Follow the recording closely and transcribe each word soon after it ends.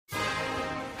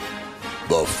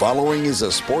The following is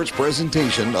a sports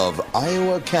presentation of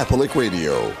Iowa Catholic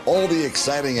Radio. All the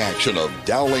exciting action of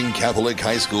Dowling Catholic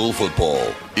High School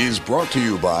football is brought to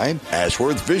you by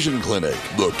Ashworth Vision Clinic,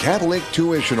 the Catholic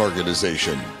Tuition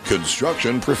Organization,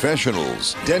 Construction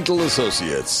Professionals, Dental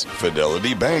Associates,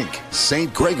 Fidelity Bank,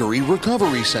 St. Gregory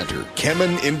Recovery Center,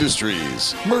 Kemen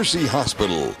Industries, Mercy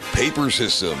Hospital, Paper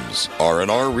Systems,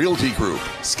 R&R Realty Group,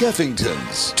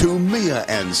 Skeffington's, Tumia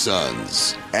and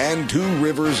Sons, and Two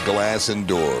Rivers Glass and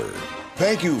Door.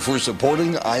 Thank you for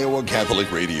supporting Iowa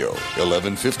Catholic Radio,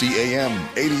 1150 AM,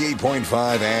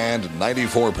 88.5 and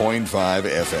 94.5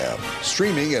 FM.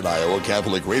 Streaming at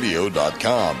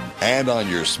iowacatholicradio.com and on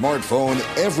your smartphone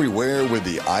everywhere with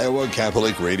the Iowa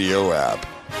Catholic Radio app.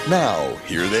 Now,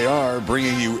 here they are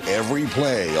bringing you every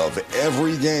play of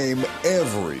every game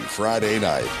every Friday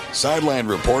night. Sideline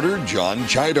reporter John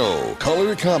Chido,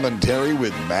 color commentary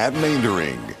with Matt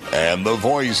Maindering, and the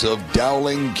voice of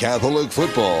Dowling Catholic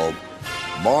football,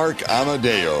 Mark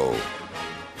Amadeo.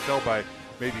 Tell by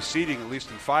maybe seeding at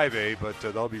least in 5A, but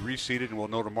they'll be reseeded, and we'll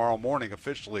know tomorrow morning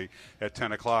officially at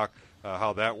 10 o'clock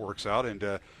how that works out. And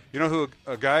you know who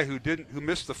a guy who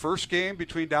missed the first game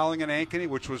between Dowling and Ankeny,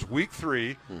 which was week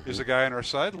 3, is a guy on our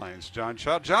sidelines, John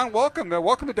Child. John, welcome.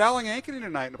 Welcome to Dowling Ankeny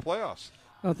tonight in the playoffs.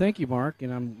 Oh, thank you, Mark,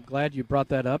 and I'm glad you brought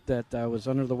that up, that I was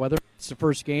under the weather. It's the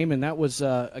first game, and that was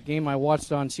a game I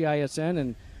watched on CISN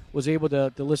and was able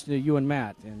to listen to you and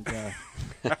Matt. And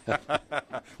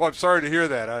well, I'm sorry to hear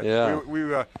that. Yeah.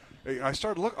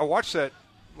 I watched that,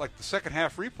 like the second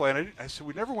half replay, and I said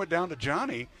we never went down to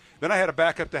Johnny. Then I had to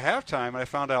back up to halftime, and I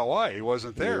found out why. He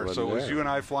wasn't there. So it was you and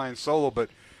I flying solo. But,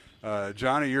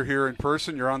 Johnny, you're here in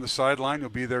person. You're on the sideline. You'll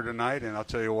be there tonight. And I'll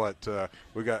tell you what,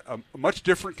 we got much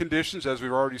different conditions, as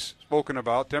we've already spoken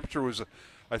about. Temperature was,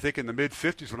 I think, in the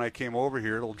mid-50s when I came over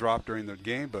here. It'll drop during the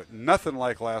game, but nothing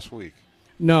like last week.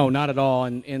 No, not at all.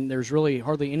 And there's really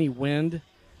hardly any wind,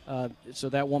 so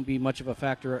that won't be much of a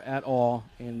factor at all.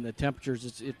 And the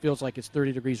temperatures, it feels like it's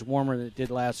 30 degrees warmer than it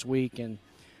did last week. And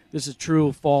this is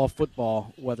true fall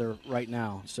football weather right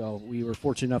now. So we were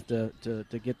fortunate enough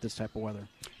to get this type of weather.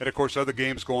 And, of course, other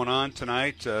games going on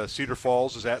tonight. Cedar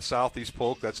Falls is at Southeast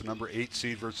Polk. That's the number 8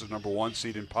 seed versus number 1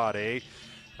 seed in Pot A.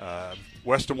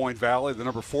 West Des Moines Valley, the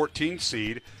number 14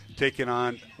 seed, taking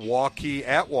on Waukee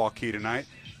at Waukee tonight.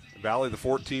 Valley, the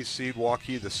 14th seed,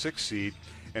 Waukee, the 6th seed.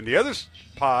 And the other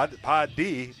pod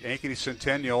D, Ankeny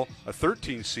Centennial, a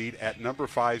 13th seed at number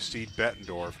 5 seed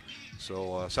Bettendorf.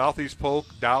 So Southeast Polk,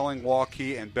 Dowling,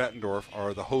 Waukee, and Bettendorf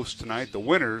are the hosts tonight. The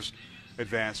winners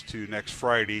advance to next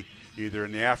Friday, either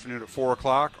in the afternoon at 4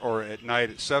 o'clock or at night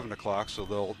at 7 o'clock. So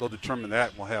they'll determine that,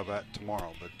 and we'll have that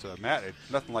tomorrow. But, Matt, it's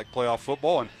nothing like playoff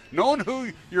football. And knowing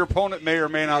who your opponent may or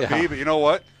may not be, but you know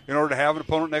what? In order to have an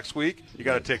opponent next week, you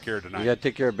got to take care of tonight. You got to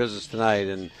take care of business tonight.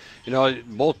 And,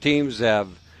 both teams have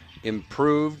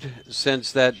improved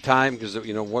since that time because,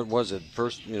 what was it?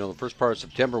 The first part of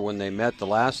September when they met the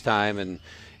last time. And,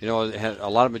 it had a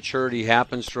lot of maturity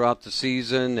happens throughout the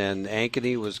season. And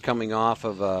Ankeny was coming off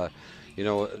of a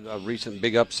recent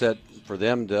big upset for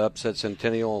them to upset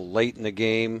Centennial late in the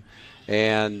game.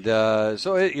 And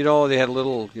so, they had a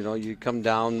little, you come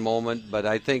down moment. But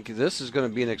I think this is going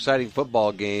to be an exciting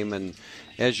football game. And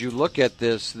as you look at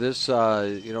this, in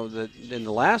the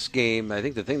last game, I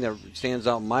think the thing that stands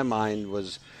out in my mind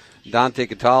was Dante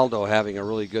Cataldo having a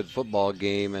really good football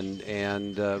game. And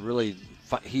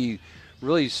he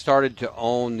really started to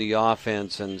own the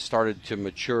offense and started to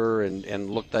mature and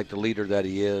looked like the leader that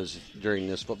he is during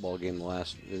this football game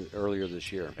earlier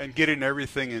this year. And getting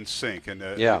everything in sync. And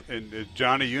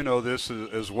Johnny, you know this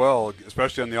as well,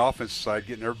 especially on the offensive side,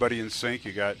 getting everybody in sync.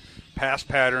 You got pass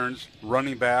patterns,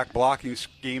 running back, blocking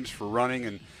schemes for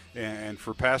running and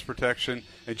for pass protection,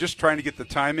 and just trying to get the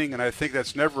timing. And I think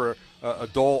that's never a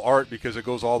dull art because it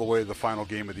goes all the way to the final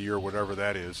game of the year, whatever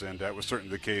that is. And that was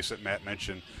certainly the case that Matt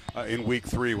mentioned in Week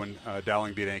 3 when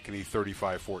Dowling beat Ankeny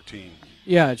 35-14.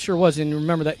 Yeah, it sure was. And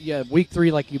remember that, Week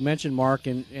 3, like you mentioned, Mark,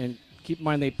 and keep in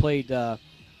mind they played,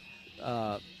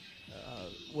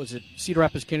 was it Cedar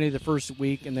Rapids Kennedy the first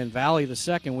week and then Valley the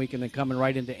second week and then coming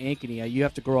right into Ankeny. You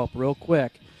have to grow up real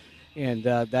quick. And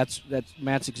that's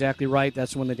Matt's exactly right.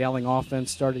 That's when the Dowling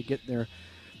offense started getting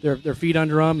their feet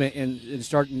under them and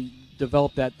starting to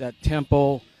develop that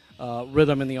tempo,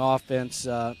 rhythm in the offense,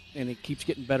 and it keeps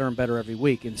getting better and better every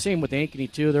week. And same with Ankeny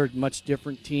too. They're a much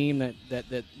different team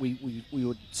that we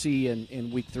would see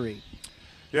in Week 3.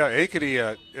 Yeah,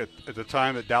 Ankeny at the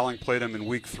time that Dowling played them in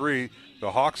Week 3,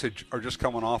 the Hawks are just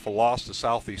coming off a loss to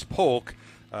Southeast Polk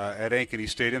at Ankeny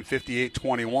Stadium,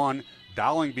 58-21.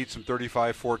 Dowling beats them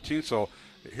 35-14. So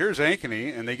here's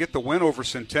Ankeny, and they get the win over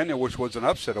Centennial, which was an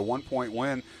upset, a 1-point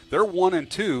win. They're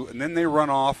 1-2, and then they run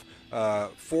off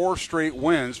 4 straight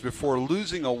wins before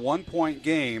losing a 1-point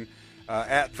game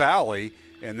at Valley,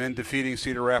 and then defeating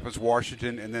Cedar Rapids,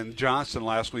 Washington, and then Johnston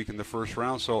last week in the first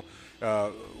round. So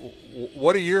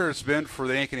what a year it's been for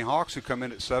the Ankeny Hawks, who come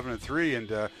in at 7-3.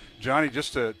 And Johnny,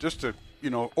 just to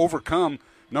overcome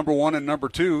number 1 and number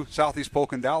 2, Southeast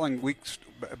Polk and Dowling, weeks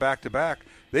back to back,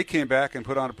 they came back and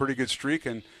put on a pretty good streak,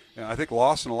 and I think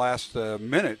lost in the last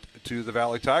minute to the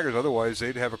Valley Tigers. Otherwise,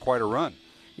 they'd have quite a run.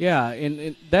 Yeah,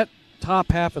 and that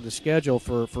top half of the schedule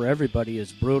for everybody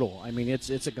is brutal. I mean,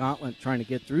 it's a gauntlet trying to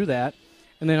get through that.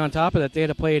 And then on top of that, they had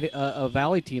to play a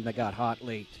Valley team that got hot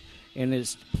late and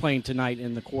is playing tonight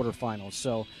in the quarterfinals.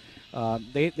 So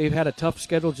they've had a tough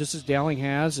schedule, just as Dowling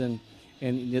has, and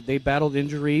they battled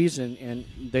injuries, and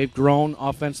they've grown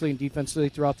offensively and defensively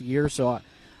throughout the year. So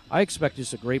I expect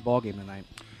just a great ball game tonight.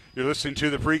 You're listening to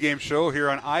the pregame show here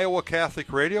on Iowa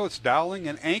Catholic Radio. It's Dowling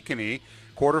and Ankeny,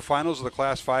 quarterfinals of the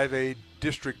Class 5A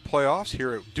district playoffs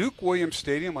here at Duke Williams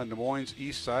Stadium on Des Moines'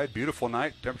 east side. Beautiful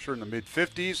night, temperature in the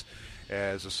mid-50s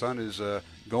as the sun is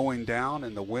going down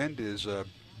and the wind is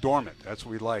dormant. That's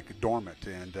what we like, dormant.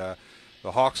 And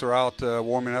the Hawks are out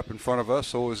warming up in front of us,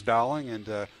 so is Dowling,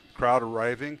 and crowd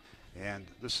arriving. And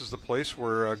this is the place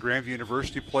where Grandview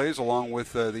University plays along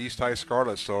with the East High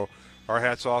Scarlets. So our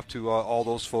hats off to all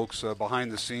those folks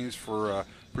behind the scenes for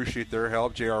appreciate their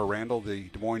help. J.R. Randall, the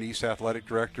Des Moines East Athletic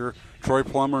Director, Troy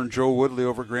Plummer and Joe Woodley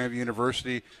over at Grandview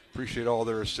University. Appreciate all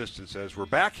their assistance as we're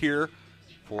back here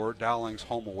for Dowling's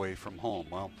home away from home.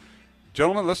 Well,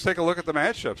 gentlemen, let's take a look at the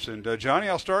matchups. And, Johnny,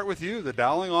 I'll start with you. The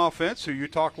Dowling offense, who you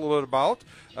talked a little bit about,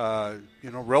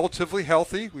 relatively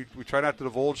healthy. We try not to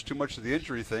divulge too much of the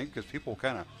injury thing because people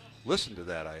kind of listen to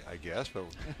that, I guess. But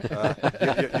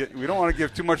we don't want to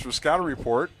give too much of a scouting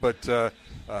report. But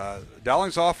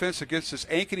Dowling's offense against this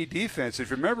Ankeny defense. If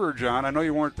you remember, John, I know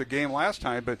you weren't at the game last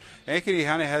time, but Ankeny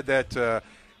kind of had that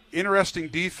interesting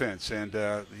defense. And,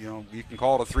 you can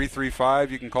call it a 3-3-5.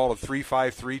 You can call it a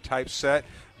 3-5-3 type set.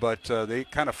 But they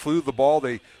kind of flew the ball.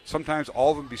 They sometimes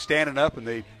all of them be standing up, and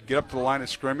they get up to the line of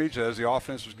scrimmage as the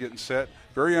offense was getting set.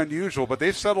 Very unusual, but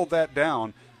they've settled that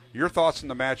down. Your thoughts on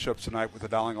the matchup tonight with the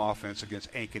Dowling offense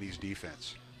against Ankeny's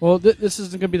defense? Well, this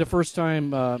isn't going to be the first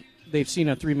time they've seen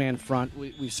a three-man front.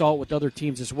 We saw it with other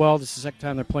teams as well. This is the second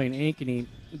time they're playing Ankeny.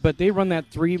 But they run that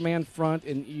three-man front,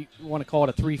 and you want to call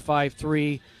it a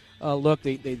 3-5-3. Look,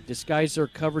 they disguise their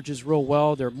coverages real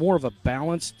well. They're more of a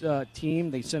balanced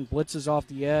team. They send blitzes off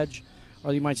the edge,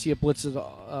 or you might see a blitz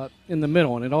in the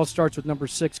middle. And it all starts with number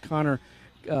 6, Connor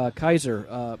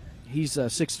Kaiser. He's a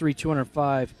 6'3",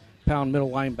 205-pound middle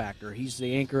linebacker. He's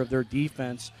the anchor of their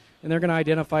defense, and they're going to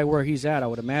identify where he's at, I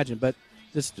would imagine. But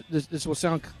this will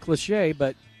sound cliche,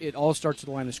 but it all starts at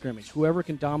the line of scrimmage. Whoever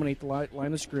can dominate the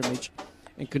line of scrimmage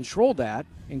and control that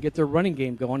and get their running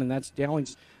game going, and that's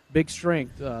Dowling's big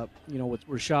strength, with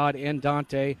Rashad and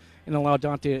Dante, and allow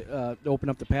Dante to open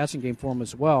up the passing game for him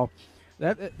as well.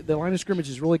 The line of scrimmage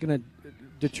is really going to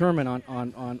determine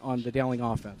on the Dowling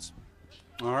offense.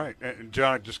 All right. And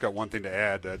John, I just got one thing to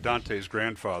add. Dante's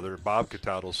grandfather, Bob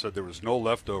Cataldo, said there was no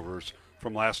leftovers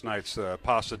from last night's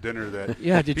pasta dinner. That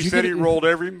he said he rolled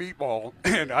every meatball,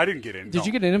 and I didn't get in. Did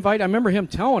you get an invite? I remember him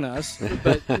telling us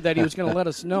that he was going to let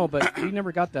us know, but we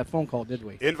never got that phone call, did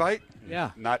we? Invite?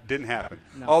 Yeah. Didn't happen.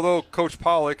 No. Although Coach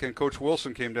Pollock and Coach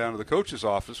Wilson came down to the coach's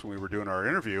office when we were doing our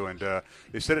interview, and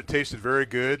they said it tasted very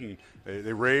good, and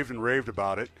they raved and raved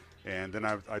about it. And then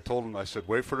I told them, I said,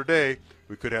 wait for today.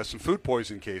 We could have some food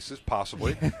poisoning cases,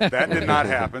 possibly. That did not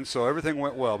happen, so everything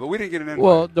went well. But we didn't get an invite.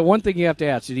 Well, the one thing you have to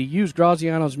ask, did he use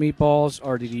Graziano's meatballs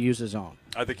or did he use his own?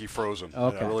 I think he froze them.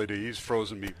 Okay. I really do. He used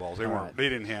frozen meatballs. They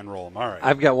didn't hand roll them. All right.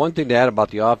 I've got one thing to add about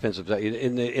the offensive side.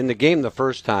 In the game the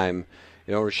first time,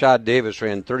 Rashad Davis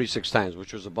ran 36 times,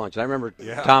 which was a bunch. And I remember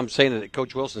Tom saying it,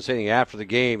 Coach Wilson saying after the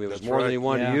game, it was more than he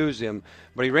wanted to use him.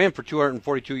 But he ran for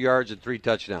 242 yards and 3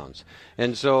 touchdowns.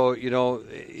 And so,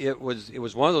 it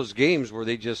was one of those games where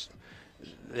they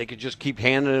could just keep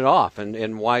handing it off.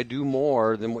 And why do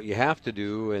more than what you have to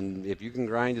do? And if you can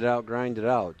grind it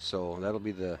out. So that'll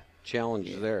be the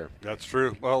challenge there. That's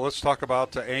true. Well, let's talk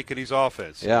about Ankeny's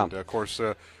offense. Yeah. And, of course,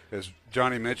 as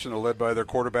Johnny mentioned, they're led by their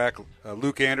quarterback,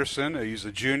 Luke Anderson. He's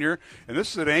a junior. And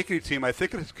this is an Ankeny team. I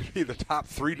think it's going to be the top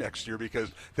 3 next year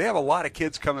because they have a lot of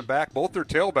kids coming back. Both their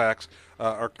tailbacks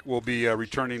will be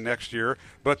returning next year.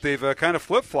 But they've kind of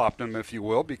flip-flopped them, if you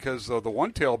will, because the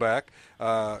one tailback,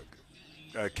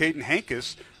 Caden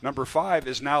Hankis, number 5,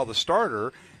 is now the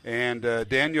starter. And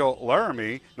Daniel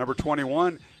Laramie, number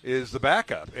 21, is the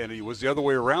backup, and he was the other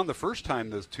way around the first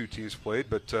time those two teams played.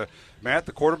 But Matt,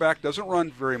 the quarterback doesn't run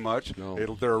very much. No.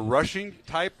 They're a rushing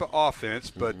type of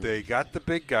offense, but they got the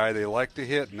big guy they like to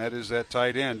hit, and that is that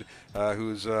tight end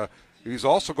he's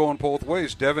also going both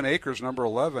ways. Devin Akers, number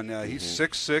 11. He's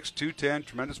 6'6", 210,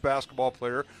 tremendous basketball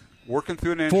player, working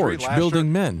through an injury. Forge,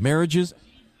 building men, marriages.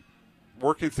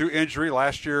 Working through injury.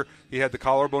 Last year he had the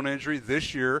collarbone injury.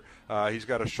 This year he's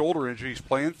got a shoulder injury. He's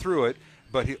playing through it.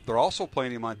 But they're also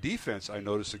playing him on defense, I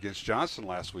noticed, against Johnston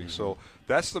last week. So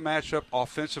that's the matchup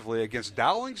offensively against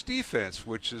Dowling's defense,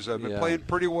 which has been playing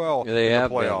pretty well in the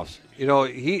playoffs.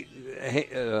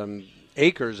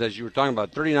 Akers, as you were talking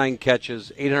about, 39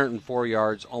 catches, 804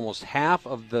 yards, almost half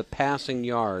of the passing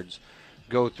yards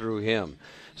go through him.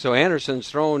 So Anderson has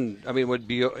thrown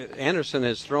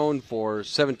for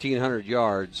 1,700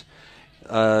 yards,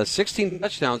 16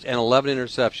 touchdowns, and 11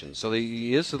 interceptions. So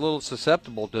he is a little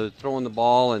susceptible to throwing the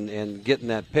ball and getting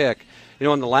that pick.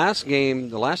 In the last game,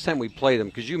 the last time we played him,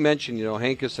 because you mentioned,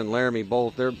 Hankus and Laramie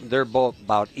both, they're both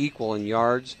about equal in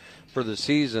yards for the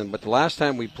season. But the last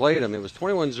time we played him, it was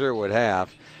 21-0 at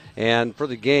half. And for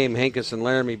the game, Hankus and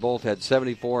Laramie both had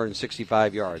 74 and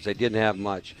 65 yards. They didn't have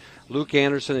much. Luke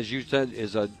Anderson, as you said,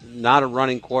 is not a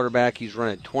running quarterback. He's run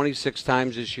it 26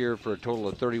 times this year for a total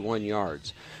of 31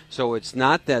 yards. So it's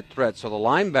not that threat. So the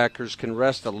linebackers can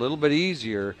rest a little bit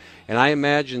easier. And I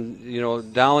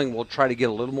imagine, Dowling will try to get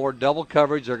a little more double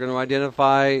coverage. They're going to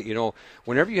identify,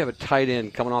 whenever you have a tight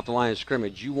end coming off the line of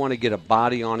scrimmage, you want to get a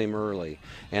body on him early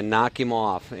and knock him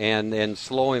off and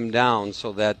slow him down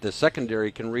so that the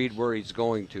secondary can read where he's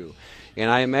going to. And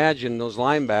I imagine those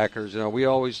linebackers, we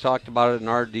always talked about it in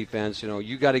our defense,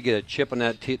 you got to get a chip on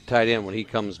that tight end when he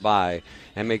comes by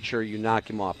and make sure you knock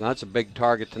him off. Now, that's a big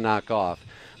target to knock off.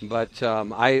 But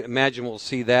I imagine we'll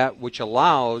see that, which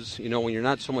allows, when you're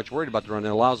not so much worried about the run, it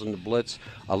allows them to blitz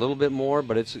a little bit more,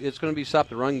 but it's going to be stop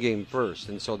the run game first.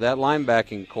 And so that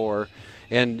linebacking core,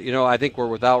 and, I think we're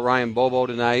without Ryan Bobo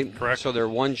tonight. Correct. So they're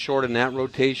one short in that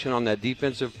rotation on that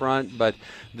defensive front. But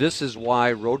this is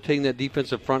why rotating that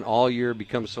defensive front all year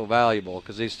becomes so valuable,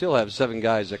 because they still have 7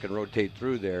 guys that can rotate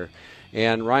through there.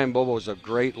 And Ryan Bobo is a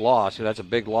great loss. That's a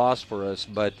big loss for us,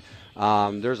 but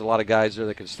there's a lot of guys there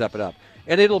that can step it up.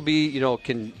 And it'll be,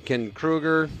 can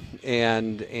Kruger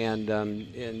and Kenny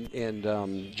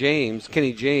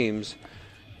James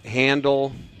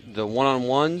handle the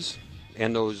one-on-ones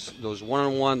and those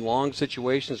one-on-one long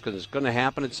situations, because it's going to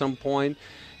happen at some point,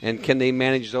 and can they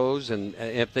manage those? And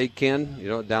if they can,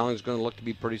 Dowling's going to look to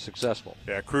be pretty successful.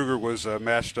 Yeah, Kruger was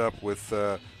matched up with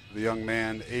the young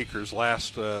man Akers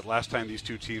last time these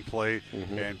two teams played,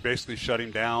 and basically shut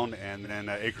him down. And then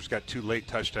Akers got 2 late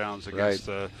touchdowns against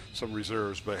some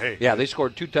reserves. But hey, yeah, they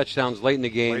scored 2 touchdowns late in the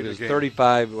game. It was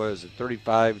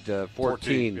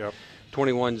 35-14. Yep.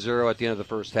 21-0 at the end of the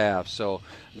first half. So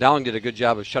Dowling did a good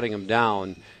job of shutting them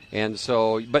down. And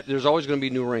so, but there's always going to be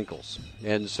new wrinkles.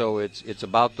 And so it's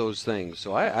about those things.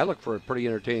 So I look for a pretty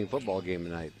entertaining football game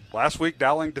tonight. Last week,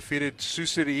 Dowling defeated Sioux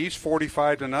City East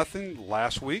 45-0.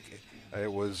 Last week, it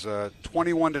was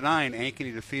 21-9.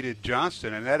 Ankeny defeated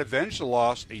Johnston, and that avenged the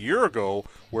loss a year ago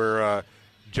where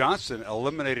Johnston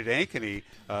eliminated Ankeny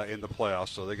in the playoffs.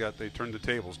 So they turned the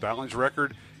tables. Dowling's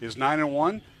record is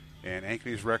 9-1. And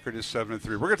Ankeny's record is 7-3.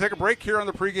 We're going to take a break here on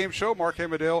the pregame show. Mark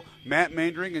Hamadale, Matt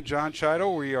Maindring, and John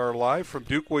Chido. We are live from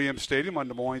Duke Williams Stadium on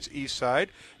Des Moines' east side.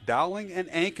 Dowling and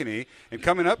Ankeny. And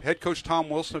coming up, head coach Tom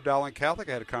Wilson of Dowling Catholic.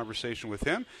 I had a conversation with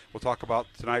him. We'll talk about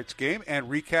tonight's game and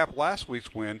recap last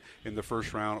week's win in the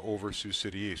first round over Sioux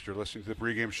City East. You're listening to the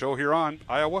pregame show here on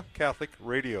Iowa Catholic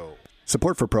Radio.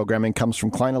 Support for programming comes from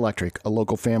Klein Electric, a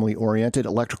local family-oriented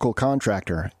electrical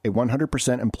contractor, a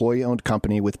 100% employee-owned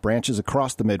company with branches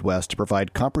across the Midwest to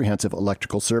provide comprehensive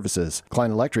electrical services.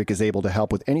 Klein Electric is able to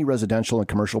help with any residential and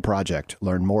commercial project.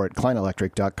 Learn more at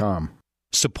kleinelectric.com.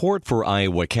 Support for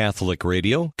Iowa Catholic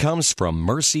Radio comes from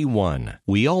Mercy One.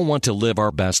 We all want to live our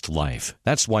best life.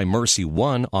 That's why Mercy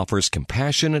One offers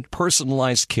compassionate,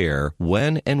 personalized care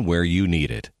when and where you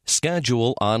need it.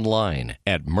 Schedule online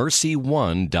at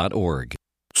mercyone.org.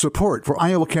 Support for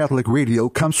Iowa Catholic Radio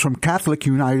comes from Catholic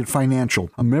United Financial,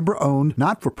 a member-owned,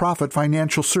 not-for-profit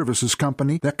financial services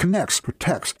company that connects,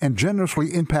 protects, and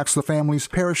generously impacts the families,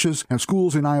 parishes, and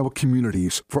schools in Iowa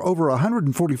communities. For over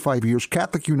 145 years,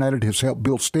 Catholic United has helped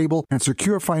build stable and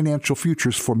secure financial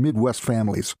futures for Midwest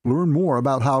families. Learn more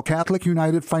about how Catholic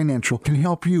United Financial can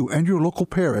help you and your local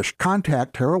parish.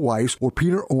 Contact Tara Weiss or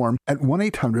Peter Orm at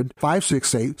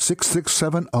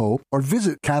 1-800-568-6670 or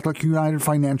visit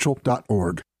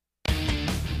CatholicUnitedFinancial.org.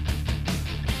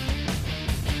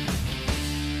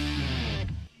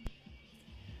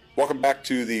 Welcome back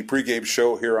to the pregame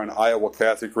show here on Iowa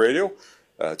Catholic Radio.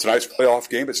 Tonight's playoff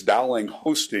game, it's Dowling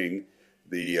hosting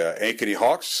the Ankeny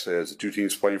Hawks as the two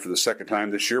teams playing for the second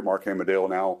time this year. Mark Amadale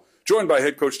now joined by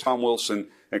head coach Tom Wilson.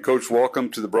 And, Coach, welcome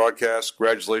to the broadcast.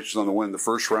 Congratulations on the win in the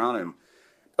first round, and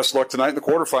best of luck tonight in the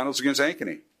quarterfinals against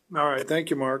Ankeny. All right. Thank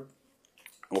you, Mark.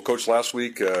 Well, Coach, last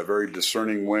week, a very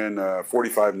discerning win,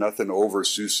 45-0 over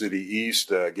Sioux City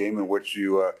East, a game in which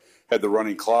you had the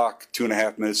running clock,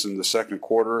 2.5 minutes in the second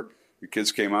quarter. Your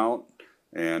kids came out,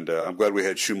 and I'm glad we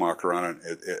had Schumacher on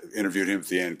it, interviewed him at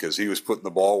the end, because he was putting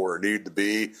the ball where it needed to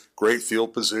be. Great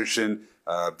field position.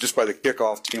 Just by the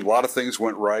kickoff team, a lot of things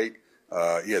went right.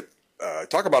 You had,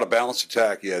 talk about a balanced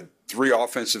attack. You had 3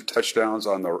 offensive touchdowns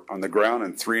on the ground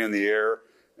and 3 in the air,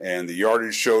 and the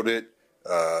yardage showed it.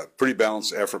 Pretty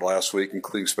balanced effort last week,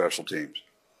 including special teams.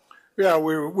 Yeah,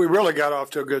 we really got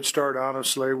off to a good start,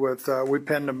 honestly. With we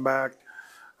pinned them back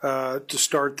to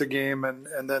start the game,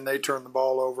 and then they turned the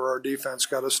ball over. Our defense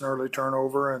got us an early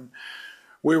turnover, and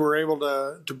we were able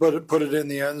to put it in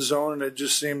the end zone, and it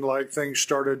just seemed like things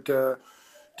started to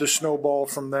snowball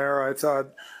from there. I thought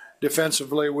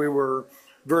defensively we were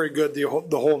very good the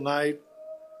whole night.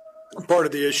 Part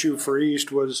of the issue for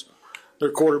East was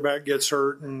their quarterback gets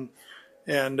hurt, and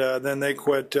then they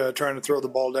quit trying to throw the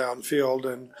ball downfield,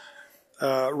 and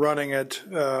running it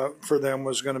for them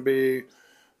was going to be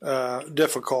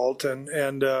difficult.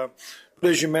 And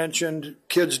as you mentioned,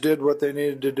 kids did what they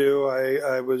needed to do.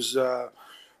 I was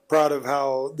proud of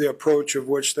how the approach of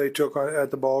which they took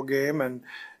at the ball game,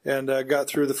 and got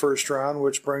through the first round,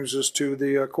 which brings us to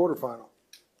the quarterfinal.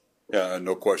 Yeah,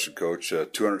 no question, Coach.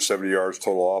 270 yards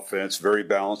total offense, very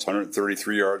balanced,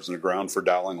 133 yards on the ground for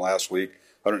Dowling last week,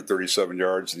 137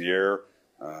 yards in the air.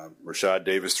 Rashad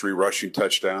Davis, 3 rushing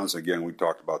touchdowns. Again, we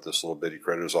talked about this a little bit. He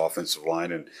credited his offensive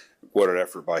line, and what an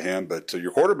effort by him. But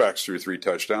your quarterbacks threw 3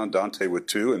 touchdowns, Dante with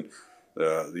 2, and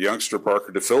the youngster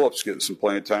Parker DePhillips getting some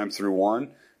playing time through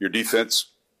 1. Your defense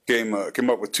came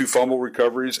up with 2 fumble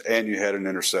recoveries, and you had an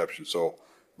interception. So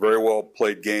very well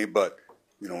played game. But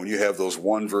you know, when you have those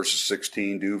 1 versus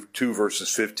 16, 2 versus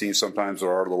 15, sometimes they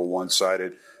are a little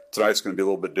one-sided. Tonight's going to be a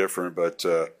little bit different, but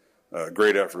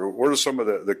great effort. What are some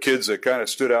of the kids that kind of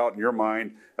stood out in your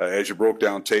mind as you broke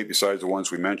down tape besides the ones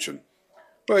we mentioned?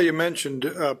 Well, you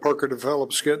mentioned Parker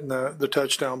DePhillips getting the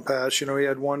touchdown pass. You know, he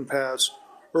had one pass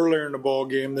earlier in the ball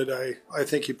game that I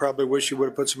think he probably wished he would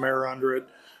have put some air under it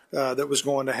that was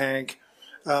going to Hank.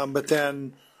 But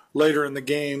then later in the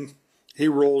game, he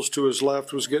rolls to his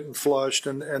left, was getting flushed,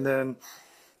 and then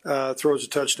throws a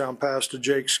touchdown pass to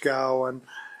Jake Scow.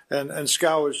 And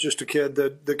Scow is just a kid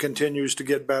that continues to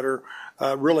get better.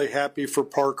 Really happy for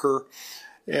Parker.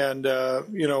 And,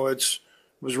 you know, it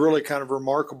was really kind of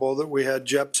remarkable that we had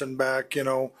Jepson back, you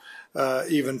know,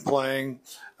 even playing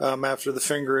after the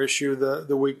finger issue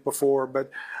the week before. But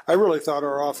I really thought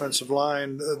our offensive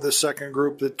line, the second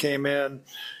group that came in,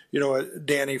 you know,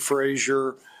 Danny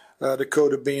Frazier,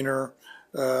 Dakota Beener,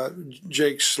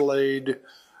 Jake Slade,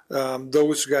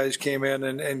 those guys came in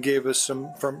and gave us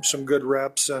some good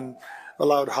reps and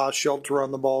allowed Hochschild to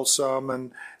run the ball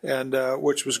some, and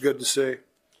which was good to see.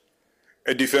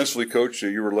 And defensively, Coach,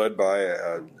 you were led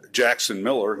by Jackson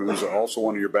Miller, who's also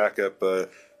one of your backup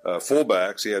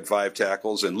fullbacks. He had 5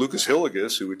 tackles, and Lucas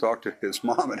Hilligus, who we talked to his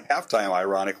mom at halftime,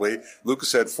 ironically.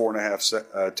 Lucas had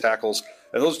 4.5 tackles.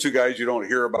 And those 2 guys you don't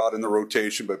hear about in the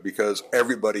rotation, but because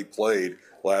everybody played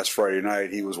last Friday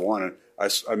night, he was one. And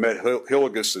I met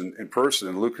Hilligus in person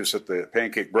and Lucas at the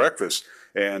pancake breakfast,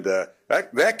 and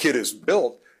that kid is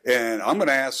built. And I'm going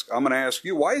to ask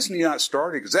you, why isn't he not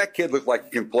starting? Because that kid looked like he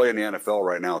can play in the NFL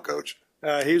right now, Coach.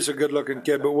 He's a good-looking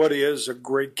kid, but what he is a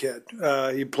great kid.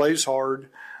 He plays hard.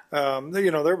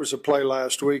 You know, there was a play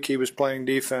last week. He was playing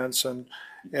defense, and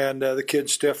the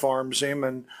kid stiff arms him,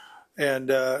 and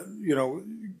you know,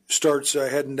 starts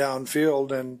heading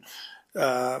downfield, and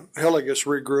Hilligus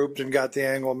regrouped and got the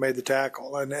angle and made the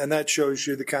tackle, and that shows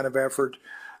you the kind of effort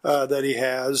that he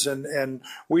has, and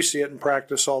we see it in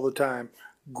practice all the time.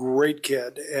 Great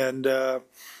kid, and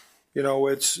you know,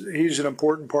 he's an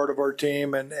important part of our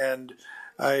team, and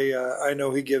I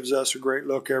know he gives us a great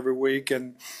look every week.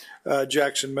 And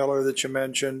Jackson Miller that you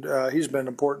mentioned, he's been an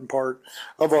important part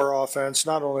of our offense,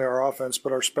 not only our offense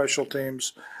but our special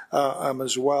teams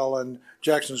as well. And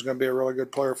Jackson's going to be a really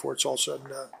good player for it's all said and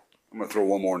done. I'm going to throw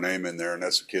one more name in there, and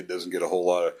that's a kid that doesn't get a whole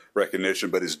lot of recognition,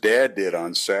 but his dad did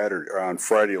on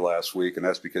Friday last week, and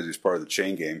that's because he's part of the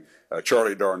chain game.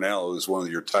 Charlie Darnell is one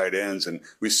of your tight ends, and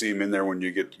we see him in there when you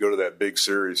get to go to that big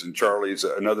series. And Charlie's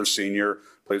another senior,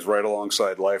 plays right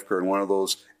alongside Lifeguard, and one of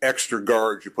those extra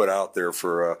guards you put out there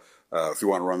for if you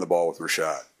want to run the ball with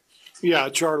Rashad. Yeah,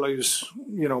 Charlie's,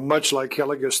 much like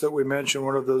Hilligus that we mentioned,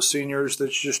 one of those seniors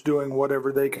that's just doing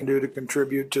whatever they can do to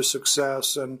contribute to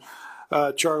success. And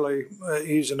Charlie,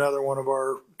 he's another one of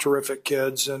our terrific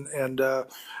kids and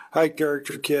high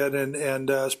character kid and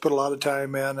has put a lot of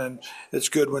time in, and it's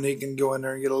good when he can go in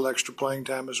there and get a little extra playing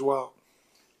time as well.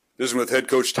 This is with head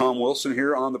coach Tom Wilson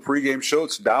here on the pregame show.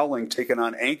 It's Dowling taking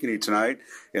on Ankeny tonight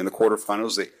in the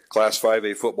quarterfinals, the Class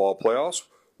 5A football playoffs.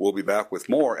 We'll be back with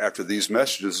more after these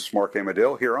messages. It's Mark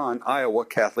Amadale here on Iowa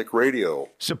Catholic Radio.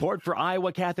 Support for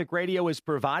Iowa Catholic Radio is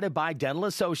provided by Dental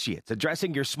Associates,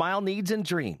 addressing your smile needs and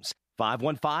dreams.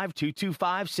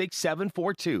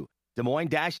 515-225-6742. Des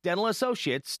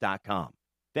Moines-DentalAssociates.com.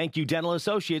 Thank you, Dental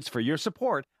Associates, for your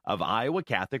support of Iowa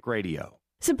Catholic Radio.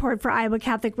 Support for Iowa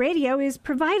Catholic Radio is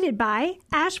provided by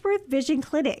Ashworth Vision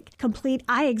Clinic. Complete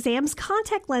eye exams,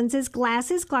 contact lenses,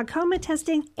 glasses, glaucoma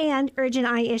testing, and urgent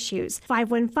eye issues.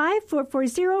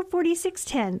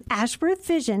 515-440-4610.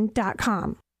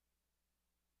 AshworthVision.com.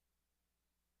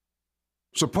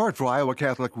 Support for Iowa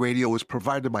Catholic Radio is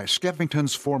provided by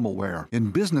Skeffington's Formalware,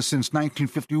 in business since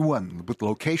 1951, with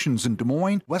locations in Des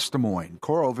Moines, West Des Moines,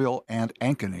 Coralville, and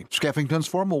Ankeny. Skeffington's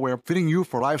Formalware, fitting you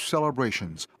for life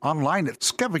celebrations. Online at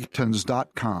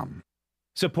skeffingtons.com.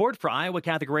 Support for Iowa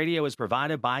Catholic Radio is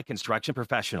provided by Construction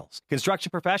Professionals.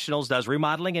 Construction Professionals does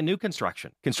remodeling and new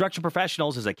construction. Construction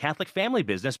Professionals is a Catholic family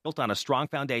business built on a strong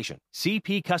foundation.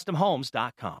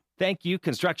 CPCustomHomes.com. Thank you,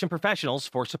 Construction Professionals,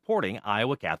 for supporting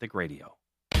Iowa Catholic Radio.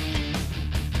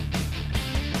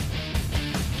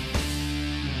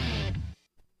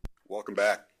 Welcome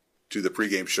back to the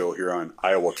pregame show here on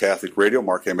Iowa Catholic Radio.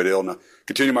 Mark Amadale. Now,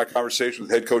 continue my conversation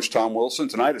with head coach Tom Wilson.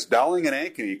 Tonight it's Dowling and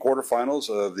Ankeny, quarterfinals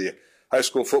of the high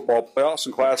school football playoffs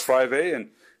in Class 5A.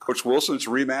 And Coach Wilson, it's a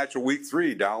rematch of Week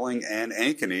 3, Dowling and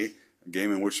Ankeny, a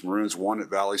game in which the Maroons won at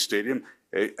Valley Stadium.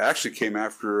 It actually came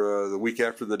after the week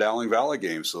after the Dowling Valley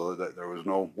game, so that there was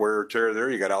no wear or tear there.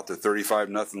 You got out to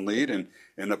 35-0 lead and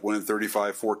ended up winning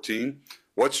 35-14.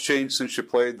 What's changed since you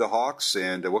played the Hawks,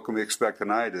 and what can we expect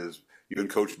tonight as you and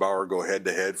Coach Bauer go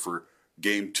head-to-head for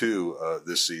Game 2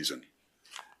 this season?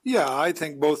 Yeah, I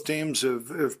think both teams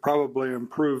have probably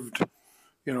improved,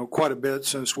 quite a bit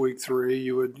since Week 3.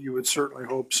 You would certainly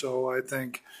hope so. I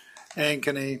think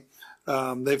Ankeny,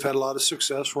 they've had a lot of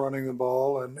success running the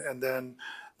ball, and then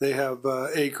they have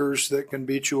Akers that can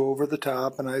beat you over the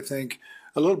top, and I think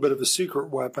a little bit of a secret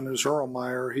weapon is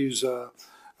Erlmeyer. He's a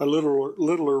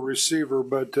littler receiver,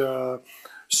 but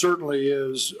certainly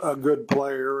is a good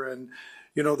player. And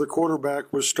the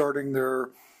quarterback was starting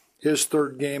his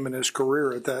third game in his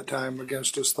career at that time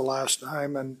against us the last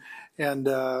time, and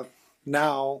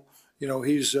now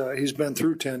he's been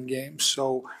through 10 games,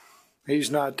 so he's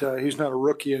not a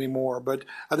rookie anymore. But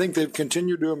I think they've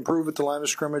continued to improve at the line of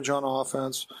scrimmage on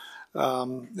offense,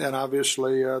 and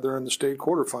obviously they're in the state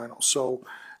quarterfinals. So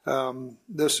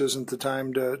this isn't the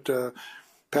time to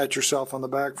pat yourself on the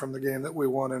back from the game that we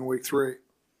won in Week 3.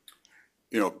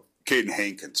 Caden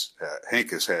Hankins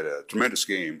had a tremendous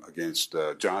game against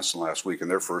Johnston last week in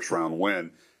their first round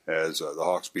win as the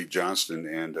Hawks beat Johnston,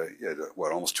 and he had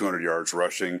almost 200 yards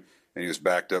rushing, and he was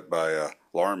backed up by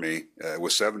Larmy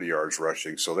with 70 yards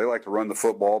rushing. So they like to run the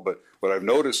football, but what I've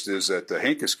noticed is that the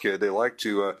Hankins kid, they like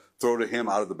to throw to him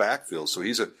out of the backfield. So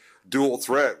he's a dual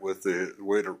threat with the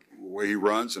way he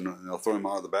runs, and they'll throw him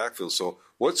out of the backfield. So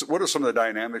what are some of the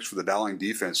dynamics for the Dowling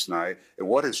defense tonight, and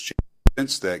what has changed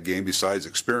since that game besides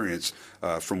experience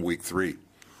from Week 3?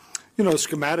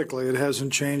 Schematically, it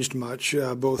hasn't changed much.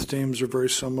 Both teams are very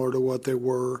similar to what they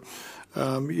were.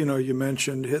 You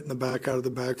mentioned hitting the back out of the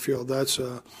backfield. That's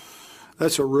a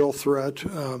real threat.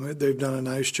 They've done a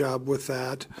nice job with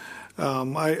that.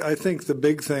 I think the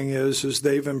big thing is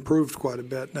they've improved quite a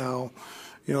bit now.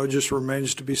 It just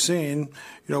remains to be seen.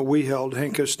 We held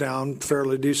Hinkes down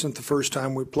fairly decent the first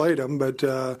time we played him, but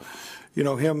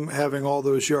him having all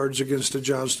those yards against a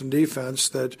Johnston defense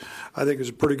that I think is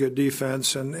a pretty good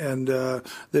defense, and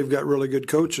they've got really good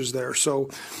coaches there. So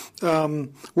we're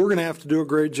going to have to do a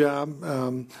great job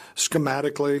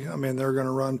schematically. I mean, they're going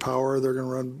to run power. They're going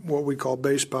to run what we call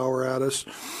base power at us.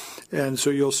 And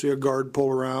so you'll see a guard pull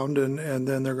around, and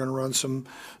then they're going to run some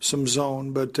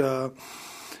zone. But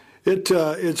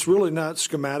it's really not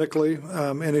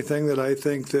schematically anything that I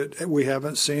think that we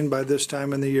haven't seen by this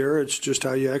time in the year. It's just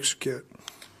how you execute.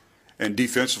 And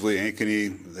defensively,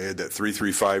 Ankeny, they had that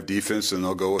 3-3-5 defense, and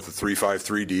they'll go with a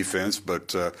 3-5-3 defense.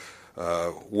 But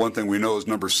one thing we know is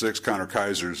number 6, Connor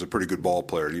Kaiser, is a pretty good ball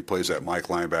player, and he plays that Mike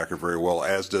linebacker very well,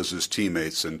 as does his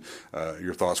teammates. And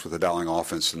your thoughts with the Dowling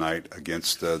offense tonight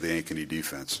against the Ankeny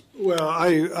defense? Well,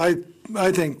 I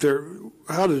I think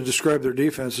how to describe their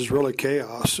defense is really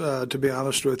chaos, to be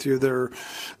honest with you.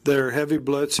 They're heavy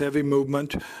blitz, heavy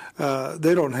movement.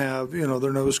 They don't have,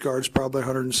 their nose guard's probably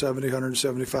 170,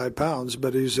 175 pounds,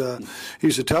 but he's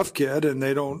a tough kid, and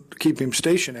they don't keep him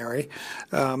stationary.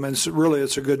 And so really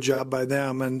it's a good job by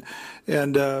them. And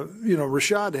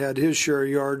Rashad had his share of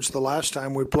yards the last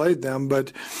time we played them,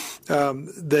 but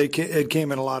it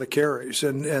came in a lot of carries.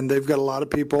 And they've got a lot of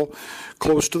people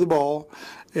close to the ball,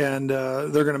 and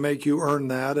they're going to make you earn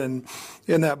that. And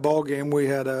in that ball game, we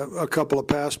had a couple of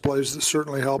pass plays that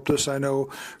certainly helped us. I know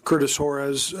Curtis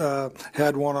Juarez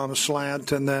had one on a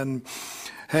slant, and then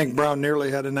Hank Brown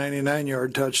nearly had a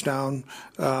 99-yard touchdown,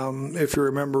 if you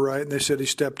remember right. And they said he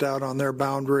stepped out on their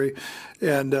boundary,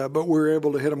 but we were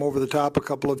able to hit him over the top a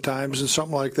couple of times, and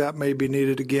something like that may be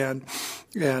needed again.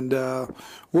 And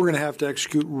we're going to have to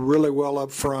execute really well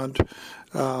up front.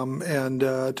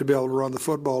 To be able to run the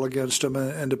football against them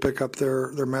and to pick up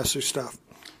their messy stuff.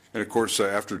 And, of course,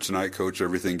 after tonight, Coach,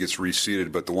 everything gets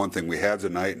reseeded. But the one thing we have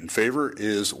tonight in favor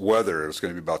is weather. It's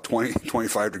going to be about 20,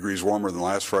 25 degrees warmer than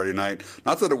last Friday night.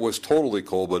 Not that it was totally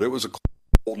cold, but it was a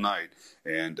cold night.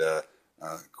 And,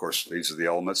 of course, these are the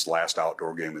elements. Last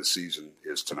outdoor game of the season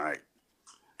is tonight.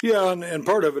 Yeah, and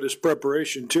part of it is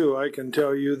preparation, too. I can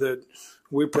tell you that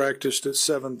we practiced at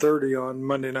 7:30 on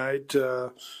Monday night.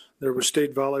 There was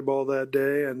state volleyball that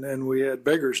day, and we had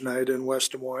Beggars Night in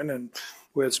West Des Moines, and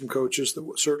we had some coaches that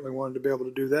certainly wanted to be able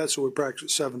to do that, so we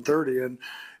practiced at 7:30, and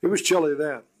it was chilly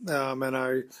then. And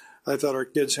I thought our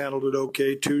kids handled it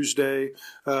okay. Tuesday,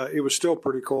 it was still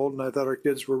pretty cold, and I thought our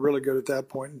kids were really good at that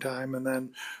point in time, and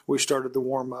then we started the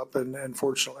warm-up, and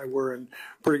fortunately we're in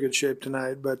pretty good shape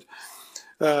tonight. But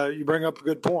you bring up a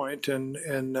good point, and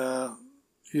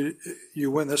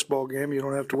you win this ball game, you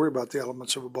don't have to worry about the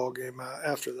elements of a ball game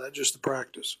after that, just the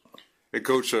practice. Hey,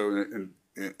 Coach, in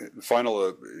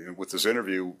final with this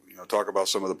interview, talk about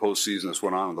some of the postseason that's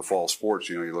went on in the fall sports.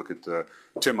 You look at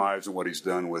Tim Ives and what he's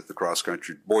done with the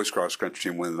boys cross country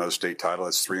team winning another state title.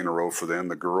 That's 3 in a row for them.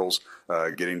 The girls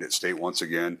getting to state once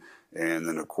again, and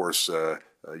then of course.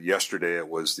 Yesterday it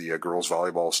was the girls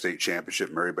volleyball state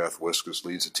championship. Mary Beth Wiskus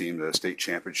leads the team to the state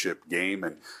championship game,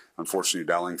 and unfortunately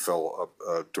Dowling fell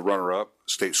up to runner-up.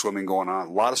 State swimming going on.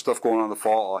 A lot of stuff going on in the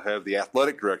fall. I'll have the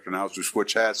athletic director now, as we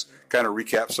switch hats, kind of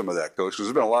recap some of that, Coach, because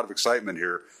there's been a lot of excitement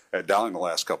here at Dowling the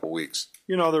last couple of weeks.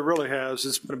 There really has.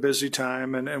 It's been a busy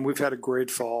time, and we've had a great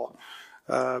fall.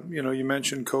 You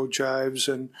mentioned Coach Ives,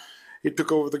 and he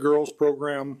took over the girls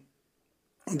program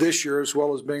this year, as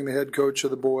well as being the head coach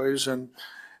of the boys, and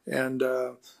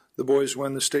the boys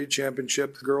win the state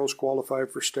championship. The girls qualify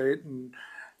for state,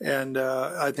 and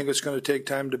I think it's going to take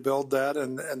time to build that,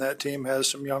 and that team has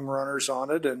some young runners on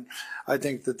it, and I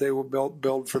think that they will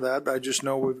build for that. But I just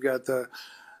know we've got the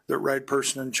right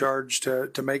person in charge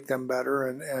to make them better,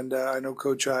 and I know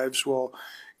Coach Ives will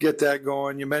get that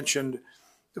going. You mentioned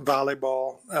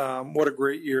volleyball. What a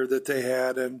great year that they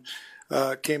had, and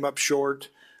came up short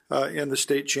in the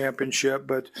state championship,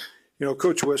 but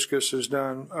Coach Wiskus has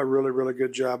done a really, really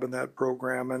good job in that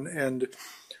program, and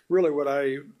really what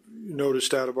I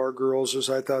noticed out of our girls is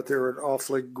I thought they were an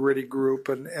awfully gritty group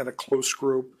and a close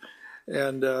group,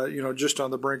 and just on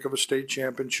the brink of a state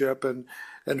championship and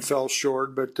fell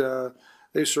short, but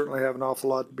they certainly have an awful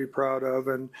lot to be proud of.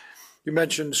 And you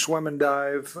mentioned swim and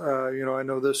dive. I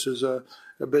know this is a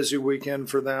busy weekend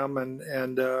for them, and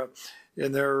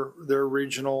in their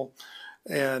regional.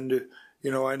 And,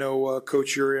 I know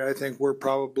Coach Uri, I think we're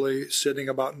probably sitting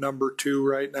about number 2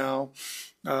 right now.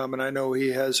 And I know he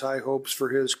has high hopes for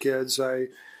his kids.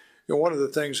 One of the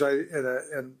things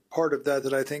and part of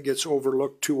that I think gets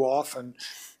overlooked too often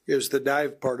is the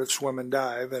dive part of swim and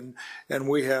dive. And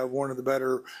we have one of the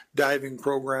better diving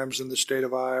programs in the state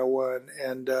of Iowa,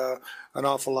 and an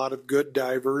awful lot of good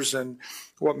divers. And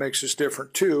what makes us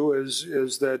different, too,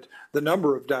 is that the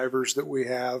number of divers that we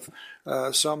have,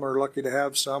 some are lucky to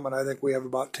have some, and I think we have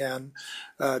about 10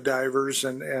 divers,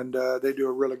 and they do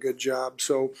a really good job.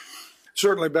 So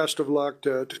certainly best of luck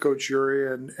to Coach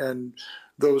Uri and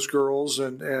those girls.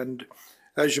 And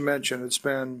as you mentioned, it's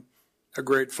been a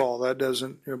great fall. That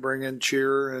doesn't bring in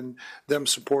cheer and them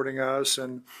supporting us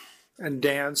and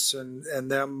dance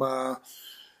and them. I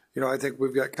think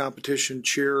we've got competition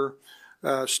cheer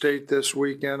state this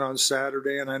weekend on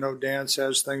Saturday, and I know dance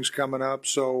has things coming up.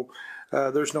 So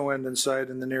there's no end in sight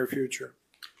in the near future.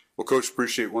 Well, Coach,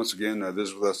 appreciate once again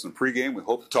visiting with us in the pregame. We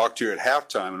hope to talk to you at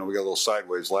halftime. I know we got a little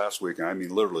sideways last week, and I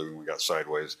mean literally when we got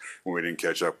sideways when we didn't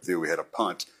catch up with you. We had a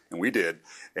punt, and we did.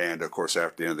 And, of course,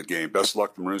 after the end of the game, best of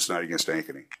luck to Maroons tonight against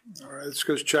Ankeny. All right, it's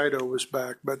because Chido was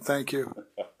back, but thank you.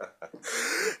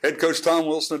 Head coach Tom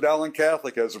Wilson of Dowling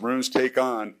Catholic as the Maroons take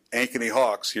on Ankeny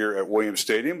Hawks here at Williams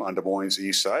Stadium on Des Moines'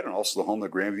 east side, and also the home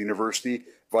of the Grandview University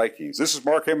Vikings. This is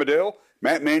Mark Amadale,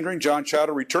 Matt Mandring, John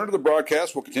Chowder. Return to the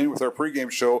broadcast. We'll continue with our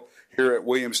pregame show here at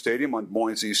Williams Stadium on Des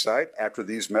Moines' east side after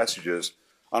these messages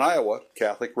on Iowa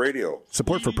Catholic Radio.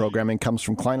 Support for programming comes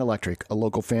from Klein Electric, a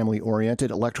local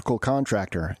family-oriented electrical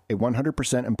contractor, a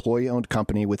 100% employee-owned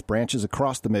company with branches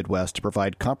across the Midwest to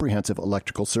provide comprehensive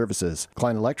electrical services.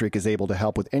 Klein Electric is able to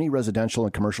help with any residential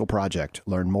and commercial project.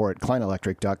 Learn more at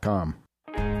kleinelectric.com.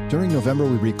 During November,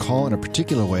 we recall in a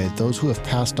particular way those who have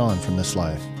passed on from this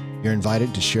life. You're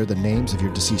invited to share the names of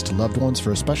your deceased loved ones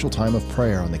for a special time of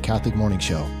prayer on the Catholic Morning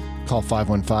Show. Call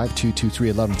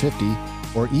 515-223-1150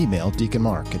 or email Deacon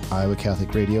Mark at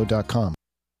iowacatholicradio.com.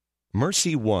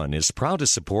 Mercy One is proud to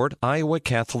support Iowa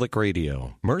Catholic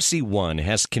Radio. Mercy One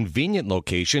has convenient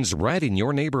locations right in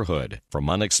your neighborhood. From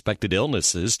unexpected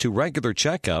illnesses to regular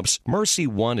checkups, Mercy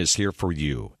One is here for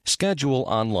you. Schedule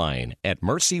online at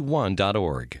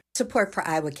mercyone.org. Support for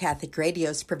Iowa Catholic Radio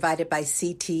is provided by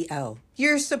CTO.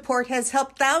 Your support has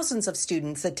helped thousands of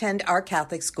students attend our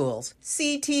Catholic schools.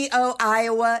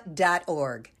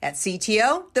 CTOIowa.org. At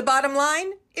CTO, the bottom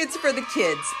line, it's for the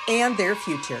kids and their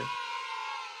future.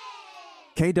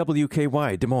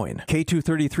 KWKY Des Moines,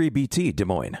 K233BT Des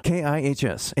Moines,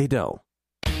 KIHS Adel.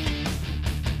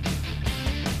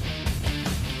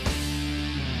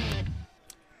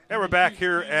 And we're back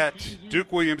here at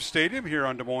Duke Williams Stadium here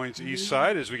on Des Moines' east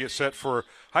side as we get set for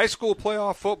high school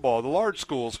playoff football. The large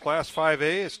schools, Class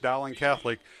 5A, it's Dowling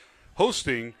Catholic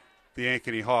hosting the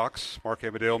Ankeny Hawks. Mark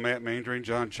Amadale, Matt Mandring,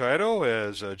 John Chido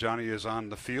as Johnny is on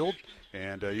the field.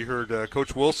 And you heard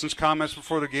Coach Wilson's comments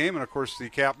before the game, and, of course, the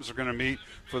captains are going to meet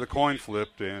for the coin flip.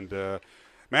 And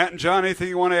Matt and John, anything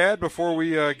you want to add before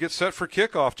we get set for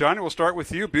kickoff? Johnny, we'll start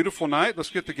with you. Beautiful night. Let's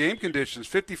get the game conditions.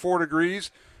 54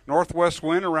 degrees, northwest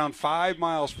wind around 5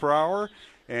 miles per hour,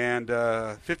 and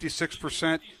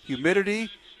 56% humidity.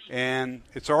 And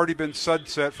it's already been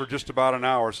sunset for just about an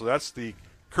hour, so that's the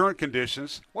current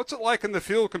conditions. What's it like in the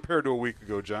field compared to a week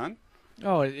ago, John?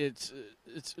 Oh, it's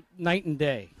night and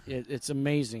day. It's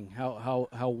amazing how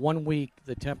 1 week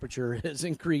the temperature has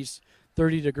increased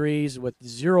 30 degrees with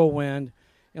zero wind.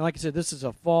 And like I said, this is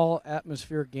a fall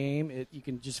atmosphere game. It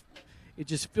just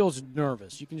feels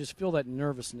nervous. You can just feel that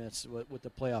nervousness with the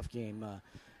playoff game.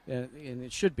 And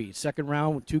it should be. Second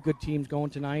round with two good teams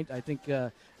going tonight. I think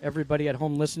everybody at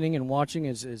home listening and watching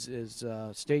is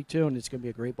stay tuned. It's going to be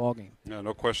a great ball game. Yeah,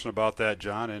 no question about that,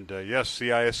 John. And, yes,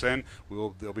 CISN,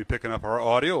 they'll be picking up our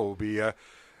audio. We'll be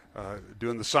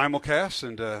doing the simulcast.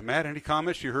 And, Matt, any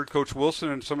comments? You heard Coach Wilson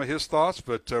and some of his thoughts,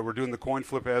 but we're doing the coin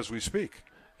flip as we speak.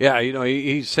 Yeah,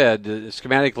 he said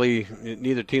schematically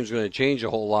neither team's going to change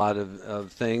a whole lot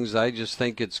of things. I just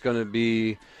think it's going to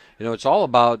be – it's all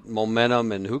about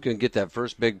momentum and who can get that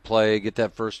first big play, get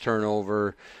that first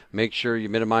turnover, make sure you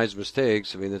minimize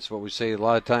mistakes. I mean, that's what we say a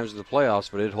lot of times in the playoffs,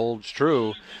 but it holds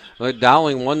true.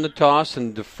 Dowling won the toss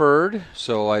and deferred,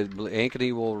 so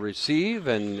Ankeny will receive,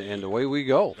 and away we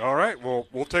go. All right, well,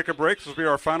 we'll take a break. This will be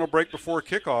our final break before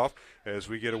kickoff as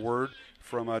we get a word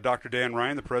from Dr. Dan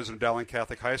Ryan, the president of Dowling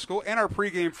Catholic High School, and our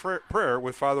pregame prayer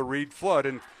with Father Reed Flood.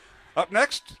 And up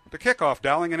next, the kickoff,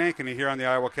 Dowling and Ankeny here on the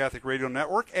Iowa Catholic Radio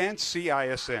Network and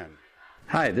CISN.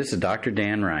 Hi, this is Dr.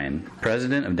 Dan Ryan,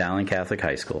 president of Dowling Catholic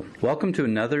High School. Welcome to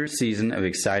another season of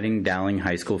exciting Dowling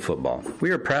High School football.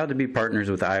 We are proud to be partners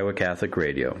with Iowa Catholic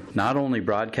Radio, not only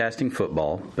broadcasting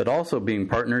football, but also being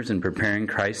partners in preparing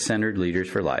Christ-centered leaders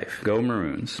for life. Go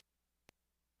Maroons.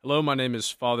 Hello, my name is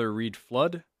Father Reed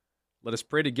Flood. Let us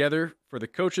pray together for the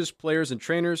coaches, players, and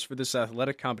trainers for this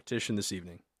athletic competition this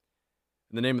evening.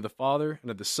 In the name of the Father, and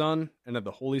of the Son, and of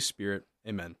the Holy Spirit,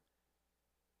 amen.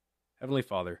 Heavenly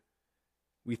Father,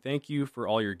 we thank you for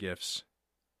all your gifts.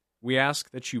 We ask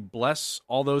that you bless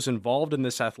all those involved in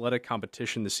this athletic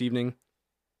competition this evening.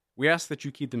 We ask that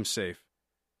you keep them safe,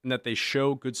 and that they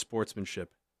show good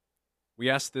sportsmanship. We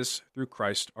ask this through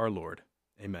Christ our Lord.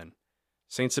 Amen.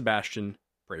 Saint Sebastian,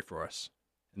 pray for us.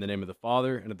 In the name of the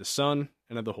Father, and of the Son,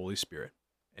 and of the Holy Spirit.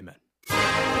 Amen.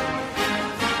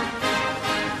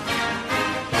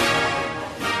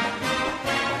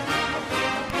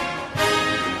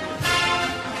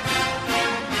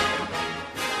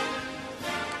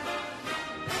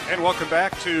 And welcome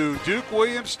back to Duke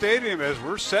Williams Stadium as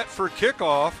we're set for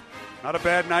kickoff. Not a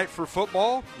bad night for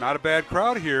football, not a bad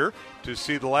crowd here to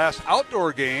see the last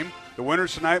outdoor game. The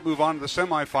winners tonight move on to the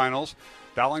semifinals.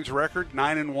 Dowling's record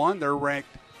 9-1. They're ranked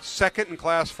second in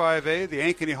Class 5A. The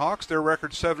Ankeny Hawks, their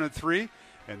record 7-3,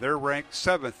 and they're ranked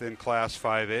 7th in Class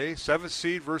 5A. 7th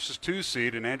seed versus 2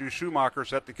 seed, and Andrew Schumacher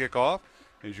set the kickoff.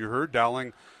 As you heard,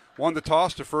 Dowling won the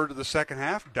toss, deferred to the second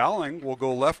half. Dowling will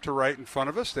go left to right in front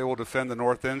of us. They will defend the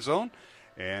north end zone.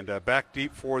 And back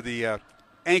deep for the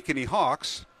Ankeny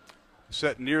Hawks,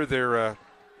 set near their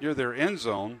end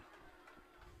zone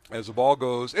as the ball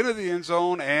goes into the end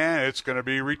zone, and it's going to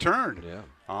be returned. Yeah.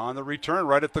 On the return,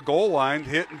 right at the goal line,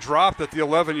 hit and dropped at the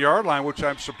 11-yard line, which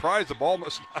I'm surprised the ball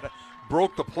must not have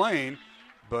broke the plane.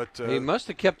 But he must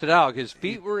have kept it out. His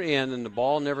feet were in, and the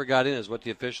ball never got in, is what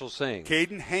the official's saying.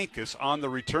 Caden Hankus on the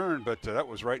return, but that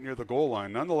was right near the goal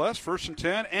line. Nonetheless, 1st and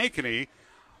 10, Ankeny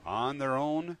on their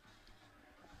own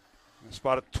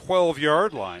spot at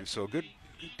 12-yard line. So good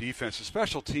defense. The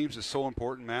special teams is so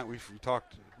important, Matt. We've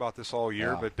talked about this all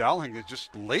year, but Dowling has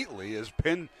just lately has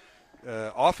been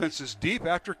offenses deep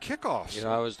after kickoffs. You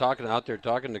know, I was talking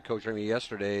to Coach Ramey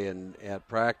yesterday and at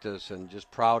practice, and just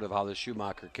proud of how the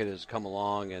Schumacher kid has come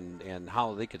along and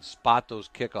how they could spot those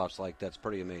kickoffs like that's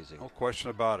pretty amazing. No question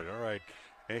about it. All right,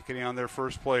 Ankeny on their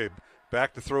first play.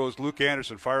 Back to throw is Luke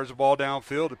Anderson. Fires the ball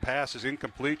downfield. The pass is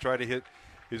incomplete. Tried to hit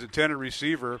his intended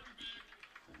receiver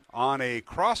on a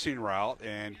crossing route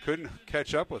and couldn't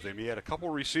catch up with him. He had a couple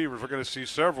receivers. We're going to see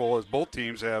several as both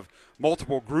teams have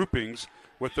multiple groupings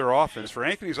with their offense. For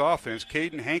Ankeny's offense,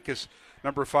 Caden Hankus,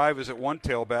 number 5, is at one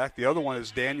tailback. The other one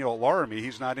is Daniel Laramie.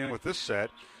 He's not in with this set.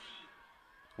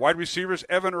 Wide receivers,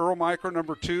 Evan Erlmeicher,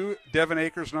 number 2, Devin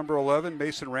Akers, number 11,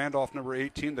 Mason Randolph, number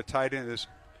 18. The tight end is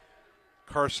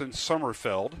Carson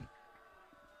Sommerfeld.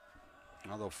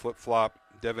 Now they'll flip-flop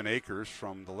Devin Akers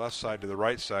from the left side to the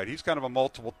right side. He's kind of a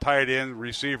multiple tight end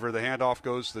receiver. The handoff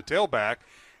goes to the tailback,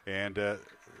 and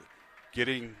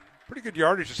getting pretty good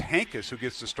yardage is Hankus, who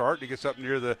gets the start. He gets up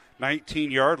near the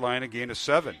 19-yard line, a gain of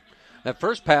 7. That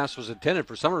first pass was intended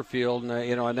for Summerfield,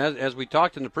 and as we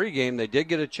talked in the pregame, they did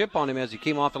get a chip on him as he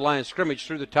came off the line of scrimmage,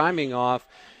 threw the timing off,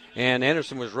 and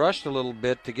Anderson was rushed a little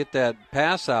bit to get that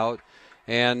pass out,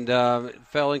 and it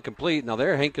fell incomplete. Now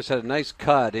there, Hankus had a nice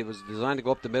cut. It was designed to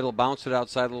go up the middle, bounce it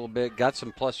outside a little bit, got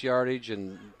some plus yardage,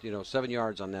 and 7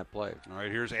 yards on that play. All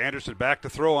right, here's Anderson back to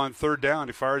throw on third down.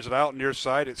 He fires it out near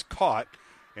side. It's caught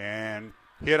and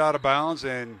hit out of bounds,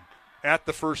 and at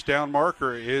the first down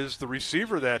marker is the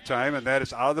receiver that time, and that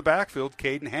is out of the backfield,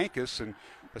 Caden Hankus. And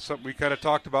that's something we kind of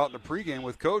talked about in the pregame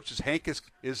with Coach, is Hankus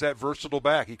is that versatile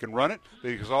back. He can run it,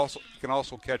 but he can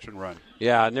also catch and run.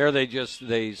 Yeah, and there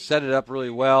they set it up really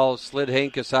well, slid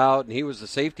Hankus out, and he was the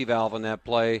safety valve on that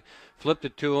play, flipped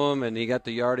it to him, and he got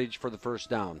the yardage for the first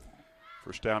down.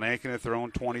 First down, Ankeny at their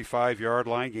own 25-yard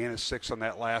line, gain of 6 on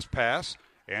that last pass.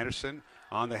 Anderson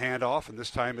on the handoff, and this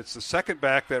time it's the second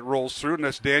back that rolls through, and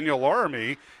that's Daniel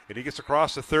Laramie, and he gets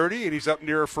across the 30, and he's up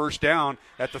near a first down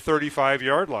at the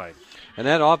 35-yard line. And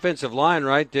that offensive line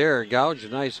right there gouged a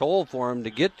nice hole for him to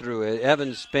get through it.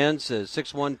 Evan Spence is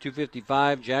 6'1",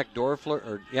 255. Jack Dorfler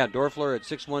at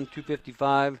 6'1",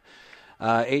 255.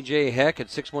 A.J. Heck at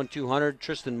 6'1", 200.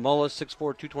 Tristan Mullis, 6'4",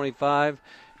 225.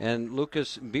 And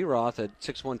Lucas Beroth at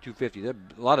 6'1", 250. There are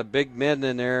a lot of big men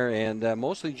in there, and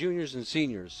mostly juniors and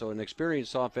seniors, so an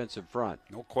experienced offensive front.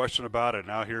 No question about it.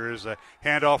 Now here is a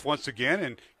handoff once again,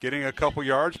 and getting a couple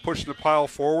yards, pushing the pile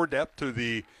forward up to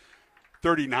the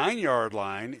 39-yard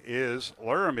line is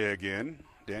Laramie again.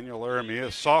 Daniel Laramie,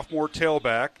 a sophomore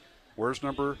tailback, wears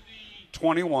number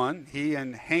 21. He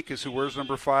and Hankus, who wears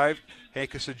number 5,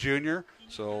 Hankus a junior.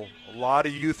 So a lot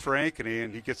of youth for Ankeny,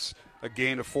 and he gets a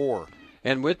gain of 4.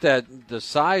 And with that, the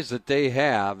size that they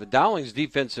have, Dowling's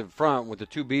defensive front with the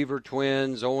 2 Beaver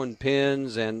twins, Owen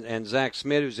Pins, and Zach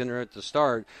Smith, who's in there at the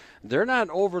start, they're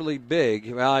not overly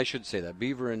big. Well, I should say that.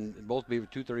 Both Beaver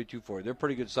 230, 240. They're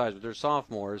pretty good size, but they're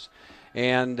sophomores.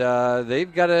 And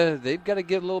they've got to get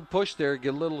a little push there,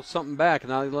 get a little something back,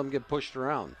 and now they let them get pushed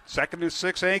around. 2nd and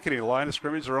 6, Ankeny. The line of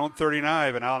scrimmage, their own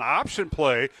 39. And now an option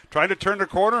play, trying to turn the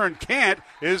corner and can't,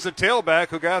 is the tailback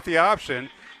who got the option.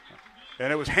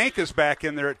 And it was Hankus back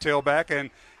in there at tailback, and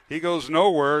he goes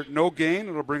nowhere. No gain.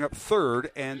 It'll bring up 3rd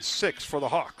and 6 for the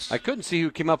Hawks. I couldn't see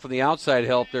who came up from the outside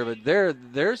help there, but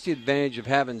there's the advantage of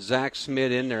having Zach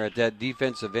Smith in there at that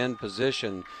defensive end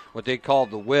position, what they call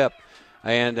the whip.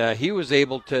 And he was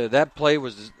able to, that play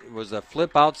was a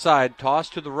flip outside, toss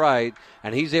to the right,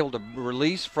 and he's able to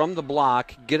release from the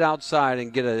block, get outside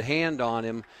and get a hand on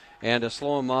him and to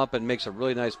slow him up, and makes a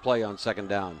really nice play on 2nd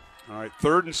down. All right,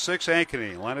 3rd and 6,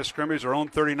 Ankeny. Line of scrimmage, their own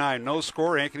 39. No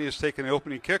score. Ankeny has taken the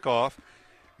opening kickoff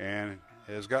and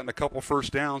has gotten a couple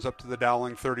first downs up to the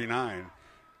Dowling 39.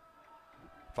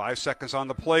 5 seconds on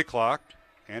the play clock.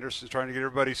 Anderson's trying to get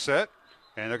everybody set,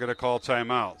 and they're going to call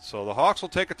timeout. So the Hawks will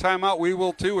take a timeout. We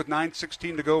will too with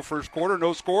 9:16 to go first quarter.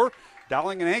 No score.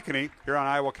 Dowling and Ankeny here on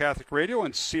Iowa Catholic Radio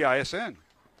and CISN.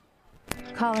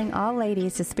 Calling all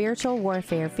ladies to spiritual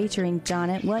warfare featuring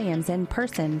Janet Williams in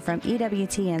person from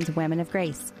EWTN's Women of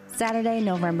Grace. Saturday,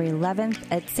 November 11th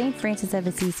at St. Francis of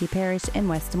Assisi Parish in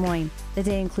West Des Moines. The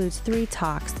day includes 3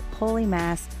 talks, Holy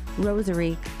Mass,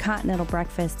 Rosary, Continental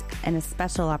Breakfast, and a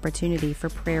special opportunity for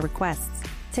prayer requests.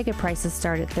 Ticket prices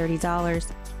start at $30.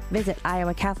 Visit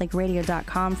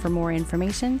iowacatholicradio.com for more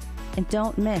information. And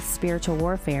don't miss Spiritual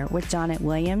Warfare with Janet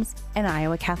Williams and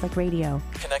Iowa Catholic Radio.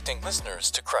 Connecting listeners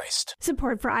to Christ.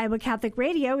 Support for Iowa Catholic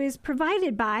Radio is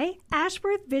provided by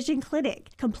Ashworth Vision Clinic.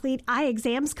 Complete eye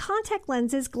exams, contact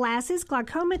lenses, glasses,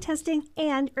 glaucoma testing,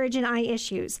 and urgent eye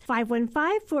issues.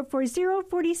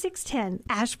 515-440-4610.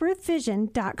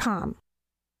 ashworthvision.com.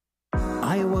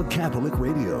 Iowa Catholic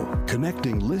Radio,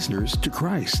 connecting listeners to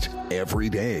Christ every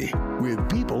day with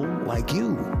people like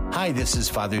you. Hi, this is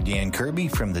Father Dan Kirby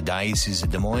from the Diocese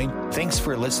of Des Moines. Thanks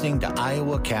for listening to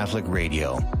Iowa Catholic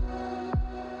Radio.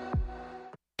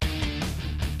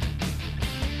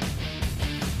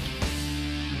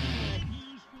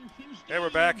 Hey, we're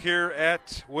back here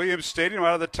at Williams Stadium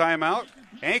out of the timeout.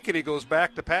 Ankeny goes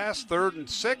back to pass, 3rd and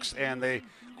 6, and the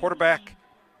quarterback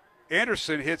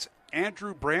Anderson hits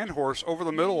Andrew Brandhorst over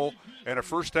the middle, and a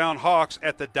first down Hawks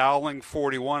at the Dowling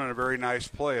 41, and a very nice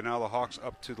play. And now the Hawks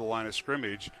up to the line of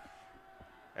scrimmage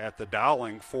at the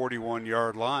Dowling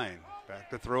 41-yard line. Back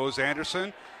to throws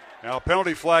Anderson. Now a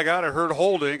penalty flag out. I heard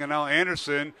holding, and now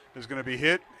Anderson is going to be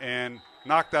hit and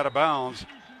knocked out of bounds,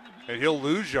 and he'll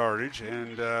lose yardage.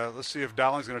 And let's see if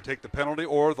Dowling's going to take the penalty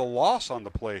or the loss on the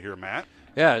play here, Matt.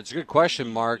 Yeah, it's a good question,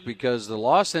 Mark, because the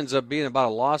loss ends up being about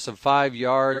a loss of 5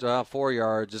 yards, 4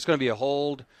 yards. It's going to be a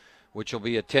hold, which will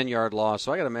be a 10-yard loss.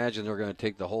 So I got to imagine they're going to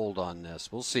take the hold on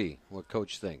this. We'll see what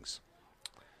Coach thinks.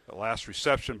 The last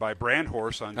reception by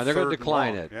Brandhorst on and they're going to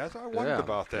decline it. Yeah, I wondered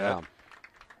about that.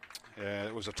 Yeah.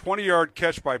 It was a 20-yard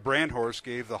catch by Brandhorst,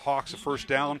 gave the Hawks a first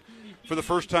down for the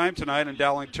first time tonight in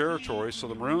Dowling territory. So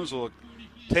the Maroons will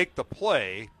take the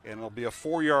play, and it'll be a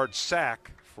 4-yard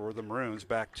sack for the Maroons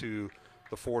back to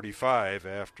the 45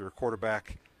 after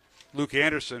quarterback Luke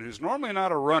Anderson, who's normally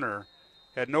not a runner,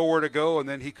 had nowhere to go, and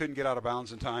then he couldn't get out of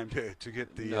bounds in time to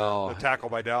get the tackle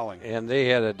by Dowling. And they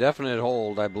had a definite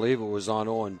hold. I believe it was on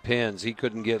Owen Pins. He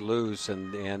couldn't get loose,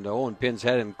 and Owen Pins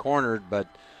had him cornered,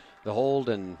 but the hold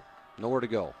and nowhere to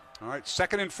go. All right,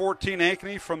 2nd and 14,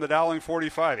 Ankeny from the Dowling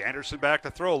 45. Anderson back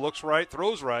to throw, looks right,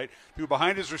 throws right, through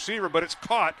behind his receiver, but it's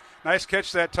caught. Nice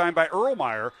catch that time by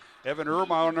Erlmeyer. Evan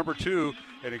Erlmeyer, number 2,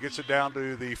 and it gets it down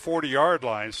to the 40-yard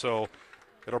line. So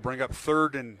it'll bring up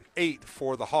 3rd and 8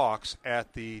 for the Hawks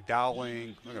at the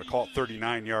Dowling, I'm going to call it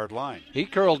 39-yard line. He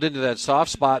curled into that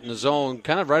soft spot in the zone,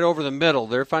 kind of right over the middle.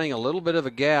 They're finding a little bit of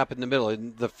a gap in the middle.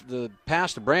 And the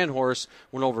pass to Brandhorst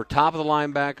went over top of the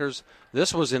linebackers.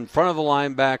 This was in front of the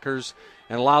linebackers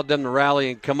and allowed them to rally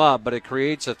and come up, but it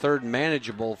creates a 3rd and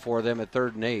manageable for them at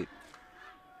 3rd and 8.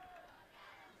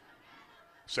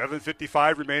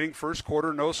 7:55 remaining, first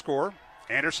quarter, no score.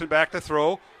 Anderson back to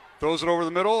throw, throws it over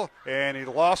the middle, and he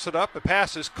lost it up. The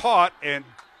pass is caught and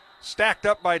stacked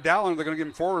up by Dowling. They're going to give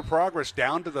him forward progress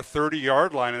down to the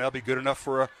 30-yard line, and that'll be good enough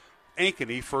for a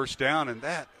Ankeny first down. And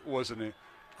that was an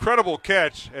incredible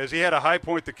catch, as he had a high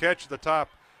point to catch at the top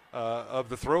of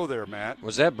the throw there, Matt.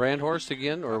 Was that Brandhorst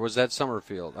again, or was that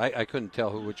Summerfield? I couldn't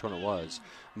tell which one it was.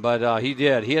 But he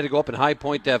did. He had to go up and high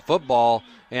point that football,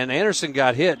 and Anderson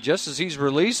got hit just as he's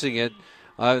releasing it.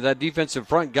 That defensive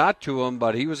front got to him,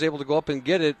 but he was able to go up and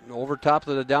get it over top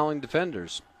of the Dowling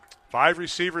defenders. 5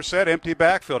 receivers set, empty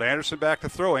backfield. Anderson back to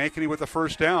throw. Ankeny with the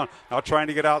first down. Now trying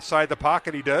to get outside the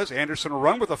pocket. He does. Anderson will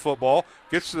run with the football.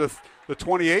 Gets to the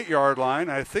 28-yard line.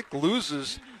 I think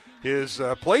loses his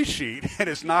play sheet and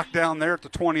is knocked down there at the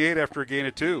 28 after a gain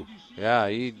of 2. Yeah,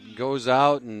 he goes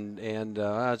out and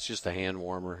it's just a hand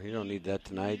warmer. You don't need that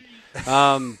tonight.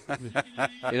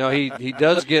 He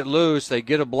does get loose. They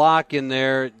get a block in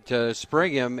there to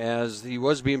spring him as he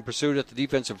was being pursued at the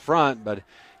defensive front, but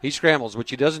he scrambles, which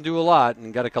he doesn't do a lot,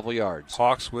 and got a couple yards.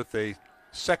 Hawks with a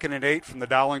 2nd and 8 from the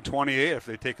Dowling 28 if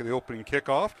they take the opening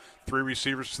kickoff. 3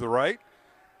 receivers to the right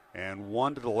and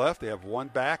 1 to the left. They have 1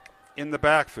 back in the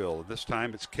backfield. This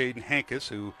time it's Caden Hankus,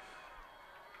 who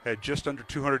had just under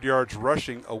 200 yards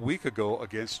rushing a week ago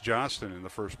against Johnston in the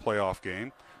first playoff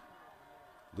game.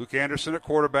 Luke Anderson at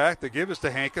quarterback. The give is to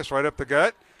Hankus right up the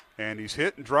gut, and he's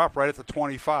hit and dropped right at the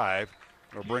 25.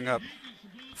 It'll bring up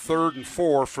 3rd and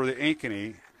 4 for the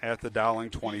Ankeny at the Dowling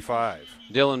 25.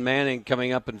 Dylan Manning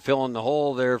coming up and filling the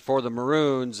hole there for the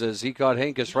Maroons as he caught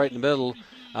Hankus right in the middle.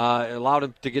 Allowed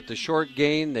him to get the short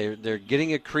gain. They're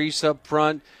getting a crease up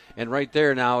front. And right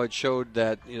there now it showed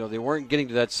that they weren't getting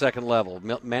to that 2nd level.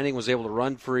 Manning was able to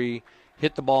run free,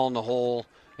 hit the ball in the hole,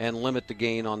 and limit the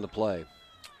gain on the play.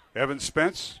 Evan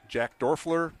Spence, Jack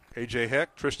Dorfler, A.J.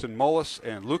 Heck, Tristan Mullis,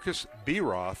 and Lucas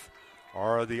Beroth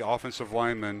are the offensive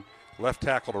linemen, left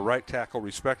tackle to right tackle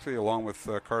respectively, along with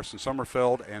Carson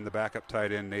Sommerfeld and the backup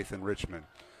tight end Nathan Richmond.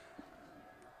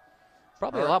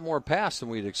 Probably a lot more pass than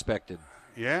we'd expected.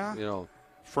 Yeah. You know,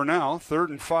 for now, 3rd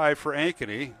and 5 for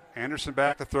Ankeny. Anderson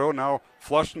back to throw, now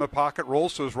flushed in the pocket,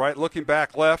 rolls to his right, looking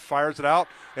back left, fires it out,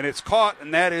 and it's caught,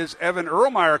 and that is Evan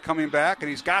Erlmeyer coming back, and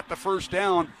he's got the first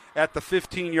down at the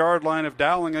 15-yard line of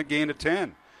Dowling, a gain of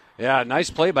 10. Yeah, nice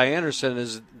play by Anderson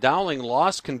as Dowling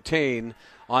lost contain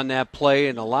on that play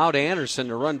and allowed Anderson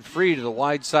to run free to the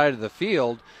wide side of the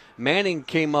field. Manning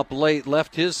came up late,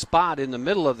 left his spot in the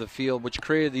middle of the field, which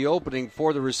created the opening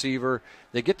for the receiver.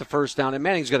 They get the first down, and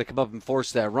Manning's got to come up and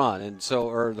force that run, and so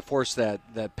or to force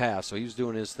that pass. So he was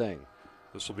doing his thing.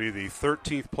 This will be the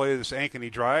 13th play of this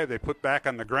Ankeny drive. They put back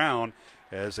on the ground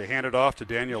as they hand it off to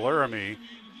Daniel Laramie,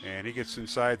 and he gets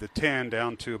inside the 10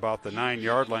 down to about the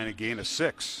 9-yard line, a gain of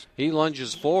 6. He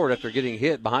lunges forward after getting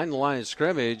hit behind the line of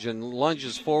scrimmage and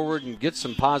lunges forward and gets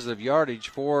some positive yardage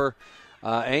for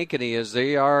Ankeny as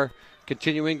they are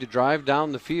continuing to drive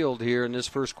down the field here in this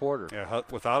first quarter. Yeah,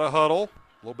 without a huddle,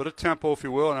 a little bit of tempo, if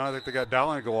you will, and I think they got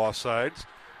Dowling to go offsides,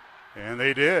 and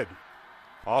they did.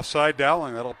 Offside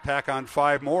Dowling, that'll pack on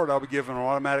 5 more. That'll be given an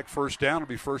automatic first down. It'll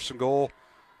be 1st and goal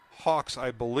Hawks,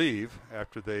 I believe,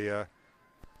 after they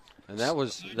and that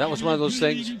was one of those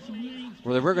things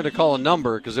where they weren't going to call a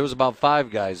number because there was about 5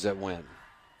 guys that went.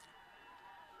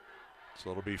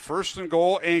 So it'll be 1st and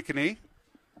goal Ankeny.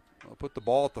 They'll put the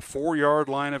ball at the 4-yard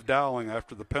line of Dowling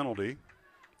after the penalty.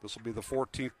 This will be the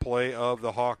 14th play of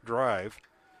the Hawk drive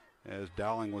as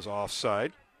Dowling was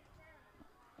offside.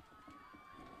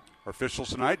 Our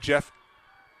officials tonight, Jeff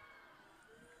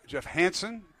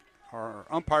Hansen. Our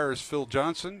umpire is Phil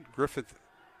Johnson. Griffith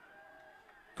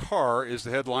Carr is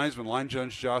the head linesman. Line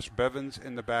judge Josh Bevins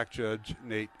and the back judge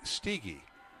Nate Steege.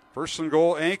 1st and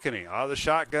goal Ankeny. Out of the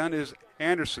shotgun is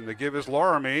Anderson. They give his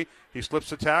Laramie. He slips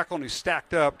the tackle and he's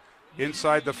stacked up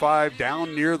inside the 5,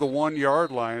 down near the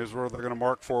 1-yard line is where they're going to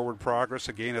mark forward progress.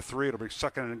 A gain of 3. It'll be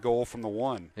 2nd and goal from the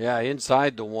 1. Yeah,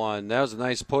 inside the 1. That was a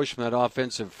nice push from that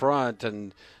offensive front,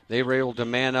 and they were able to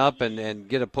man up and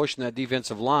get a push in that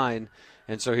defensive line.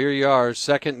 And so here you are,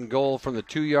 2nd and goal from the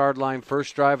 2-yard line,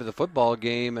 first drive of the football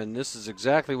game, and this is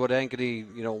exactly what Ankeny,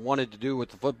 wanted to do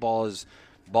with the football is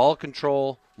ball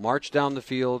control, march down the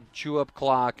field, chew up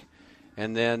clock,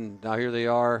 and then now here they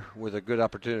are with a good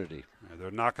opportunity.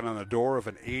 They're knocking on the door of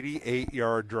an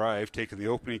 88-yard drive, taking the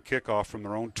opening kickoff from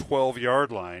their own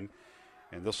 12-yard line,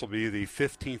 and this will be the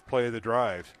 15th play of the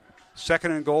drive.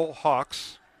 2nd and goal,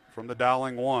 Hawks from the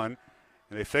Dowling 1,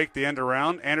 and they fake the end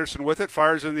around. Anderson with it,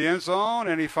 fires in the end zone,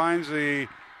 and he finds the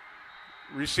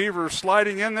receiver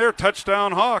sliding in there.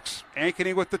 Touchdown, Hawks.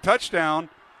 Ankeny with the touchdown,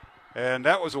 and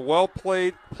that was a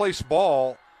well-placed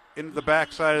ball into the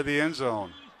backside of the end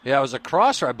zone. Yeah, it was a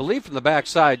crosser, I believe, from the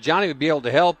backside. Johnny would be able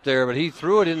to help there, but he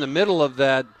threw it in the middle of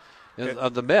that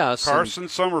of the mess. Carson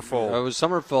Sommerfeld. It was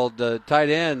Sommerfeld, the tight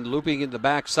end, looping in the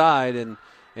backside, and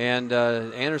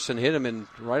Anderson hit him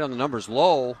right on the numbers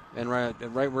low and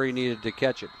right where he needed to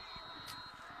catch it.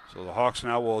 So the Hawks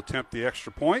now will attempt the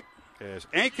extra point as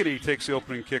Ankeny takes the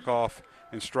opening kickoff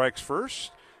and strikes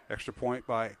first. Extra point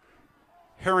by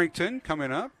Harrington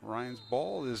coming up. Ryan's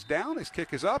ball is down. His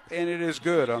kick is up, and it is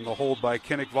good on the hold by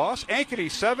Kinnick Voss.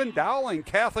 Ankeny 7, Dowling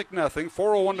Catholic nothing.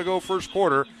 4:01 to go first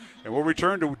quarter. And we'll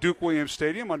return to Duke Williams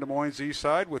Stadium on Des Moines' east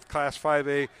side with Class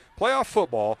 5A playoff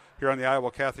football here on the Iowa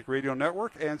Catholic Radio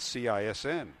Network and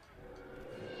CISN.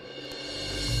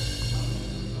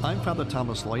 I'm Father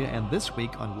Thomas Loya, and this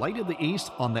week on Light of the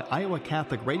East on the Iowa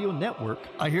Catholic Radio Network,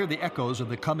 I hear the echoes of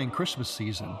the coming Christmas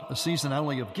season, a season not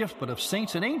only of gift but of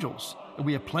saints and angels. And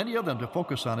we have plenty of them to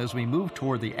focus on as we move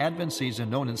toward the Advent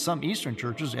season known in some Eastern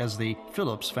churches as the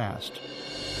Phillips Fast.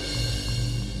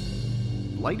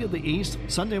 Light of the East,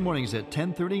 Sunday mornings at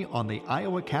 10:30 on the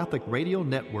Iowa Catholic Radio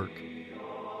Network.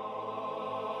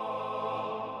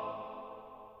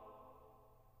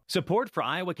 Support for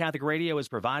Iowa Catholic Radio is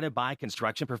provided by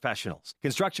Construction Professionals.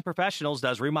 Construction Professionals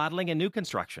does remodeling and new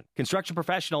construction. Construction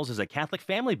Professionals is a Catholic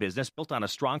family business built on a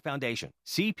strong foundation.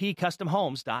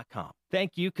 CPCustomHomes.com.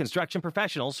 Thank you, Construction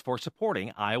Professionals, for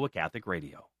supporting Iowa Catholic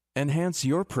Radio. Enhance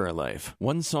your prayer life,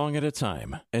 one song at a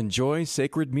time. Enjoy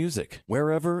sacred music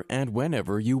wherever and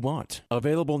whenever you want.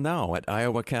 Available now at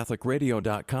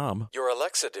iowacatholicradio.com, your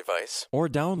Alexa device, or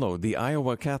download the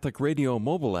Iowa Catholic Radio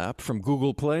mobile app from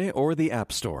Google Play or the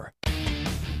App Store.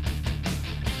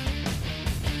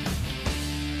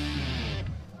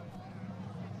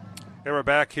 Hey, we're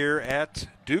back here at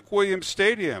Duke Williams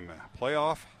Stadium.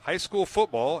 playoff high school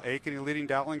football. Ankeny leading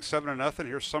Dowling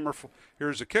 7-0.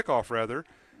 Here's the kickoff,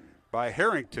 by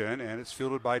Harrington, and it's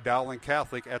fielded by Dowling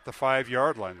Catholic at the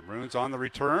 5-yard line. The Maroons on the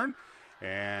return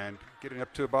and getting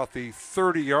up to about the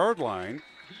 30-yard line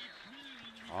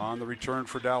on the return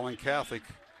for Dowling Catholic.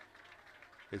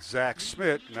 It's Zach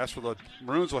Smith, and that's where the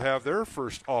Maroons will have their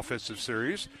first offensive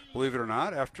series, believe it or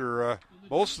not, after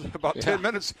about 10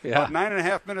 minutes, about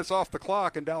 9.5 minutes off the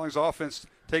clock, and Dowling's offense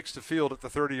takes the field at the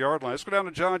 30-yard line. Let's go down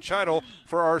to John Chiddle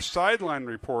for our sideline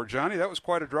report. Johnny, that was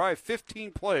quite a drive.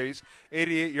 15 plays,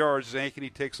 88 yards as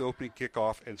Ankeny takes the opening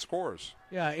kickoff and scores.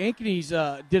 Yeah, Ankeny's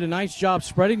did a nice job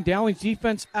spreading Dowling's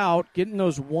defense out, getting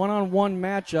those one-on-one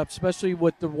matchups, especially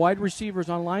with the wide receivers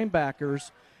on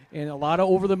linebackers, and a lot of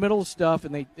over-the-middle stuff,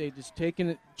 and they just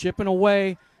chipping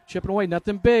away,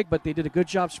 nothing big, but they did a good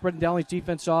job spreading Dowling's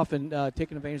defense off and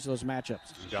taking advantage of those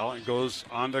matchups. Dowling goes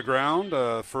on the ground,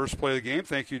 first play of the game.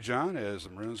 Thank you, John, as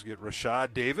the Maroons get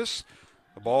Rashad Davis,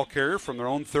 the ball carrier from their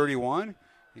own 31.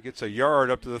 He gets a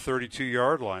yard up to the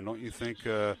 32-yard line. Don't you think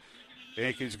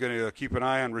Ankeny's going to keep an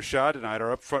eye on Rashad tonight?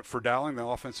 Or up front for Dowling, the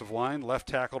offensive line, left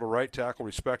tackle to right tackle,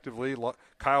 respectively.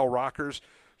 Kyle Rockers,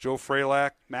 Joe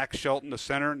Fralak, Max Shelton, the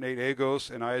center, Nate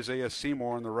Agos, and Isaiah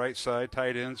Seymour on the right side.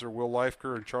 Tight ends are Will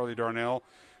Leifker and Charlie Darnell,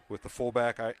 with the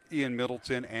fullback Ian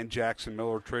Middleton and Jackson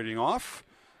Miller trading off.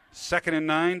 2nd and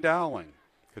 9, Dowling.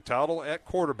 Cataldo at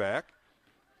quarterback.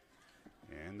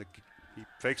 And he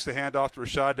fakes the handoff to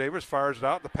Rashad Davis, fires it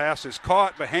out. The pass is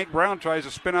caught, but Hank Brown tries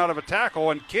to spin out of a tackle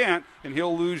and can't, and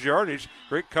he'll lose yardage.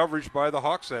 Great coverage by the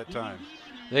Hawks that time.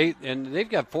 They've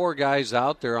got 4 guys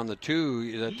out there on the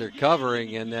 2 that they're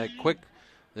covering, and they're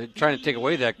trying to take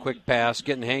away that quick pass,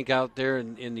 getting Hank out there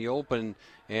in the open,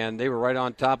 and they were right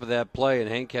on top of that play,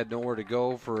 and Hank had nowhere to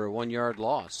go for a 1-yard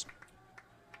loss.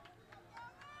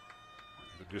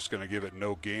 They're just going to give it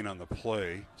no gain on the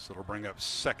play, so it'll bring up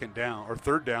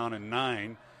 3rd down and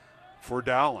 9 for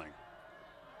Dowling.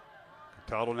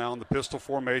 Cataldo now in the pistol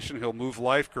formation. He'll move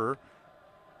Leifker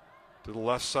to the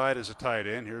left side as a tight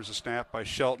end. Here's a snap by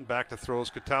Shelton. Back to throws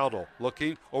Cataldo.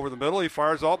 Looking over the middle. He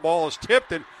fires out. Ball is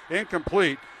tipped and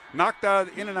incomplete. Knocked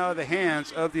in and out of the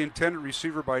hands of the intended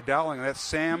receiver by Dowling. And that's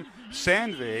Sam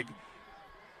Sandvig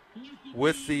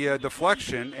with the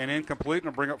deflection and incomplete,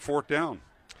 and bring up 4th down.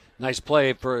 Nice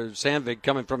play for Sandvig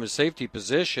coming from his safety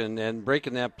position and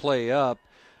breaking that play up,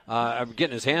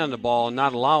 getting his hand on the ball and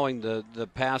not allowing the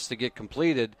pass to get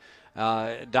completed.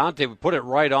 Dante would put it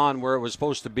right on where it was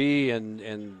supposed to be,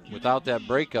 and without that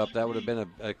breakup, that would have been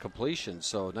a completion.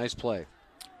 So, nice play.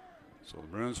 So,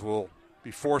 the Maroons will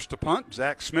be forced to punt.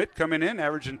 Zach Smith coming in,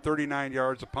 averaging 39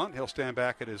 yards a punt. He'll stand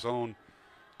back at his own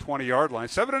 20-yard line.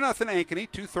 7-0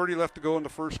 Ankeny. 2:30 left to go in the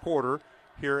first quarter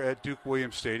here at Duke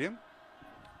Williams Stadium.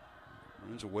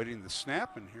 Maroons awaiting the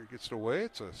snap, and here gets it away.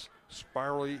 It's a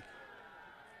spirally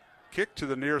kick to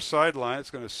the near sideline. It's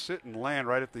going to sit and land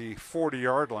right at the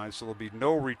 40-yard line, so there'll be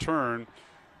no return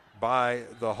by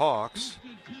the Hawks.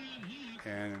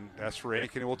 And that's for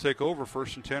Ankeny. Will take over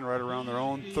 1st and 10 right around their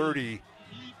own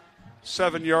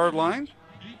 37-yard line.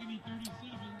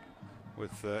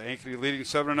 With Ankeny leading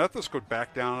 7-0. Let's go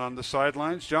back down on the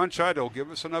sidelines. John Chido,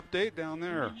 give us an update down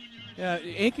there. Yeah,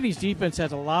 Ankeny's defense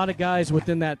has a lot of guys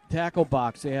within that tackle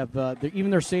box. They have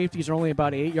even their safeties are only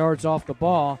about 8 yards off the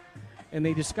ball, and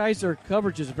they disguise their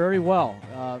coverages very well.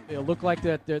 It'll look like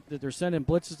that they're sending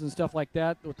blitzes and stuff like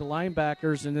that with the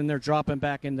linebackers, and then they're dropping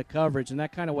back into coverage, and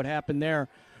that kind of what happened there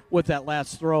with that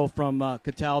last throw from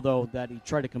Cataldo that he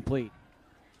tried to complete.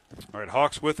 All right,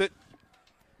 Hawks with it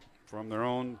from their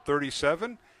own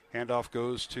 37. Handoff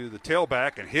goes to the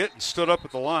tailback and hit and stood up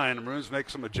at the line. The Maroons make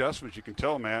some adjustments, you can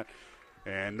tell, Matt,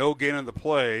 and no gain on the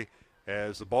play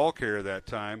as the ball carrier that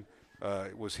time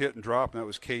was hit and dropped, and that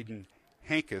was Caden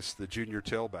Hankus, the junior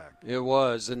tailback. It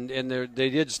was, and they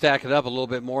did stack it up a little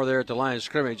bit more there at the line of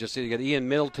scrimmage. Just you got Ian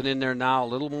Middleton in there now, a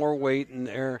little more weight in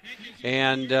there,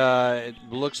 and it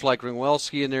looks like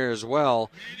Ringwelski in there as well.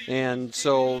 And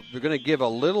so they're going to give a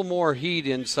little more heat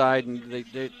inside, and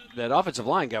that offensive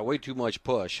line got way too much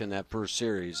push in that first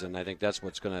series, and I think that's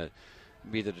what's going to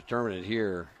be the determinant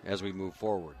here as we move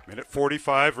forward. Minute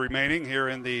 45 remaining here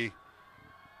in the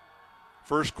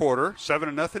first quarter.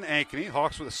 7-0 Ankeny.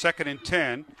 Hawks with a 2nd and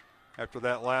 10 after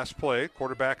that last play.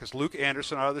 Quarterback is Luke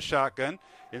Anderson out of the shotgun.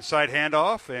 Inside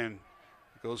handoff, and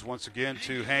it goes once again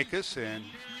to Hankus and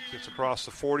gets across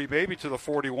the 40, maybe to the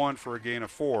 41 for a gain of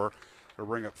 4. They'll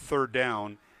bring up 3rd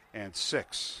down and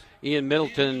 6. Ian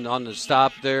Middleton on the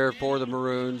stop there for the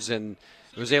Maroons, and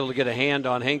was able to get a hand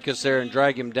on Hankus there and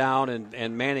drag him down,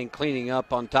 and Manning cleaning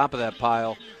up on top of that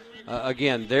pile.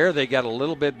 Again, there they got a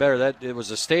little bit better. It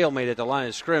was a stalemate at the line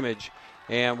of scrimmage,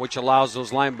 and which allows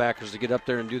those linebackers to get up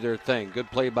there and do their thing. Good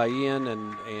play by Ian,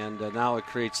 and now it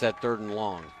creates that 3rd and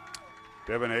long.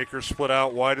 Devin Akers split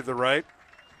out wide to the right.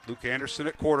 Luke Anderson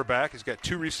at quarterback. He's got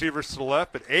 2 receivers to the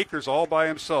left, but Akers all by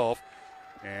himself.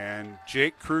 And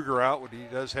Jake Kruger out, but he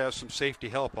does have some safety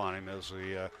help on him as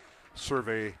we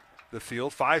survey the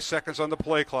field. 5 seconds on the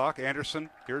play clock. Anderson,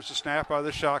 here's the snap out of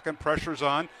the shotgun. Pressure's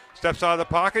on. Steps out of the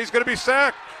pocket. He's going to be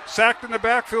sacked. Sacked in the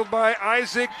backfield by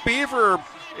Isaac Beaver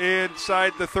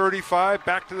inside the 35,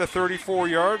 back to the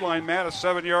 34-yard line. Matt, a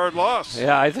 7-yard loss.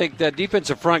 Yeah, I think that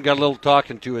defensive front got a little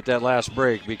talking to at that last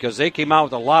break because they came out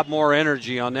with a lot more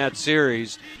energy on that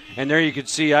series. And there you could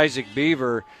see Isaac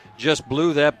Beaver just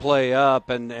blew that play up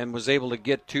and was able to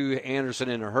get to Anderson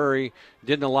in a hurry.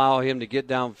 Didn't allow him to get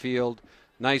downfield.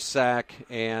 Nice sack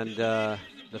and the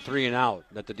 3-and-out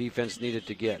that the defense needed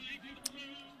to get.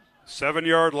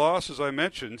 7-yard loss, as I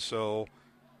mentioned, so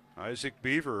Isaac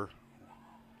Beaver.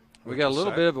 We got a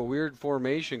little bit of a weird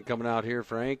formation coming out here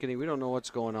for Ankeny. We don't know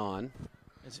what's going on.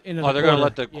 They're going to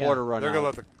let the quarter run out. They're going to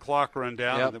let the clock run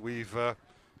down. Yep. And we've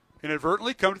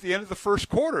inadvertently come to the end of the first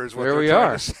quarter is what there they're we trying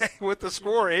are. to say with the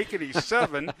score. Ankeny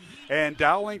 7 and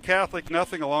Dowling Catholic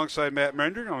nothing alongside Matt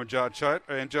Mendring. I'm John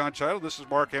Chitle. This is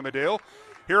Mark Amadale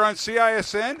here on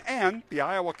CISN and the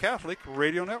Iowa Catholic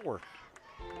Radio Network.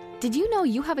 Did you know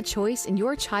you have a choice in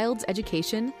your child's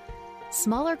education?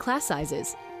 Smaller class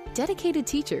sizes, dedicated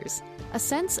teachers, a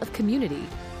sense of community,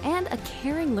 and a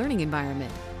caring learning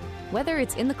environment. Whether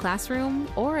it's in the classroom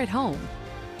or at home,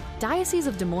 Diocese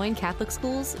of Des Moines Catholic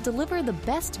Schools deliver the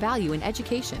best value in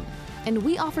education, and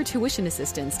we offer tuition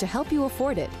assistance to help you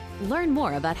afford it. Learn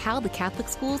more about how the Catholic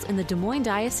schools in the Des Moines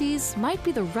Diocese might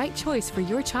be the right choice for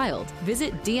your child.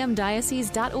 Visit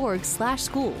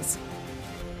dmdiocese.org/schools.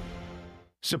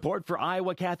 Support for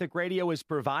Iowa Catholic Radio is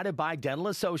provided by Dental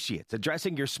Associates,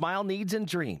 addressing your smile needs and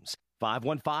dreams.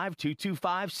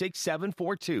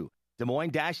 515-225-6742. Des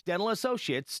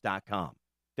Moines-DentalAssociates.com.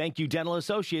 Thank you, Dental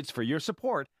Associates, for your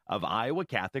support of Iowa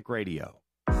Catholic Radio.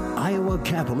 Iowa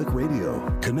Catholic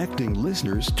Radio, connecting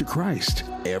listeners to Christ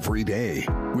every day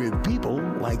with people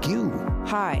like you.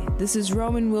 Hi, this is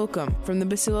Roman Wilcom from the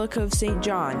Basilica of St.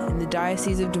 John in the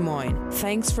Diocese of Des Moines.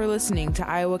 Thanks for listening to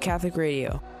Iowa Catholic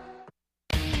Radio.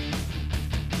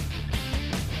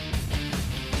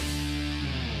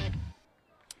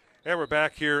 And we're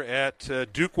back here at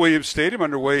Duke Williams Stadium,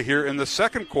 underway here in the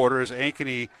second quarter as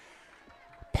Ankeny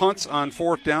punts on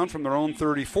 4th down from their own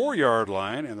 34-yard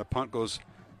line, and the punt goes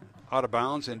out of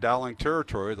bounds in Dowling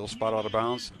territory. They'll spot out of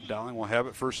bounds. Dowling will have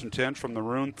it 1st and 10 from the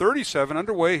Maroon 37,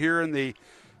 underway here in the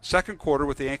second quarter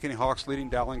with the Ankeny Hawks leading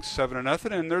Dowling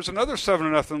 7-0, and there's another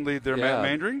 7-0 lead there, Matt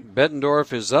Mandring.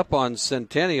 Bettendorf is up on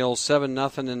Centennial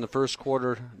 7-0 in the first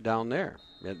quarter down there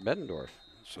at Bettendorf.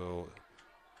 So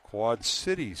Quad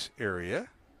Cities area,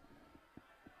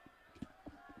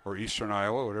 or Eastern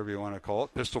Iowa, whatever you want to call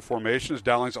it. Pistol formation is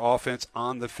Dowling's offense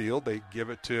on the field. They give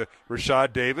it to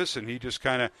Rashad Davis, and he just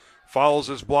kind of follows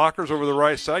his blockers over the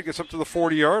right side, gets up to the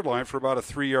 40-yard line for about a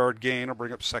 3-yard gain. It'll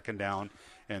bring up 2nd down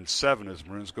and 7 as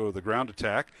Maroons go to the ground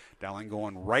attack. Dowling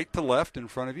going right to left in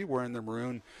front of you, wearing their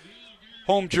Maroon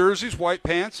home jerseys, white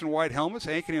pants, and white helmets.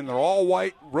 Ankeny in their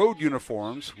all-white road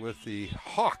uniforms with the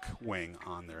Hawk wing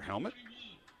on their helmet.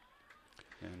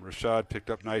 And Rashad picked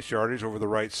up nice yardage over the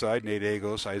right side. Nate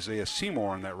Agos, Isaiah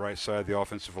Seymour on that right side of the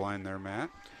offensive line there,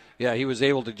 Matt. Yeah, he was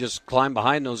able to just climb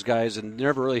behind those guys and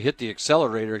never really hit the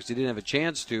accelerator because he didn't have a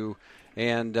chance to,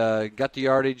 and got the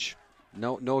yardage.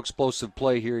 No explosive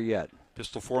play here yet.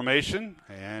 Pistol formation,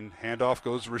 and handoff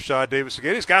goes to Rashad Davis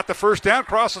again. He's got the 1st down,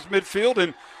 crosses midfield,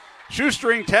 and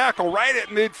shoestring tackle right at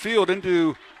midfield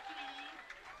into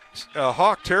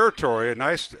Hawk territory. A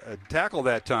nice tackle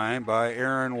that time by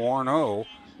Angelo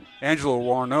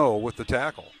Warneau with the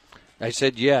tackle. I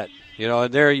said yet.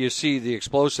 And there you see the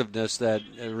explosiveness that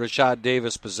Rashad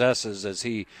Davis possesses as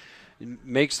he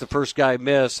makes the first guy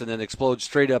miss and then explodes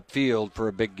straight up field for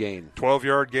a big gain.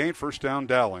 12-yard gain, 1st down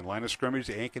Dowling. Line of scrimmage,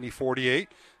 Ankeny 48.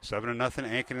 7-0,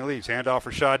 Ankeny leads. Handoff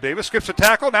Rashad Davis. Skips a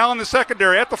tackle now in the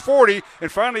secondary at the 40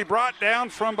 and finally brought down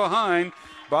from behind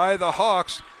by the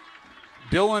Hawks.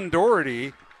 Dylan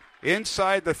Doherty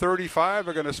inside the 35.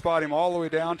 They're going to spot him all the way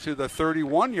down to the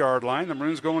 31-yard line. The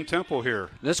Maroons going tempo here.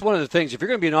 That's one of the things. If you're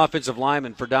going to be an offensive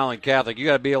lineman for Dowling Catholic, you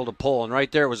got to be able to pull. And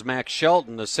right there was Max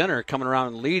Shelton, the center, coming around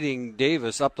and leading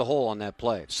Davis up the hole on that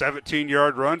play.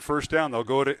 17-yard run, 1st down. They'll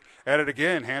go at it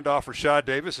again. Handoff Rashad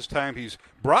Davis. This time he's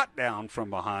brought down from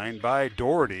behind by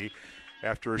Doherty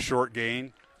after a short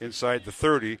gain inside the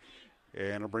 30.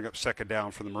 and it'll bring up second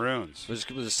down for the Maroons. It was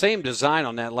the same design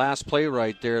on that last play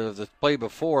right there, the play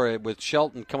before it, with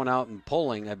Shelton coming out and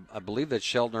pulling. I believe that's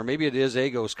Shelton, or maybe it is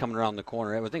Agos coming around the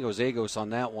corner. I think it was Agos on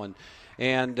that one.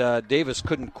 And Davis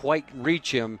couldn't quite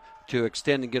reach him to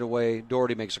extend and get away.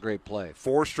 Doherty makes a great play.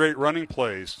 4 straight running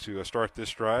plays to start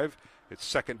this drive. It's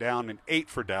second down and 8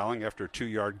 for Dowling after a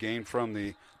 2-yard gain from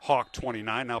the Hawk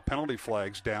 29. Now penalty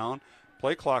flags down.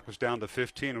 Play clock was down to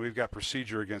 15, and we've got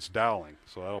procedure against Dowling,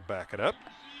 so that'll back it up.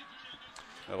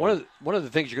 One of the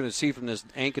things you're going to see from this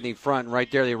Ankeny front, right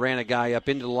there, they ran a guy up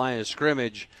into the line of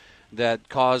scrimmage that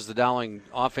caused the Dowling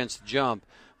offense to jump.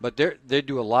 But they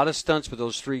do a lot of stunts with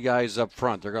those 3 guys up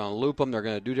front. They're going to loop them. They're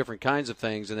going to do different kinds of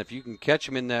things. And if you can catch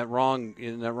them in that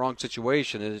wrong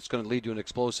situation, it's going to lead to an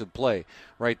explosive play.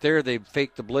 Right there, they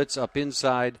fake the blitz up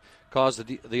inside, cause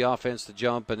the offense to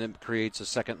jump, and it creates a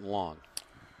second and long.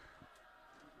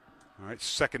 All right,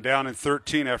 second down and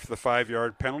 13 after the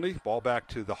 5-yard penalty. Ball back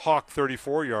to the Hawk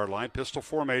 34-yard line. Pistol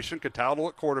formation. Cataldo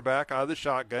at quarterback out of the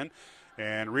shotgun.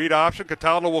 And read option.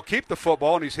 Cataldo will keep the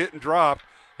football, and he's hit and dropped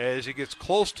as he gets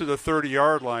close to the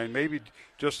 30-yard line, maybe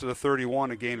just to the 31,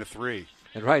 a gain of 3.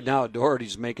 And right now,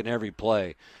 Doherty's making every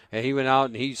play. And he went out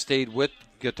and he stayed with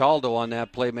Cataldo on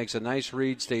that play, makes a nice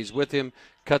read, stays with him,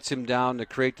 cuts him down to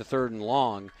create the 3rd and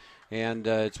long. And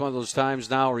it's one of those times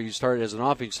now where you start as an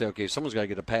offense, say, okay, someone's got to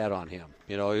get a pad on him.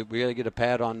 We got to get a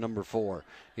pad on number 4.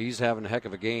 He's having a heck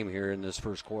of a game here in this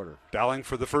first quarter. Dowling,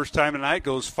 for the first time tonight,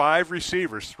 goes 5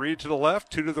 receivers, 3 to the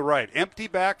left, 2 to the right. Empty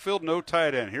backfield, no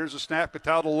tight end. Here's a snap.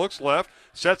 Cataldo looks left,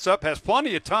 sets up, has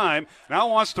plenty of time, now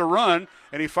wants to run,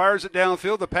 and he fires it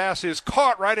downfield. The pass is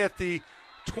caught right at the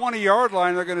 20-yard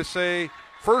line. They're going to say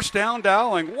first down,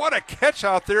 Dowling. What a catch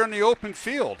out there in the open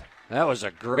field. That was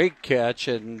a great catch,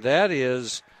 and that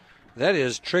is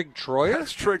Trig Troyer?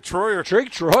 That's Trig Troyer.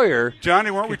 Trig Troyer.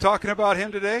 Johnny, weren't we talking about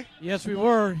him today? Yes, we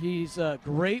were. He's a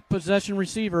great possession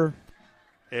receiver.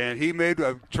 And he made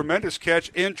a tremendous catch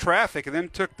in traffic and then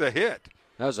took the hit.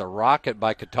 That was a rocket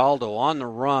by Cataldo on the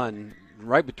run,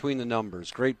 right between the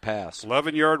numbers. Great pass.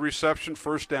 11-yard reception,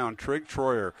 first down, Trig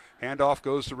Troyer. Handoff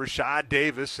goes to Rashad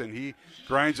Davis, and he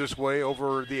grinds his way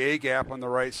over the A-gap on the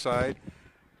right side.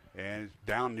 And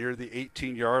down near the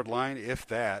 18-yard line, if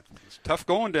that. It's tough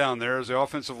going down there as the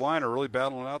offensive line are really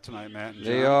battling out tonight, Matt and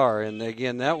John. They are. And,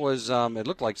 again, that was it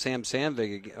looked like Sam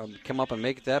Sandvig come up and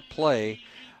make that play,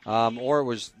 or it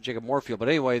was Jacob Moorfield. But,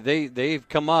 anyway, they've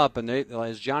come up, and they,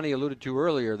 as Johnny alluded to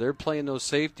earlier, they're playing those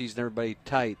safeties and everybody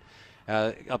tight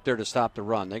up there to stop the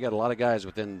run. They got a lot of guys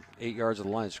within 8 yards of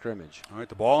the line of scrimmage. All right,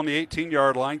 the ball on the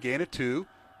 18-yard line, gain of 2.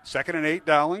 2nd and 8,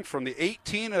 Dowling from the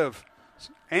 18 of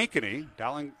Ankeny.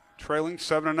 Dowling trailing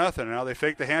 7-0. Now they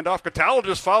fake the handoff. Cataldo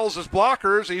just follows his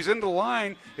blockers. He's into the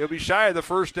line. He'll be shy of the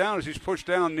first down as he's pushed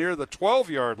down near the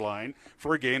 12-yard line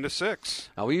for a gain of 6.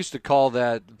 Now we used to call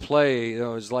that play, it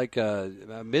was like a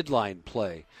midline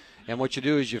play. And what you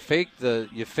do is you fake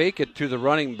it to the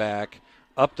running back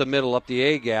up the middle, up the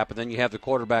A gap, and then you have the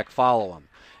quarterback follow him.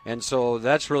 And so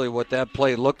that's really what that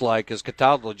play looked like, is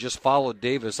Cataldo just followed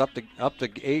Davis up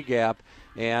the A gap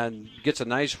and gets a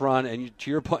nice run. And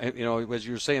to your point, as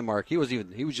you were saying, Mark, he was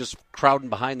just crowding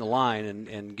behind the line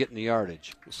and getting the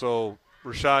yardage. So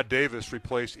Rashad Davis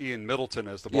replaced Ian Middleton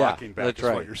as the blocking back. That's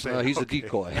right. What you're saying. Well, he's okay. a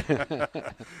decoy.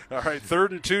 All right,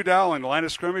 3rd and 2 Dowling. The line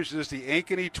of scrimmage is the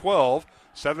Ankeny 12,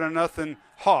 7-0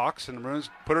 Hawks, and the Maroons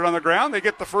put it on the ground. They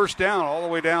get the first down all the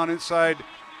way down inside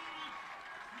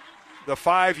the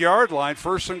 5-yard line.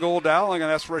 1st and goal Dowling,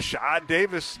 and that's Rashad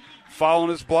Davis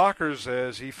following his blockers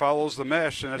as he follows the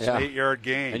mesh, and that's an 8-yard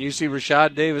gain. And you see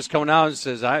Rashad Davis coming out and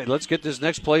says, "All right, let's get this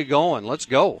next play going. Let's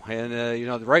go."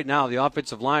 And right now the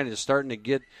offensive line is starting to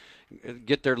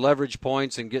get their leverage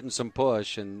points and getting some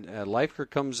push. And Leifker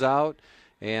comes out,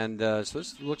 and so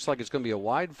this looks like it's going to be a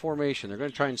wide formation. They're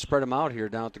going to try and spread them out here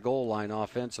down at the goal line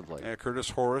offensively. Yeah,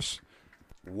 Curtis Horace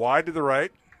wide to the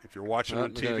right. If you're watching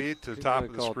on TV, to the top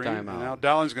of the screen. And now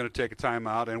Dowling's going to take a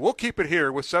timeout, and we'll keep it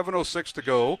here with 7:06 to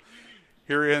go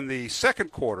here in the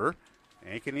second quarter.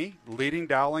 Ankeny leading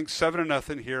Dowling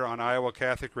 7-0 here on Iowa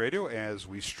Catholic Radio as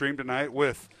we stream tonight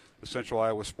with the Central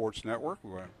Iowa Sports Network.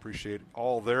 We appreciate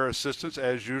all their assistance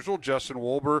as usual. Justin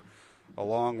Wolber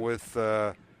along with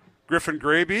Griffin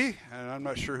Graby, and I'm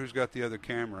not sure who's got the other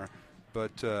camera,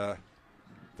 but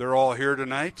they're all here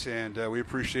tonight, and we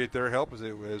appreciate their help as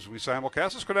we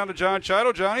simulcast. Let's go down to John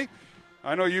Chido. Johnny,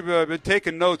 I know you've been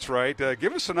taking notes, right?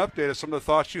 Give us an update of some of the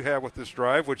thoughts you have with this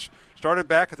drive, which started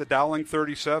back at the Dowling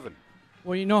 37.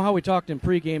 Well, you know how we talked in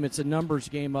pregame, it's a numbers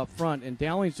game up front, and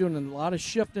Dowling's doing a lot of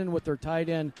shifting with their tight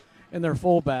end and their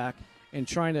fullback and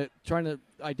trying to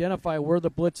identify where the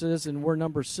blitz is and where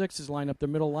number 6 is lined up, the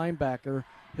middle linebacker,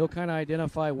 he'll kind of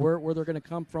identify where they're going to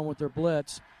come from with their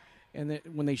blitz. And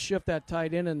when they shift that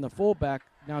tight end and the fullback,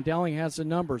 now Dowling has the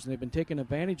numbers, and they've been taking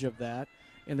advantage of that.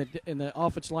 And the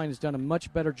offensive line has done a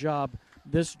much better job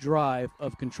this drive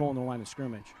of controlling the line of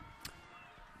scrimmage.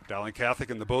 Dowling Catholic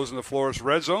in the Bozen the Florist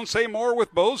Red Zone. Say more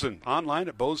with Bozen. Online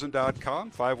at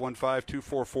bozen.com,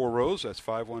 515-244-ROSE. That's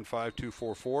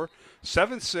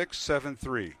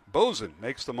 515-244-7673. Bozen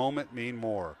makes the moment mean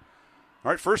more.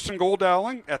 All right, first and goal,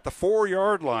 Dowling at the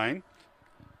 4-yard line.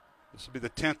 This will be the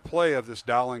 10th play of this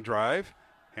Dowling drive.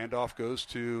 Handoff goes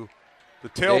to the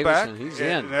tailback. Davis, he's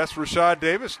in. And that's Rashad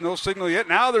Davis. No signal yet.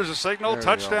 Now there's a signal.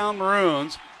 Touchdown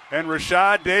Maroons and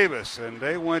Rashad Davis. And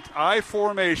they went I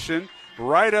formation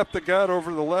right up the gut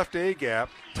over the left A gap.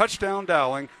 Touchdown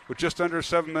Dowling with just under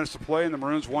 7 minutes to play, and the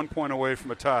Maroons 1 point away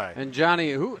from a tie. And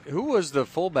Johnny, who was the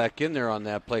fullback in there on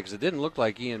that play? Because it didn't look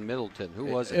like Ian Middleton. Who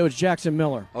was it? It was Jackson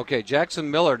Miller. Okay,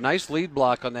 Jackson Miller. Nice lead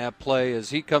block on that play as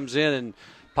he comes in and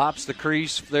pops the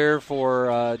crease there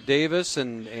for Davis,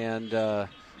 and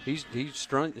he's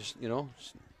strung,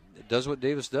 does what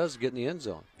Davis does, get in the end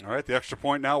zone. All right, the extra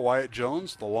point now, Wyatt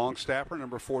Jones, the long snapper,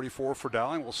 number 44 for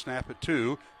Dowling, will snap it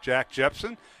to Jack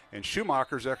Jepson. And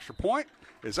Schumacher's extra point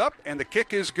is up, and the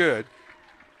kick is good.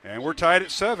 And we're tied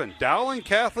at 7. Dowling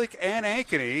Catholic and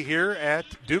Ankeny here at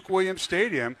Duke Williams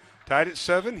Stadium, tied at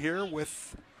 7 here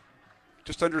with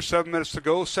just under 7 minutes to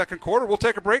go, second quarter. We'll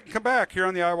take a break and come back here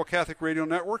on the Iowa Catholic Radio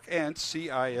Network and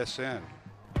CISN.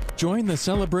 Join the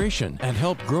celebration and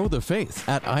help grow the faith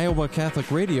at Iowa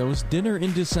Catholic Radio's Dinner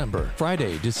in December,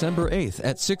 Friday, December 8th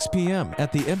at 6 p.m.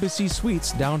 at the Embassy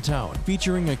Suites downtown,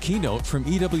 featuring a keynote from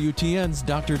EWTN's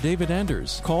Dr. David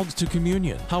Anders, called to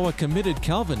communion, how a committed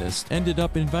Calvinist ended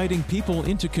up inviting people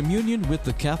into communion with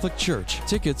the Catholic Church.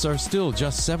 Tickets are still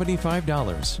just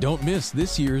 $75. Don't miss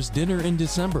this year's Dinner in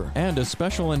December and a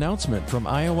special announcement from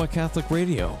Iowa Catholic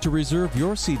Radio. To reserve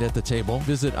your seat at the table,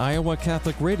 visit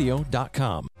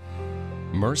iowacatholicradio.com.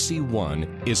 Mercy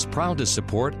One is proud to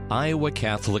support Iowa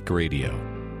Catholic Radio.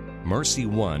 Mercy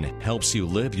One helps you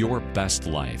live your best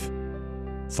life.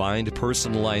 Find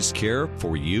personalized care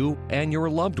for you and your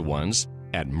loved ones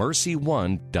at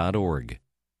mercyone.org.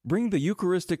 Bring the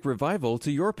Eucharistic revival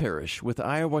to your parish with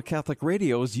Iowa Catholic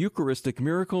Radio's Eucharistic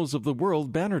Miracles of the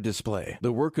World banner display.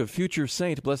 The work of future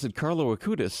Saint Blessed Carlo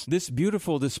Acutis, this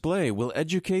beautiful display will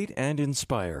educate and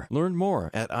inspire. Learn more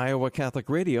at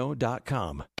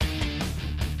iowacatholicradio.com.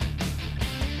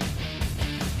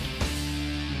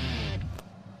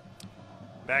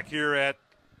 Back here at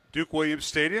Duke Williams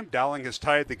Stadium, Dowling has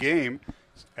tied the game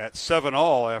at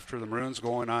 7-all after the Maroons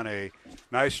going on a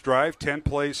nice drive, 10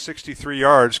 plays, 63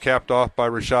 yards, capped off by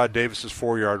Rashad Davis's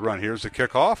 4-yard run. Here's the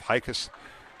kickoff. Hankus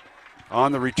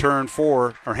on the return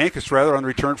for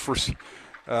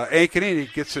Ankeny, and he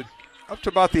gets it up to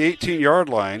about the 18-yard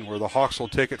line where the Hawks will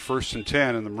take it 1st and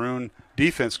 10, and the Maroon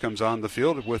defense comes on the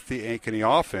field with the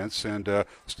Ankeny offense. And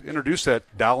let's introduce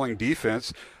that Dowling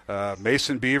defense.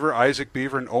 Mason Beaver, Isaac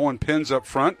Beaver, and Owen Pins up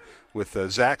front with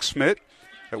Zach Smith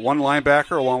at one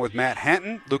linebacker, along with Matt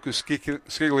Hanton, Lucas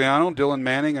Scigliano, Dylan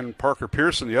Manning, and Parker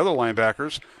Pearson, the other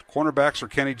linebackers. Cornerbacks are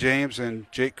Kenny James and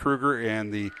Jake Kruger,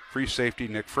 and the free safety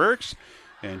Nick Frericks.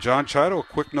 And John Chido, a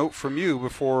quick note from you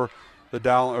before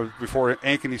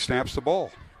Ankeny snaps the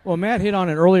ball. Well, Matt hit on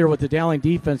it earlier with the Dowling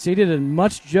defense. They did a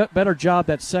much better job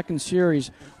that second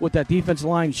series with that defensive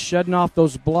line shutting off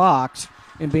those blocks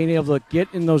and being able to get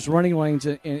in those running lanes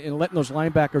and letting those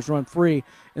linebackers run free.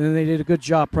 And then they did a good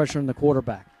job pressuring the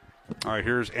quarterback. All right,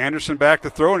 here's Anderson back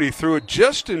to throw, and he threw it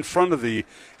just in front of the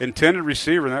intended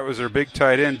receiver, and that was their big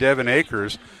tight end, Devin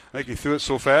Akers. I think he threw it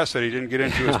so fast that he didn't get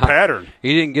into his pattern.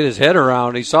 He didn't get his head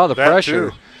around. He saw the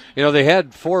pressure. Too. They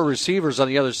had 4 receivers on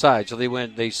the other side, so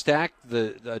they stacked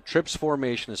the trips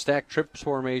formation,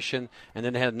 and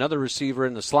then they had another receiver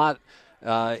in the slot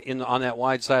on that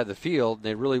wide side of the field.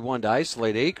 They really wanted to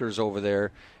isolate Akers over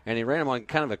there, and he ran him on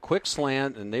kind of a quick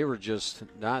slant, and they were just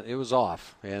not – it was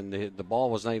off, and the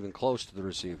ball was not even close to the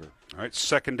receiver. All right,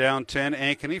 2nd down 10,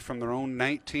 Ankeny from their own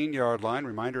 19-yard line.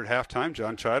 Reminder at halftime,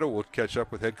 John Chido will catch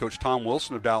up with head coach Tom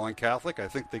Wilson of Dowling Catholic. I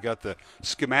think they got the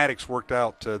schematics worked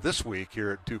out this week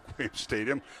here at Duke Williams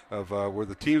Stadium of where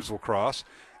the teams will cross.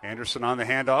 Anderson on the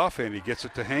handoff, and he gets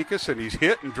it to Hankus, and he's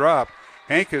hit and dropped.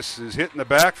 Hankus is hit in the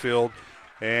backfield,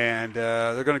 and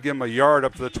they're going to give him a yard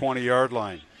up to the 20-yard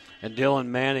line. And Dylan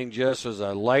Manning just was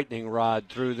a lightning rod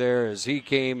through there as he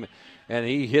came and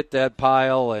he hit that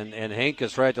pile, and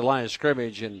Hankus right at the line of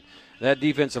scrimmage. And that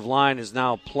defensive line is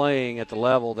now playing at the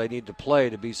level they need to play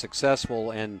to be successful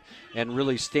and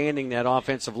really standing that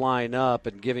offensive line up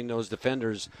and giving those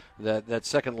defenders that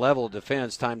second level of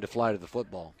defense time to fly to the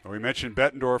football. We mentioned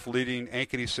Bettendorf leading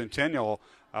Ankeny Centennial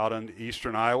out in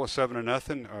eastern Iowa,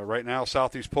 7-0. Right now,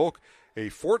 Southeast Polk, a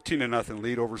 14-0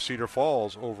 lead over Cedar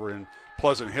Falls over in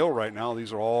Pleasant Hill right now.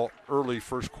 These are all early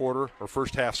first quarter or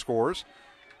first half scores.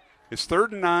 It's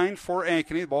 3rd and 9 for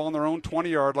Ankeny. The ball on their own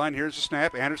 20-yard line. Here's the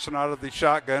snap. Anderson out of the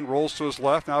shotgun, rolls to his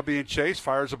left, now being chased,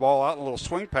 fires the ball out in a little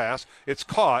swing pass. It's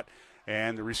caught,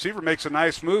 and the receiver makes a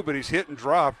nice move, but he's hit and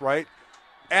dropped right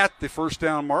at the first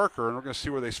down marker, and we're going to see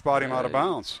where they spot him out of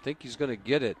bounds. I think he's going to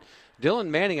get it. Dylan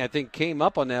Manning, I think, came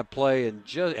up on that play, and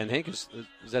Hankus,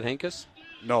 is that Hankus?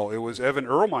 No, it was Evan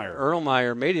Erlmeyer.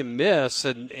 Erlmeyer made him miss,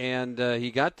 and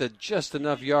he got just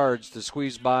enough yards to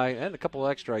squeeze by, and a couple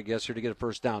extra, I guess, here to get a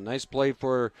first down. Nice play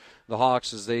for the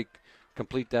Hawks as they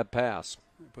complete that pass.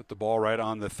 Put the ball right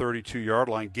on the 32-yard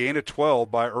line. Gain of 12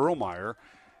 by Erlmeyer,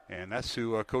 and that's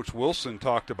who Coach Wilson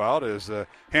talked about as the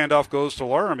handoff goes to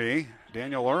Laramie.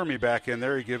 Daniel Laramie back in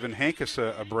there. He giving Hankus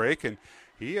a break, and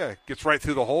he gets right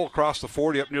through the hole across the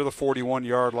 40 up near the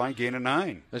 41-yard line, gain of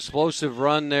 9. Explosive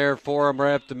run there for him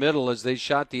right up the middle as they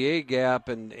shot the A-gap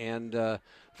and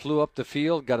flew up the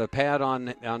field, got a pad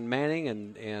on Manning,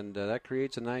 and that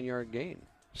creates a 9-yard gain.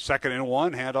 2nd and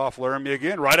 1, handoff Laramie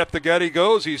again. Right up the gut he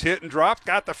goes. He's hit and dropped,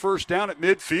 got the first down at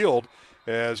midfield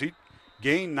as he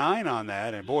gained 9 on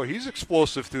that. And, boy, he's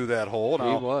explosive through that hole.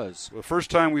 Now, he was. The first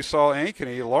time we saw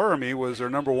Ankeny, Laramie was their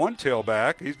number 1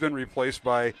 tailback. He's been replaced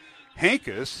by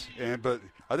Hankus, but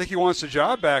I think he wants the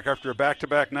job back after a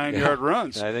back-to-back 9-yard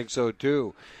runs. I think so,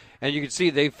 too. And you can see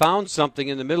they found something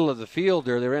in the middle of the field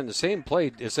there. They ran the same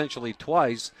play essentially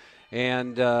twice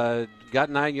and got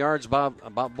 9 yards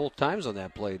about both times on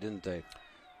that play, didn't they?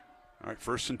 All right,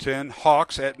 1st and 10,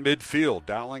 Hawks at midfield.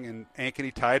 Dowling and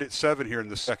Ankeny tied at 7 here in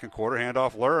the second quarter.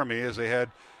 Handoff Laramie as they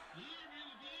had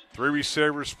 3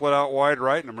 receivers split out wide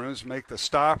right, and the Maroons make the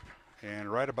stop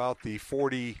and right about the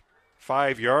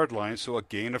 45-yard line, so a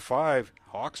gain of 5.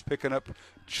 Hawks picking up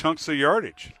chunks of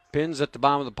yardage. Pins at the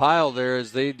bottom of the pile there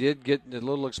as they did get a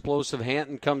little explosive.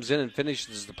 Hanton comes in and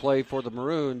finishes the play for the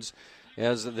Maroons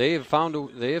as they have found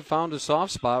a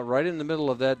soft spot right in the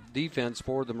middle of that defense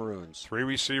for the Maroons. 3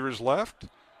 receivers left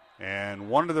and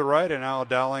 1 to the right, and now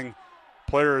Dowling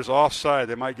player is offside.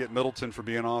 They might get Middleton for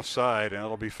being offside, and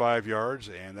it'll be 5 yards,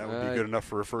 and that would be good enough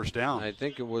for a first down. I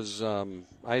think it was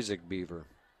Isaac Beaver.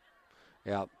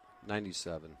 Yeah.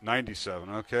 97. 97,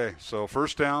 okay. So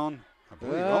first down, I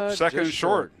believe. Second and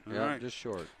short. All right. Just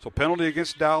short. So penalty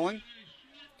against Dowling.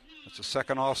 That's a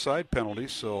second offside penalty,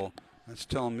 so that's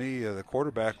telling me the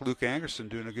quarterback, Luke Anderson,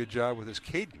 doing a good job with his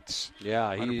cadence.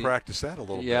 Yeah. He practiced that a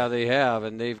little bit. Yeah, they have,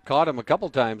 and they've caught him a couple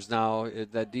times now,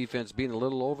 that defense being a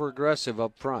little over-aggressive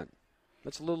up front.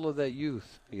 That's a little of that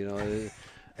youth,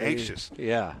 Anxious.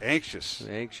 Yeah. Anxious.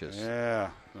 Yeah.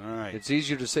 All right. It's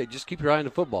easier to say, just keep your eye on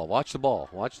the football. Watch the ball.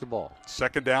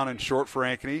 2nd down and short for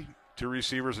Ankeny. 2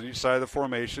 receivers on each side of the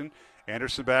formation.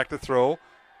 Anderson back to throw.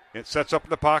 It sets up in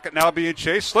the pocket, now being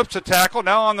chased. Slips a tackle,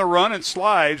 now on the run and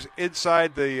slides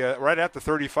inside the right at the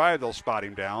 35. They'll spot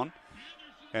him down.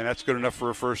 And that's good enough for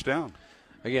a first down.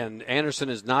 Again, Anderson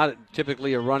is not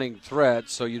typically a running threat,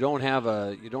 so you don't have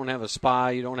a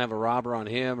spy, you don't have a robber on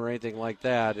him or anything like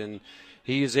that. And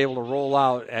he is able to roll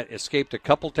out, escaped a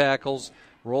couple tackles,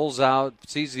 rolls out,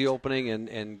 sees the opening,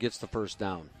 and gets the first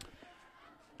down.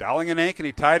 Dowling and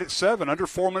Ankeny tied at 7. Under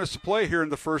 4 minutes to play here in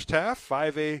the first half.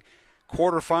 5A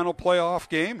quarterfinal playoff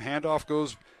game. Handoff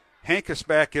goes Hankus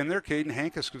back in there. Caden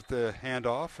Hankus with the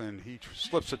handoff, and he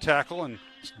slips a tackle and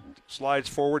slides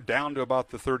forward down to about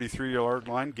the 33-yard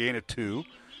line. Gain of 2.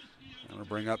 And we'll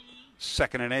bring up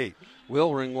 2nd and 8.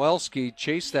 Will Ringwelski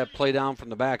chased that play down from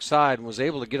the backside and was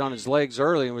able to get on his legs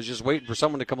early and was just waiting for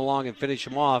someone to come along and finish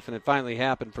him off, and it finally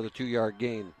happened for the 2-yard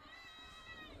gain.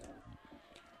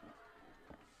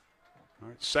 All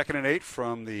right, 2nd and 8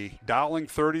 from the Dowling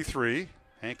 33.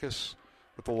 Hankus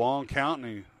with the long count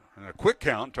and a quick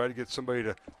count, tried to get somebody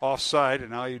to offside,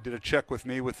 and now he did a check with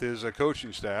me with his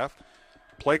coaching staff.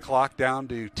 Play clock down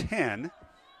to 10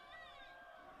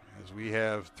 as we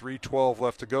have 3:12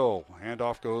 left to go.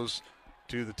 Handoff goes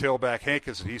to the tailback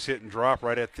Hankus, and he's hit and drop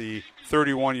right at the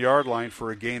 31-yard line for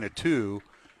a gain of 2.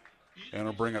 And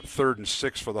it'll bring up 3rd and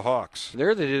 6 for the Hawks.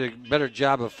 There they did a better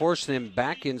job of forcing him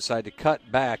back inside to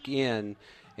cut back in.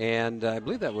 And I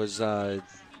believe that was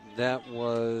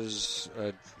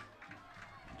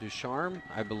Ducharme,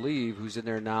 I believe, who's in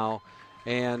there now.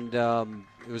 And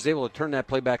he was able to turn that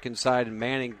play back inside, and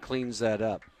Manning cleans that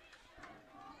up.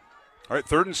 All right,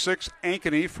 3rd and 6,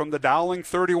 Ankeny from the Dowling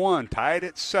 31. Tied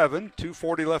at 7,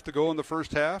 2:40 left to go in the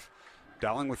first half.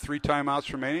 Dowling with 3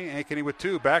 timeouts remaining, Ankeny with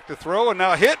 2. Back to throw, and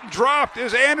now hit and dropped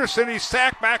is Anderson. He's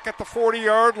sacked back at the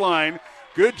 40-yard line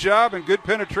Good job and good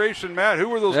penetration, Matt. Who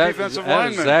were those defensive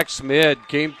linemen? Zach Smid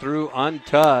came through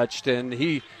untouched, and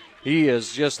he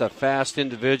is just a fast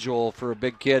individual for a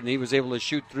big kid, and he was able to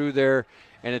shoot through there,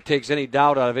 and it takes any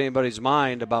doubt out of anybody's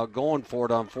mind about going for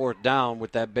it on fourth down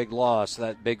with that big loss,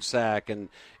 that big sack, and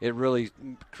it really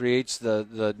creates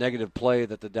the negative play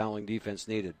that the Dowling defense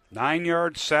needed.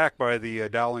 9-yard sack by the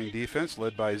Dowling defense,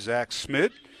 led by Zach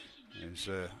Smid.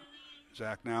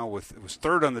 Zach now was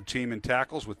third on the team in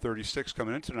tackles with 36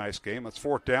 coming into tonight's game. That's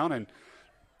fourth down, and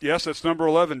yes, that's number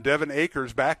 11, Devin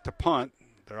Akers, back to punt.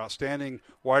 Their outstanding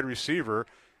wide receiver,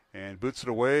 and boots it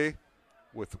away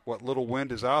with what little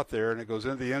wind is out there, and it goes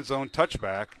into the end zone,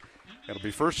 touchback. It'll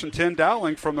be 1st and 10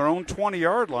 Dowling from their own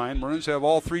 20-yard line. Maroons have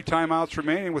all 3 timeouts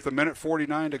remaining with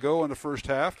 1:49 to go in the first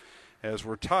half, as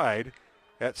we're tied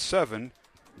at 7,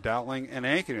 Dowling and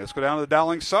Ankeny. Let's go down to the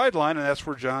Dowling sideline, and that's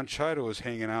where John Chido is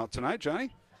hanging out tonight.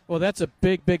 Johnny? Well, that's a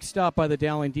big stop by the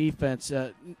Dowling defense.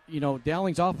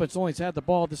 Dowling's offense only has had the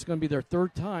ball. This is going to be their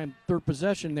third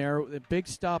possession there. A big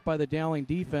stop by the Dowling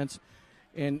defense.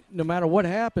 And no matter what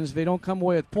happens, if they don't come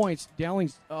away with points,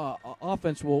 Dowling's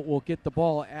offense will get the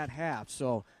ball at half.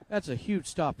 So that's a huge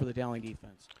stop for the Dowling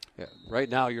defense. Yeah, right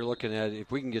now you're looking at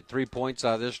if we can get 3 points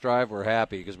out of this drive, we're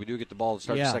happy because we do get the ball to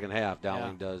start the second half.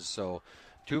 Dowling does. So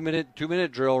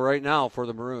 2-minute drill right now for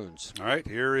the Maroons. All right,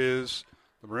 here is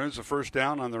the Maroons, the first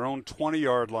down on their own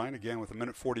 20-yard line, again with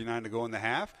 1:49 to go in the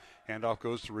half. Handoff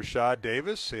goes to Rashad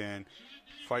Davis and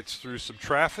fights through some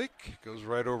traffic, goes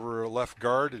right over a left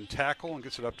guard and tackle and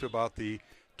gets it up to about the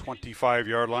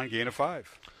 25-yard line, gain of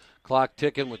 5. Clock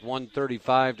ticking with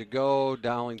 1:35 to go.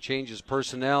 Dowling changes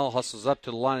personnel, hustles up to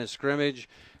the line of scrimmage,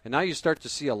 and now you start to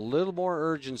see a little more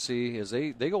urgency as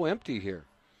they go empty here.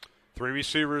 3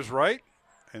 receivers right,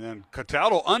 and then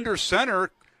Cataldo under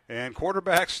center, and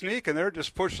quarterback sneak, and they're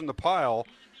just pushing the pile,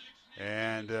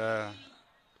 and may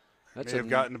have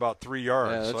gotten about 3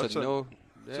 yards.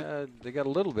 Yeah, they got a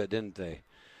little bit, didn't they?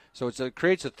 So it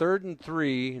creates a 3rd and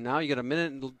 3. Now you got a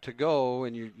minute to go,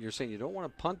 and you're saying you don't want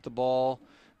to punt the ball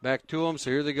back to them.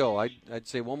 So here they go. I'd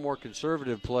say one more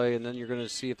conservative play, and then you're going to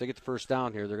see if they get the first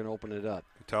down here, they're going to open it up.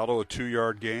 Cataldo, a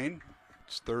 2-yard gain.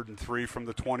 It's 3rd and 3 from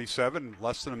the 27,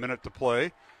 less than a minute to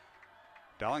play.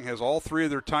 Dowling has all 3 of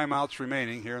their timeouts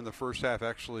remaining here in the first half.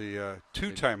 Actually,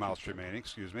 2 timeouts remaining,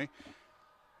 excuse me.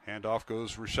 Handoff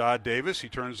goes Rashad Davis. He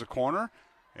turns the corner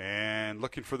and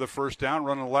looking for the first down,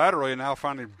 running laterally, and now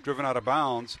finally driven out of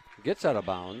bounds. Gets out of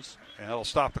bounds. And that'll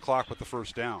stop the clock with the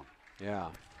first down. Yeah.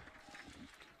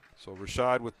 So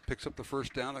Rashad picks up the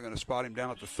first down. They're going to spot him down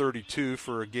at the 32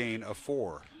 for a gain of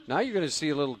 4. Now you're going to see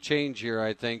a little change here,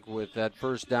 I think, with that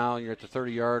first down. You're at the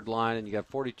 30-yard line, and you got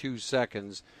 42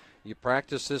 seconds. You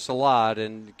practice this a lot,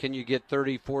 and can you get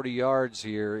 30, 40 yards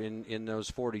here in those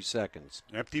 40 seconds?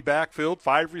 Empty backfield,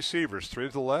 5 receivers, 3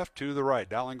 to the left, 2 to the right.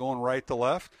 Dowling going right to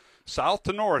left, south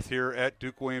to north here at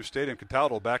Duke Williams Stadium.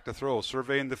 Cataldo back to throw,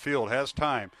 surveying the field, has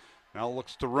time. Now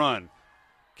looks to run.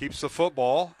 Keeps the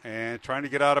football and trying to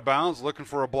get out of bounds, looking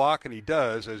for a block, and he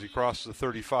does as he crosses the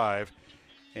 35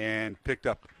 and picked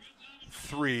up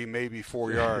 3, maybe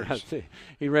 4 yards.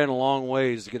 He ran a long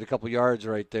ways to get a couple yards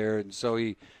right there, and so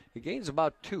he gains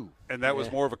about 2. And that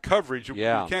was more of a coverage.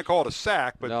 Yeah. You can't call it a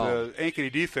sack, but the Ankeny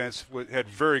defense had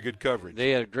very good coverage.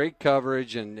 They had great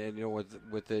coverage, and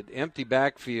with the empty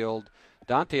backfield,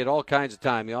 Dante had all kinds of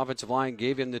time. The offensive line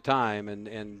gave him the time,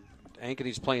 and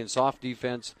Ankeny's playing soft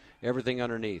defense, everything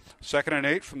underneath. 2nd and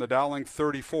 8 from the Dowling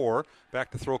 34.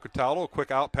 Back to throw Cataldo, a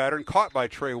quick out pattern, caught by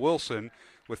Trey Wilson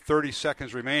with 30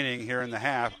 seconds remaining here in the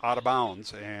half, out of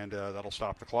bounds, and that'll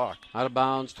stop the clock. Out of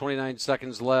bounds, 29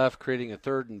 seconds left, creating a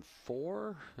 3rd and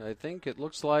 4, I think it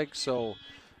looks like. So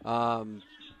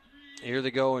here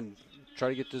they go and try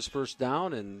to get this first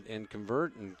down and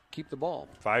convert and keep the ball.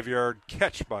 5-yard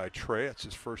catch by Trey. That's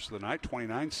his first of the night.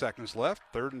 29 seconds left.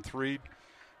 3rd and 3,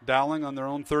 Dowling on their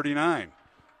own 39.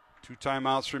 2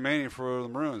 timeouts remaining for the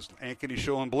Maroons. Ankeny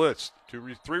showing blitz.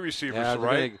 3 receivers to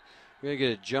right. We're going to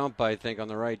get a jump, I think, on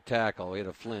the right tackle. We had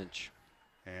a flinch.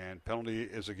 And penalty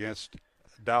is against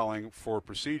Dowling for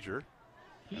procedure.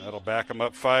 And that'll back them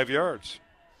up 5 yards.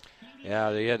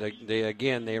 Yeah,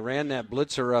 they ran that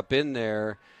blitzer up in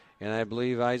there, and I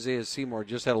believe Isaiah Seymour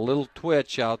just had a little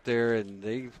twitch out there, and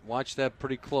they watched that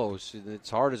pretty close. It's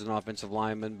hard as an offensive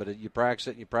lineman, but you practice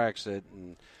it,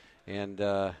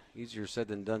 and easier said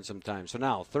than done sometimes. So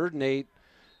now, 3rd and 8.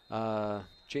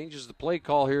 Changes the play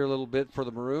call here a little bit for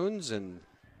the Maroons and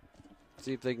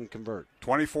see if they can convert.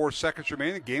 24 seconds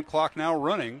remaining. Game clock now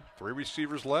running. 3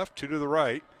 receivers left, 2 to the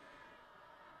right.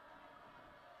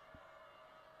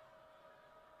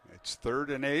 It's 3rd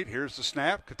and 8. Here's the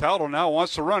snap. Cataldo now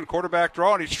wants to run. Quarterback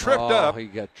draw, and he's tripped up. He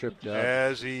got tripped up.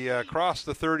 As he crossed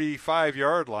the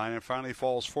 35-yard line and finally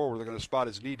falls forward. They're going to spot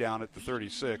his knee down at the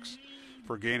 36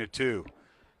 for a gain of 2.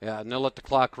 Yeah, and they'll let the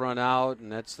clock run out,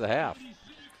 and that's the half.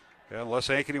 Yeah, unless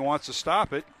Ankeny wants to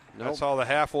stop it. Nope. That's how the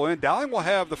half will end. Dowling will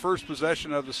have the first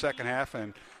possession of the second half,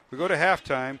 and we go to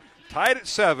halftime. Tied at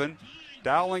 7.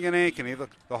 Dowling and Ankeny,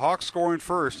 the Hawks scoring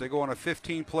first. They go on a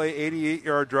 15-play,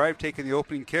 88-yard drive, taking the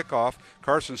opening kickoff.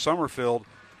 Carson Summerfield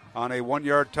on a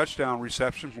 1-yard touchdown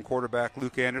reception from quarterback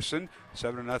Luke Anderson,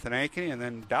 7-0 Ankeny. And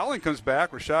then Dowling comes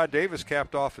back. Rashad Davis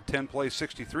capped off a 10-play,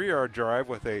 63-yard drive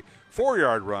with a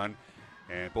 4-yard run.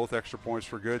 And both extra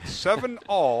points were good.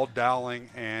 7-all,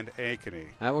 Dowling and Ankeny.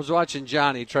 I was watching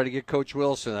Johnny try to get Coach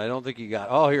Wilson. I don't think he got.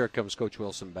 Oh, here comes Coach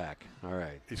Wilson back. All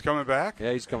right. He's coming back?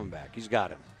 Yeah, he's coming back. He's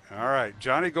got it. All right.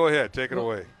 Johnny, go ahead. Take it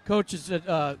away. Coach, it's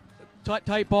a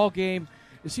tight ball game.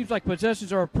 It seems like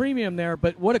possessions are a premium there,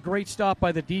 but what a great stop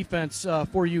by the defense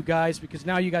for you guys, because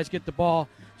now you guys get the ball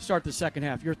to start the second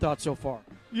half. Your thoughts so far?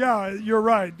 Yeah, you're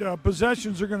right.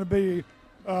 Possessions are going to be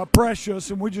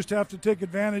precious, and we just have to take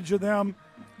advantage of them,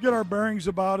 get our bearings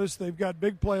about us. They've got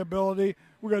big playability.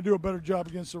 We've got to do a better job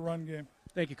against the run game.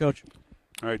 Thank you, Coach.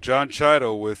 All right, John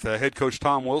Chido with head coach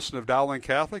Tom Wilson of Dowling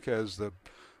Catholic as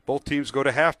both teams go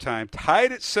to halftime,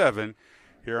 tied at 7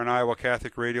 here on Iowa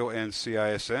Catholic Radio and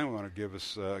CISN. We want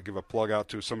to give a plug out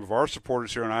to some of our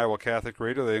supporters here on Iowa Catholic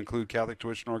Radio. They include Catholic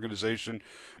Tuition Organization,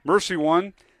 Mercy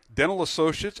One, Dental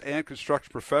Associates, and Construction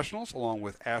Professionals, along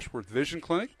with Ashworth Vision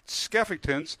Clinic,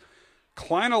 Skeffington's,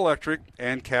 Klein Electric,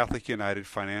 and Catholic United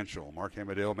Financial. Mark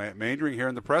Amadale, Matt Maindring here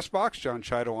in the press box, John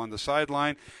Chido on the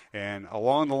sideline, and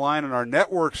along the line on our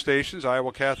network stations,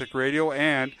 Iowa Catholic Radio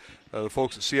and the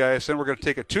folks at CISN. We're going to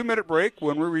take a 2-minute break.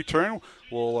 When we return,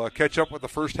 we'll catch up with the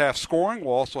first half scoring.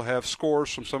 We'll also have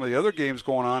scores from some of the other games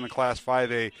going on in Class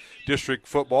 5A district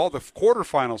football, the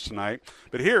quarterfinals tonight.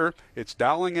 But here, it's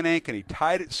Dowling and Ankeny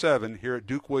tied at 7 here at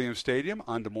Duke Williams Stadium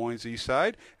on Des Moines' east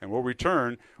side. And we'll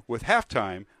return with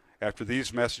halftime after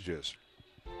these messages.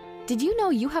 Did you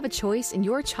know you have a choice in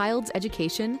your child's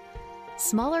education?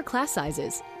 Smaller class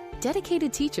sizes,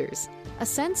 dedicated teachers, a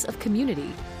sense of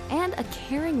community, and a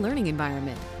caring learning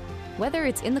environment, whether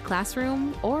it's in the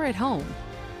classroom or at home.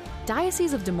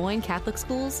 Diocese of Des Moines Catholic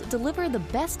Schools deliver the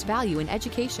best value in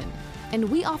education, and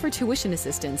we offer tuition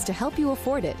assistance to help you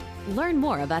afford it. Learn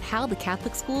more about how the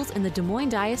Catholic schools in the Des Moines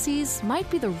Diocese might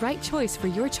be the right choice for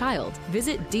your child.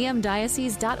 Visit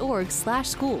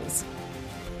dmdiocese.org/schools.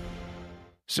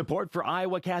 Support for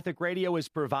Iowa Catholic Radio is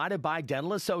provided by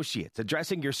Dental Associates,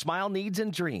 addressing your smile needs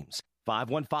and dreams.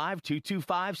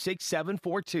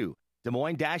 515-225-6742. Des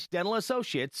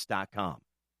Moines-DentalAssociates.com.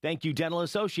 Thank you, Dental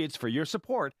Associates, for your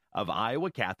support of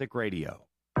Iowa Catholic Radio.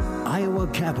 Iowa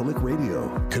Catholic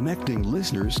Radio, connecting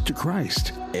listeners to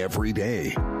Christ every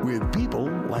day with people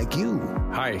like you.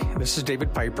 Hi, this is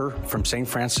David Piper from St.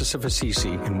 Francis of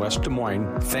Assisi in West Des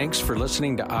Moines. Thanks for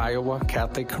listening to Iowa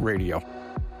Catholic Radio.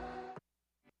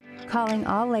 Calling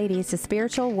all ladies to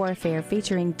spiritual warfare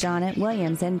featuring Janet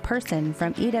Williams in person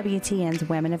from EWTN's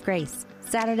Women of Grace.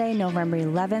 Saturday, November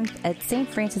 11th at St.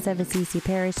 Francis of Assisi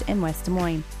Parish in West Des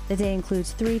Moines. The day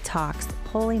includes 3 talks,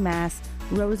 Holy Mass,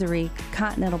 Rosary,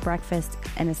 Continental Breakfast,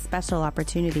 and a special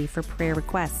opportunity for prayer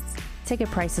requests.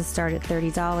 Ticket prices start at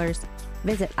 $30.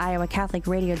 Visit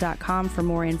iowacatholicradio.com for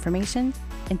more information.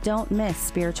 And don't miss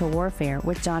Spiritual Warfare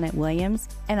with Janet Williams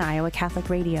and Iowa Catholic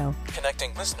Radio.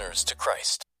 Connecting listeners to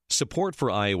Christ. Support for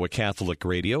Iowa Catholic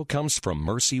Radio comes from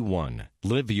Mercy One.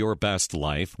 Live your best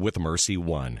life with Mercy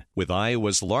One. With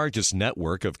Iowa's largest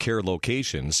network of care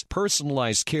locations,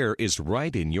 personalized care is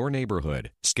right in your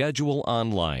neighborhood. Schedule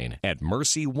online at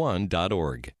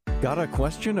mercyone.org. Got a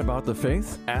question about the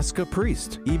faith? Ask a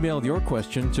priest. Email your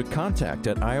question to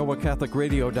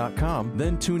contact@iowacatholicradio.com,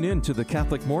 then tune in to the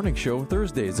Catholic Morning Show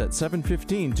Thursdays at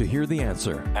 7:15 to hear the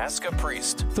answer. Ask a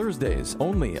priest. Thursdays,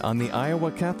 only on the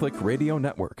Iowa Catholic Radio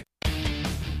Network.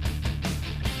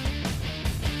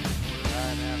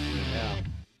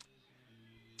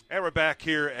 And we're back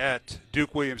here at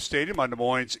Duke Williams Stadium on Des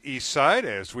Moines' east side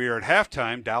as we are at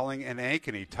halftime. Dowling and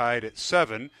Ankeny tied at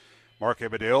 7. Mark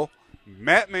Amadale,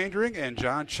 Matt Maindring, and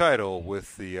John Chido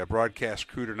with the broadcast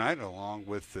crew tonight, along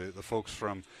with the folks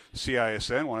from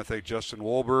CISN. I want to thank Justin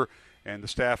Wolber and the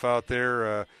staff out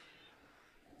there,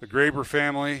 the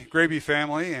Graby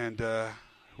family, and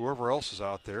whoever else is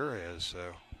out there as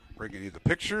bringing you the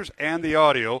pictures and the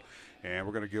audio. And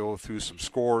we're going to go through some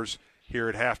scores here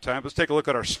at halftime. Let's take a look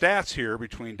at our stats here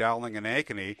between Dowling and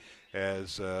Ankeny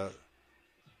as the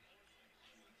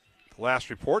last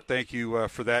report. Thank you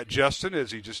for that, Justin,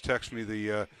 as he just texted me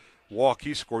the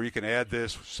Waukee score. You can add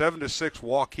this 7-6.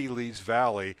 Waukee leads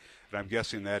Valley, and I'm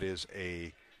guessing that is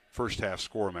a first half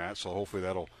score, Matt. So hopefully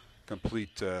that'll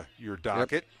complete your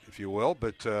docket, if you will.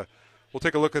 But we'll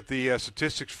take a look at the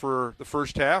statistics for the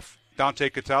first half. Dante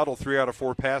Cataldo, 3 out of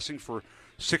 4 passing for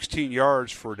 16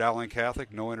 yards for Dowling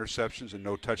Catholic, no interceptions and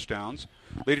no touchdowns.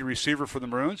 Leading receiver for the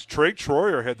Maroons, Trey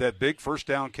Troyer had that big first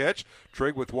down catch.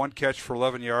 Trey with 1 catch for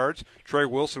 11 yards. Trey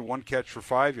Wilson, 1 catch for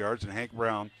 5 yards. And Hank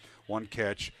Brown, 1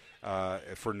 catch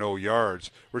for no yards.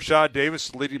 Rashad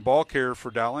Davis, leading ball carrier for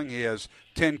Dowling. He has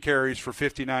 10 carries for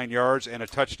 59 yards and a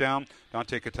touchdown.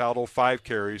 Dante Cataldo, 5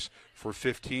 carries for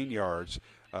 15 yards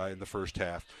in the first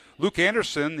half. Luke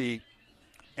Anderson, the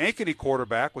Ankeny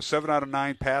quarterback, was 7 out of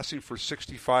 9 passing for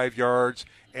 65 yards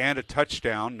and a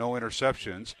touchdown, no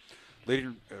interceptions.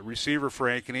 Leading receiver for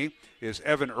Ankeny is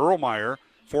Evan Erlmeyer,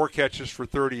 4 catches for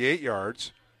 38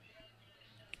 yards.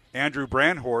 Andrew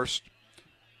Brandhorst,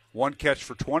 1 catch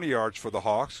for 20 yards for the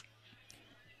Hawks.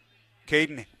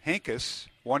 Caden Hankus,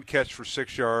 1 catch for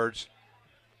 6 yards.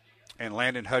 And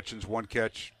Landon Hutchins, 1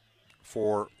 catch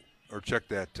for,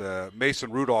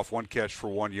 Mason Rudolph, 1 catch for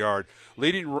 1 yard.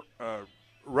 Leading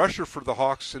rusher for the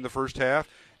Hawks in the first half,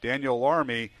 Daniel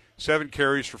Larmy, 7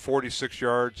 carries for 46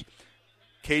 yards.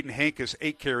 Caden Hankus,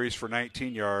 8 carries for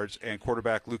 19 yards. And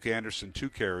quarterback Luke Anderson, 2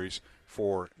 carries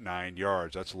for 9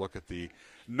 yards. That's a look at the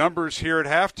numbers here at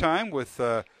halftime with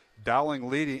Dowling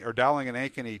and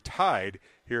Ankeny tied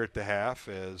here at the half,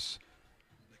 as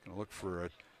they're going to look for a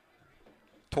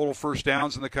total first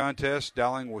downs in the contest.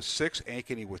 Dowling with 6,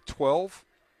 Ankeny with 12.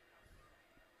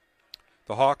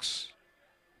 The Hawks,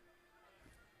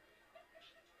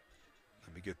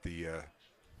 let me get the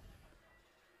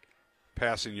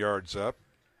passing yards up.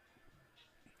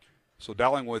 So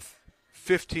Dowling with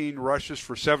 15 rushes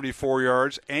for 74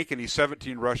 yards. Ankeny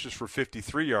 17 rushes for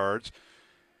 53 yards.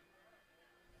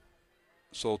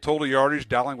 So total yardage,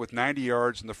 Dowling with 90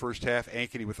 yards in the first half,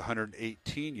 Ankeny with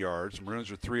 118 yards. Maroons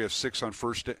are 3 of 6 on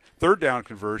third down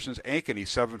conversions. Ankeny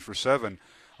 7 for 7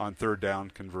 on third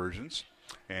down conversions.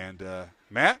 And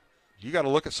Matt, you got to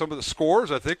look at some of the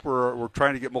scores. I think we're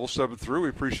trying to get most of them through. We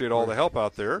appreciate all the help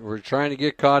out there. We're trying to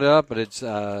get caught up, but it's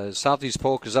Southeast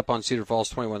Polk is up on Cedar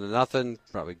Falls 21-0,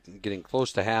 probably getting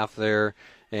close to half there.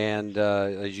 And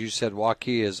as you said,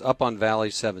 Waukee is up on Valley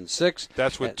 7-6.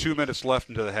 That's with 2 minutes left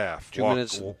into the half. 2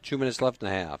 minutes left in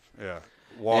the half. Yeah,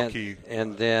 Waukee.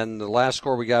 And then the last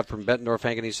score we got from Bettendorf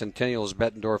Ankeny Centennial is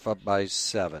Bettendorf up by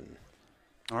 7.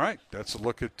 All right, that's a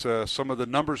look at some of the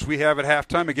numbers we have at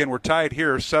halftime. Again, we're tied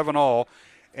here, 7-all,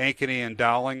 Ankeny and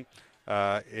Dowling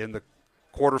in the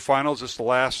quarterfinals. It's the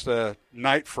last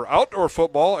night for outdoor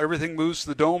football. Everything moves to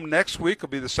the Dome next week. It'll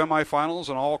be the semifinals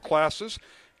in all classes.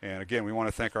 And, again, we want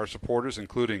to thank our supporters,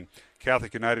 including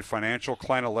Catholic United Financial,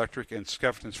 Klein Electric, and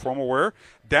Skeffton's Formal Wear.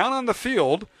 Down on the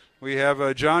field, we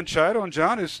have John Chido. And,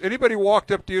 John, has anybody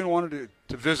walked up to you and wanted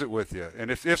to visit with you? And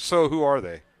if so, who are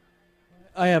they?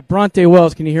 I have Bronte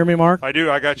Wells. Can you hear me, Mark? I do.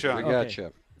 I got you. I got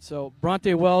you. So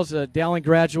Bronte Wells, a Dowling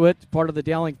graduate, part of the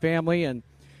Dowling family, and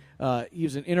he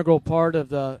was an integral part of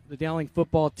the Dowling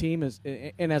football team,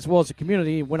 and as well as the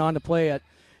community. He went on to play at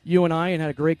UNI and had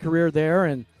a great career there.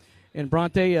 And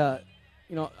Bronte,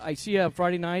 I see you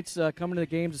Friday nights coming to the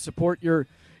games to support your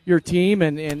team,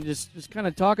 and just kind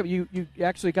of talk. You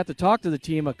actually got to talk to the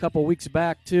team a couple weeks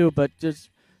back too, but just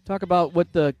talk about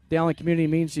what the Dowling community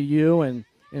means to you and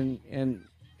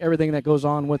everything that goes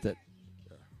on with it.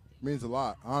 It means a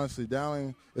lot. Honestly,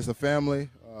 Dowling is a family.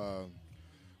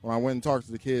 When I went and talked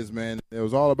to the kids, man, it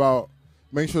was all about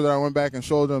making sure that I went back and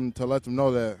showed them to let them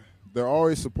know that they're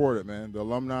always supported, man. The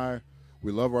alumni,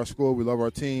 we love our school, we love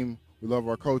our team, we love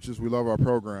our coaches, we love our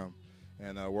program.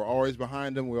 And we're always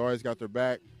behind them. We always got their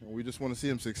back, and we just want to see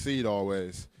them succeed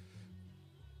always.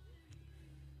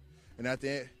 And at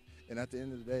the end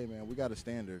of the day, man, we got a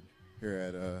standard here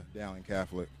at Dowling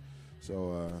Catholic.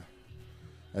 So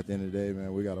at the end of the day,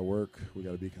 man, we got to work. We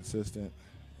got to be consistent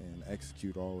and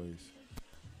execute always.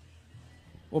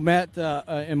 Well, Matt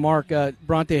and Mark,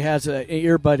 Bronte has an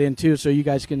earbud in too, so you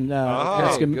guys can.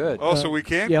 Good. So we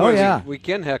can. We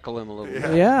can heckle him a little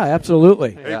bit. Yeah,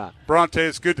 absolutely. Hey, Bronte,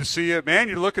 it's good to see you, man.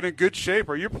 You're looking in good shape.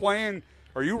 Are you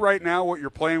right now what your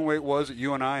playing weight was at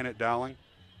UNI and at Dowling?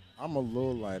 I'm a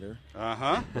little lighter. But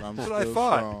I'm That's still what I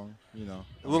thought. strong.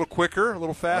 A little quicker, a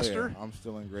little faster. Oh, yeah, I'm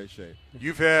still in great shape.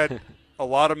 You've had a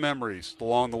lot of memories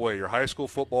along the way. Your high school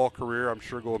football career, I'm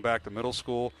sure, going back to middle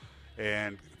school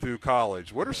and through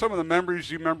college. What are some of the memories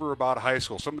you remember about high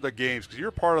school, some of the games? Because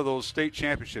you're part of those state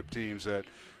championship teams that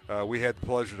we had the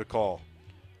pleasure to call.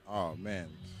 Oh, man.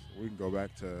 We can go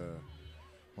back to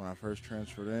when I first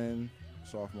transferred in,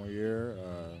 sophomore year.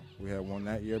 We had one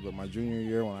that year, but my junior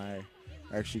year when I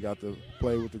Actually got to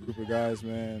play with a group of guys,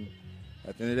 man.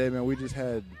 At the end of the day, man, we just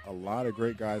had a lot of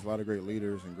great guys, a lot of great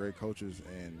leaders and great coaches.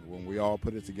 And when we all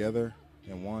put it together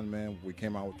and won, man, we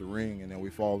came out with the ring, and then we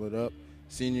followed it up.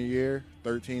 Senior year,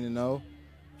 13-0,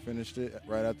 finished it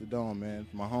right at the Dome, man.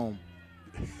 My home.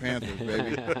 Panthers,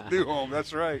 baby. New home,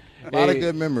 that's right. A lot of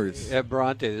good memories.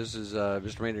 Bronte, this is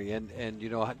Mr. Rainer,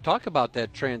 and talk about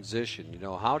that transition.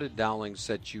 How did Dowling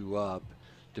set you up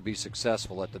to be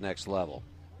successful at the next level?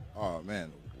 Oh,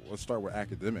 man, let's start with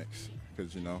academics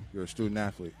because, you're a student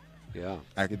athlete. Yeah.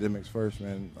 Academics first,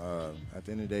 man. At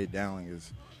the end of the day, Dowling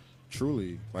is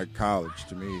truly like college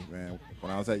to me, man.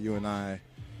 When I was at UNI,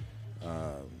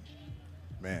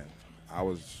 man, I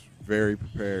was very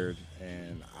prepared,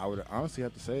 and I would honestly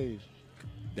have to say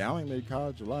Dowling made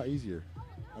college a lot easier.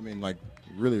 I mean, like,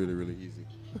 really, really, really easy.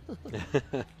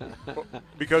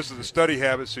 Because of the study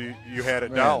habits you had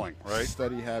at Dowling, right?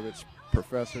 Study habits,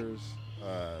 professors,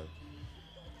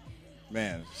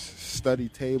 study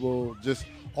table, just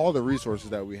all the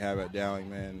resources that we have at Dowling,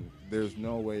 man. There's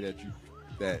no way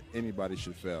that anybody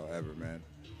should fail ever, man.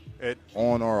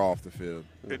 On or off the field.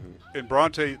 In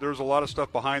Bronte, there's a lot of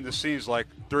stuff behind the scenes, like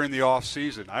during the off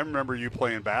season. I remember you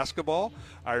playing basketball.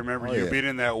 I remember you being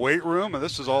in that weight room, and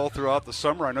this is all throughout the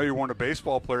summer. I know you weren't a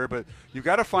baseball player, but you've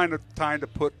got to find the time to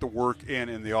put the work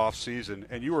in the off season,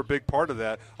 and you were a big part of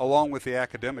that, along with the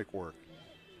academic work.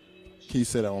 Can you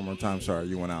say that one more time? Sorry,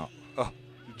 you went out. Oh,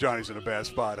 Johnny's in a bad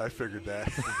spot. I figured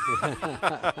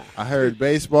that. I heard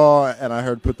baseball, and I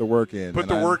heard put the work in. Put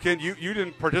the work in. You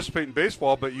didn't participate in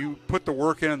baseball, but you put the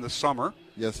work in the summer.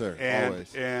 Yes, sir. And,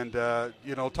 always.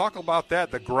 And, talk about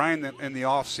that, the grind in the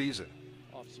off season.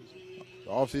 The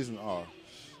off season,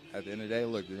 at the end of the day,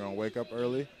 look, you're going to wake up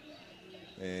early,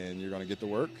 and you're going to get to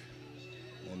work,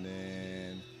 and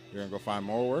then you're going to go find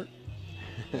more work,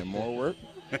 and more work,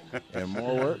 and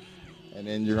more work. And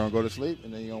then you're going to go to sleep,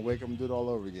 and then you're going to wake up and do it all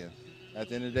over again. At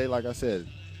the end of the day, like I said,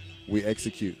 we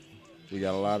execute. We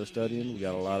got a lot of studying. We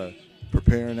got a lot of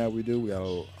preparing that we do. We got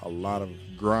a lot of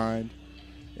grind.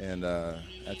 And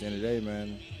at the end of the day,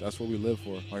 man, that's what we live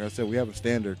for. Like I said, we have a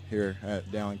standard here at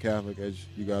Dowling Catholic, as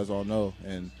you guys all know.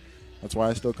 And that's why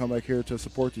I still come back here to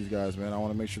support these guys, man. I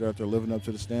want to make sure that they're living up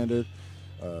to the standard,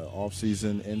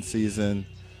 off-season, in-season.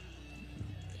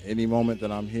 Any moment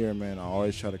that I'm here, man, I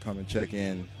always try to come and check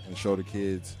in and show the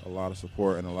kids a lot of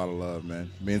support and a lot of love, man.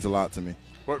 It means a lot to me.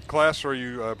 What class are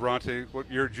you, Bronte?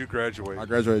 What year did you graduate? I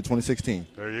graduated 2016.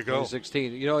 There you go.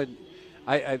 2016.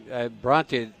 I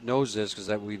Bronte knows this because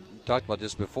we talked about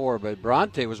this before, but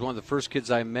Bronte was one of the first kids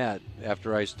I met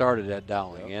after I started at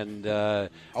Dowling. Yep. And I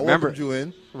welcomed you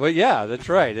in. Well, yeah, that's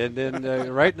right. And then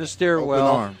right in the stairwell.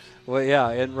 Open arms. Well, yeah,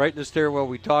 and right in the stairwell,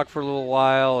 we talked for a little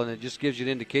while, and it just gives you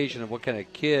an indication of what kind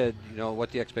of kid,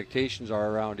 what the expectations are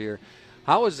around here.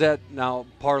 How is that now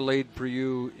parlayed for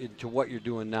you into what you're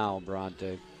doing now,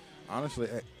 Bronte? Honestly,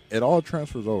 it all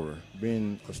transfers over.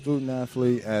 Being a student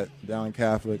athlete at Dowling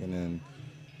Catholic and then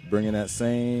bringing that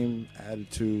same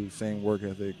attitude, same work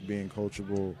ethic, being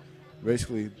coachable.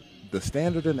 Basically, the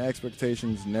standard and the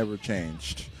expectations never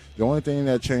changed. The only thing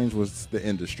that changed was the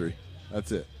industry.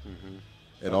 That's it. Mm-hmm.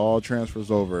 It all transfers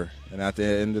over. And at the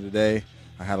end of the day,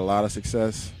 I had a lot of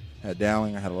success at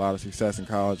Dowling. I had a lot of success in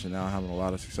college, and now I'm having a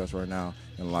lot of success right now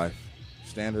in life.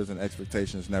 Standards and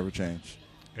expectations never change.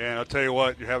 And I'll tell you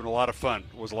what, you're having a lot of fun.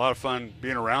 It was a lot of fun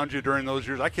being around you during those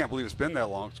years. I can't believe it's been that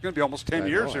long. It's going to be almost 10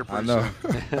 years here pretty soon.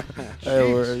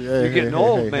 You're getting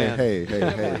old, man. Hey.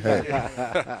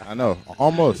 I know.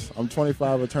 Almost. I'm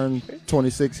 25. I turn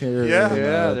 26 here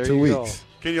in 2 weeks. Go.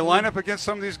 Can you line up against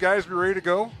some of these guys and be ready to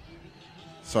go?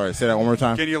 Sorry, say that one more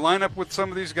time. Can you line up with some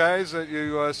of these guys that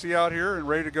you see out here and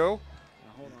ready to go?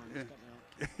 Hold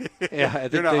on. Yeah,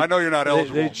 I know you're not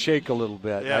eligible. They'd shake a little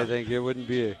bit. Yeah. I think it wouldn't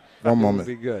be. One moment.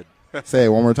 Would be good. Say it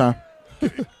one more time.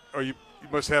 You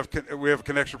must have. We have a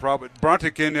connection problem.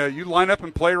 Bronte, can you line up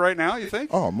and play right now? You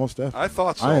think? Oh, most definitely. I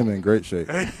thought so. I am in great shape.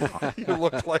 You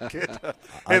look like it.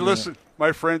 Hey, listen,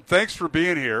 my friend. Thanks for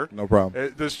being here. No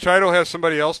problem. Does Chido have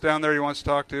somebody else down there he wants to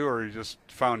talk to, or he just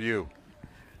found you?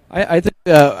 I think.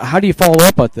 How do you follow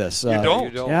up with this? You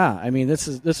don't. Yeah, I mean this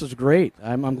is great.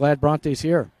 I'm glad Bronte's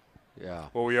here. Yeah.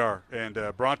 Well, we are. And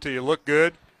Bronte, you look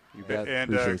good. You bet.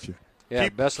 And, appreciate you. Yeah,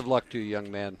 best of luck to you,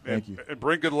 young man. Thank you. And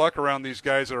bring good luck around these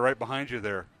guys that are right behind you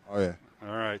there. Oh, yeah.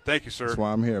 All right. Thank you, sir. That's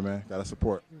why I'm here, man. Got to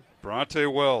support. Bronte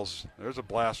Wells. There's a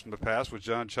blast from the past with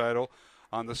John Chido.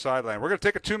 on the sideline. We're going to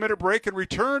take a 2-minute break and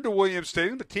return to Williams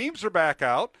Stadium. The teams are back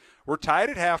out. We're tied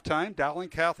at halftime, Dowling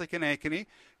Catholic and Ankeny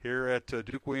here at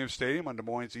Duke Williams Stadium on Des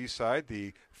Moines' east side.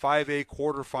 The 5A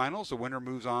quarterfinals. The winner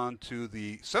moves on to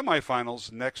the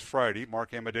semifinals next Friday.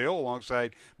 Mark Amadeo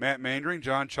alongside Matt Mandring,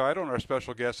 John Chido, and our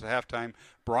special guest at halftime,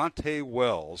 Bronte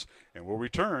Wells. And we'll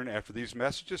return after these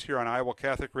messages here on Iowa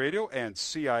Catholic Radio and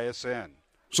CISN.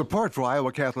 Support for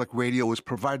Iowa Catholic Radio is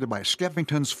provided by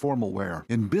Skeffington's Formal Wear,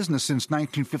 in business since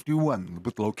 1951,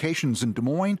 with locations in Des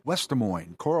Moines, West Des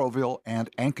Moines, Coralville,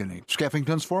 and Ankeny.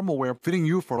 Skeffington's Formal Wear, fitting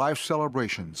you for life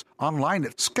celebrations. Online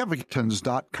at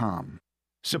skeffingtons.com.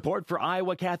 Support for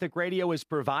Iowa Catholic Radio is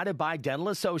provided by Dental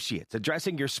Associates,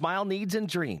 addressing your smile needs and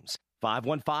dreams.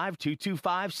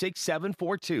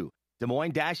 515-225-6742. Des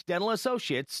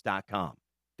Moines-DentalAssociates.com.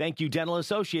 Thank you, Dental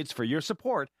Associates, for your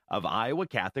support of Iowa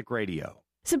Catholic Radio.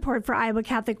 Support for Iowa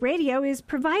Catholic Radio is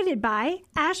provided by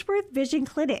Ashworth Vision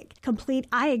Clinic. Complete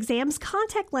eye exams,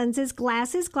 contact lenses,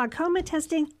 glasses, glaucoma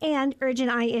testing, and urgent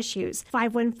eye issues.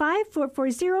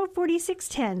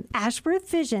 515-440-4610.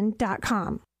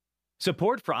 AshworthVision.com.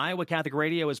 Support for Iowa Catholic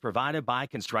Radio is provided by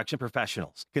Construction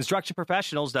Professionals. Construction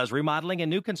Professionals does remodeling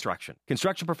and new construction.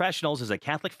 Construction Professionals is a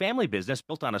Catholic family business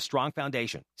built on a strong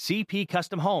foundation.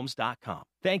 CPCustomHomes.com.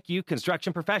 Thank you,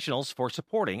 Construction Professionals, for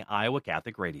supporting Iowa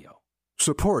Catholic Radio.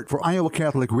 Support for Iowa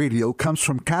Catholic Radio comes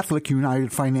from Catholic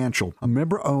United Financial, a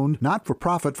member-owned,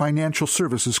 not-for-profit financial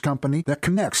services company that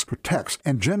connects, protects,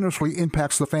 and generously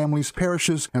impacts the families,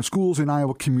 parishes, and schools in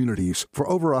Iowa communities. For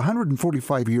over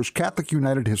 145 years, Catholic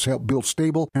United has helped build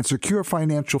stable and secure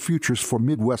financial futures for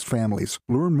Midwest families.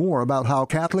 Learn more about how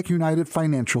Catholic United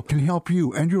Financial can help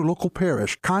you and your local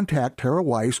parish. Contact Tara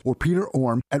Weiss or Peter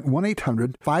Orm at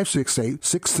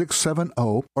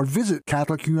 1-800-568-6670 or visit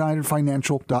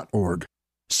CatholicUnitedFinancial.org.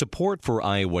 Support for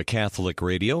Iowa Catholic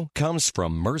Radio comes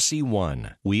from Mercy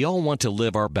One. We all want to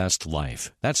live our best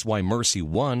life. That's why Mercy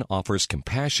One offers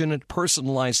compassionate,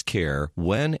 personalized care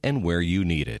when and where you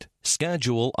need it.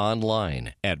 Schedule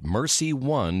online at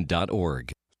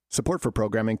mercyone.org. Support for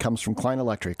programming comes from Klein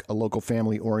Electric, a local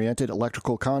family-oriented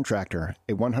electrical contractor,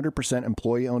 a 100%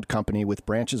 employee-owned company with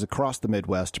branches across the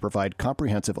Midwest to provide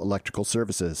comprehensive electrical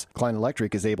services. Klein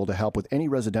Electric is able to help with any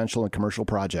residential and commercial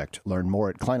project. Learn more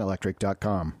at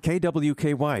kleinelectric.com.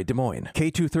 KWKY Des Moines,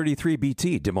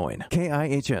 K233BT Des Moines,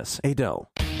 KIHS Adel.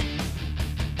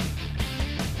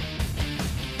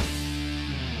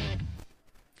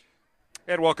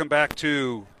 And welcome back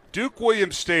to Duke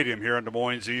Williams Stadium here on Des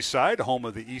Moines' east side, home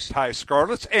of the East High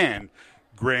Scarlets and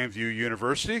Grandview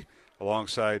University.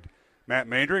 Alongside Matt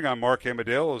Mandring, I'm Mark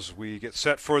Amadale as we get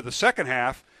set for the second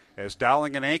half as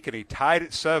Dowling and Ankeny tied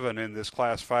at 7 in this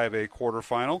Class 5A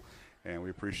quarterfinal. And we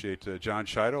appreciate John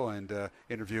Chido and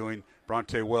interviewing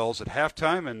Bronte Wells at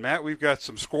halftime. And, Matt, we've got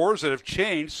some scores that have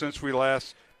changed since we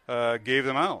last gave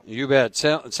them out. You bet.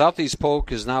 Southeast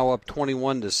Polk is now up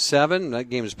 21-7. That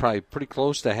game is probably pretty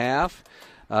close to half.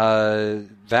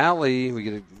 Valley,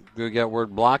 we got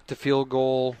word blocked the field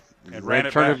goal and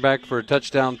turned it back for a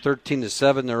touchdown,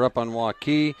 13-7. They're up on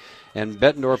Waukee, and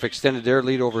Bettendorf extended their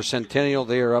lead over Centennial.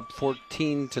 They are up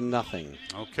 14-0.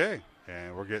 Okay,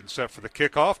 and we're getting set for the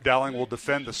kickoff. Dowling will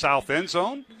defend the south end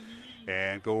zone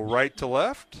and go right to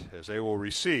left as they will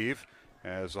receive,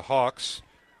 as the Hawks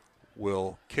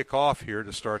will kick off here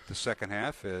to start the second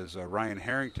half as Ryan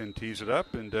Harrington tees it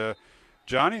up. And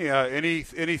Johnny, any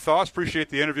thoughts? Appreciate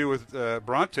the interview with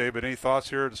Bronte, but any thoughts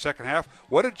here in the second half?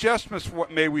 What adjustments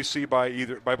may we see by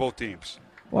both teams?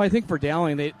 Well, I think for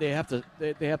Dowling, they have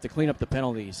to clean up the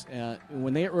penalties.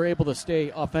 When they were able to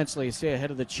stay offensively, stay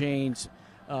ahead of the chains,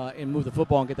 and move the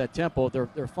football and get that tempo,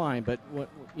 they're fine. But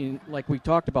like we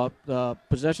talked about,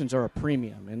 possessions are a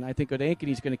premium, and I think that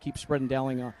Ankeny is going to keep spreading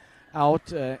Dowling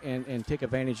out and take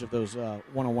advantage of those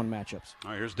one-on-one matchups.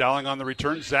 All right, here's Dowling on the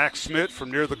return. Zach Smith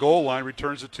from near the goal line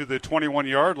returns it to the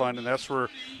 21-yard line, and that's where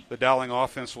the Dowling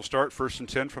offense will start, 1st and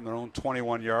 10 from their own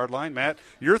 21-yard line. Matt,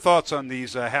 your thoughts on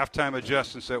these halftime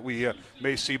adjustments that we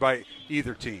may see by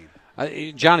either team?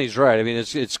 Johnny's right. I mean,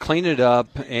 it's cleaned it up,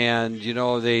 and,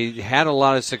 they had a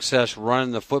lot of success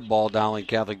running the football, Dowling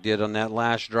Catholic did, on that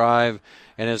last drive.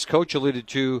 And as Coach alluded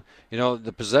to,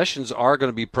 the possessions are going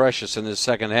to be precious in this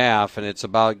second half, and it's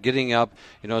about getting up.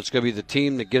 It's going to be the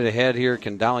team that get ahead here.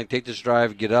 Can Dowling take this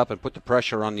drive, get up, and put the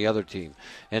pressure on the other team?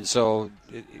 And so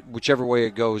whichever way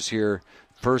it goes here,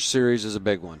 first series is a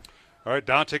big one. All right,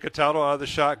 Dante Cataldo out of the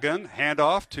shotgun.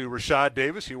 Handoff to Rashad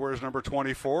Davis. He wears number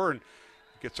 24 and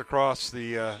gets across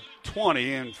the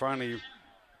 20 and finally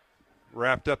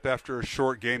wrapped up after a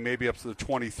short game, maybe up to the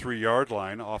 23-yard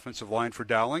line. Offensive line for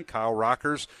Dowling. Kyle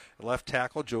Rockers, the left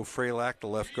tackle. Joe Freylack, the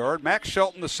left guard. Max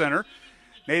Shelton, the center.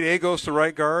 Nate Agos, the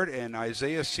right guard, and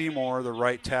Isaiah Seymour, the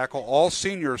right tackle. All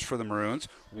seniors for the Maroons.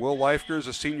 Will Leifker is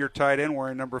a senior tight end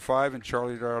wearing number 5, and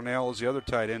Charlie Darnell is the other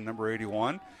tight end, number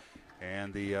 81.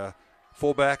 And the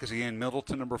fullback is Ian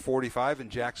Middleton, number 45, and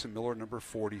Jackson Miller, number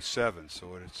 47.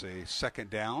 So it's a second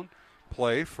down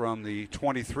play from the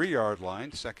 23-yard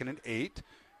line, 2nd and 8.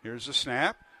 Here's the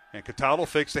snap, and Cataldo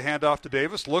fakes the handoff to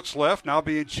Davis, looks left, now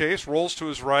being chased, rolls to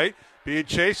his right, being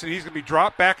chased, and he's going to be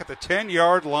dropped back at the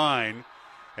 10-yard line.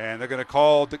 And they're going to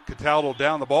call Cataldo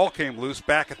down. The ball came loose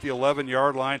back at the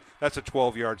 11-yard line. That's a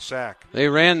 12-yard sack. They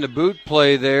ran the boot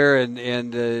play there, and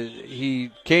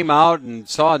he came out and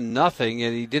saw nothing,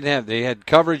 and they had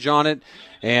coverage on it,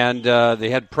 and they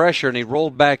had pressure, and he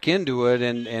rolled back into it,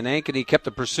 and Ankeny kept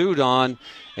the pursuit on,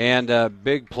 and a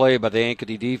big play by the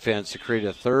Ankeny defense to create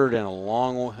a third and a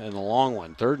long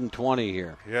one, 3rd and 20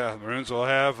 here. Yeah, the Maroons will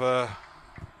have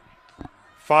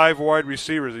 5 wide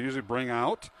receivers they usually bring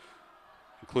out,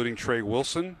 including Trey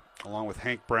Wilson, along with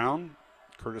Hank Brown,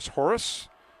 Curtis Horace.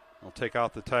 They'll take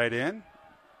out the tight end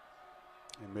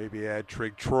and maybe add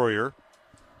Trig Troyer.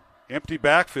 Empty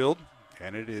backfield,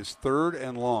 and it is 3rd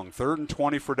and long. 3rd and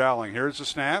 20 for Dowling. Here's the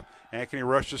snap. Ankeny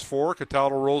rushes forward.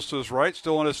 Cataldo rolls to his right,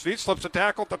 still on his feet, slips a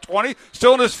tackle at the 20,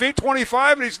 still on his feet,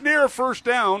 25, and he's near a first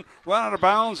down. Run out of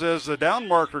bounds as the down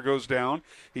marker goes down.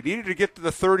 He needed to get to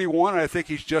the 31, and I think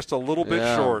he's just a little bit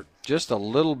short. Just a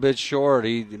little bit short.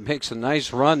 He makes a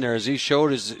nice run there as he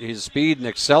showed his speed and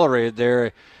accelerated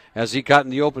there as he got in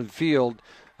the open field.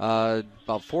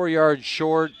 About 4 yards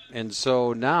short, and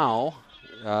so now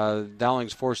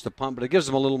Dowling's forced to punt, but it gives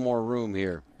him a little more room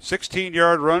here.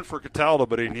 16-yard run for Cataldo,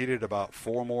 but he needed about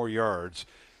 4 more yards,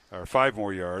 or 5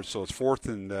 more yards, so it's 4th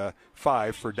and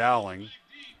 5 for Dowling.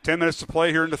 10 minutes to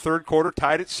play here in the third quarter,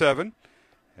 tied at 7,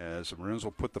 as the Maroons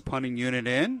will put the punting unit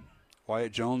in.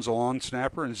 Wyatt Jones, a long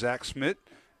snapper, and Zach Smith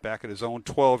back at his own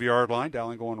 12-yard line.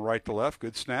 Dowling going right to left.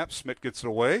 Good snap. Smith gets it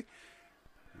away.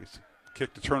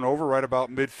 Kick to turnover right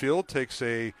about midfield. Takes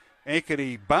a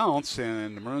Ankeny bounce,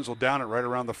 and the Maroons will down it right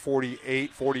around the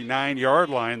 48, 49-yard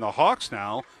line. The Hawks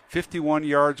now 51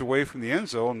 yards away from the end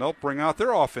zone. They'll bring out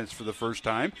their offense for the first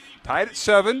time. Tied at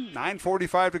 7,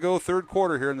 9:45 to go, third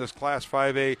quarter here in this Class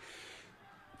 5A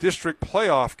district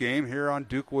playoff game here on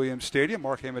Duke Williams Stadium.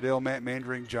 Mark Hamadale, Matt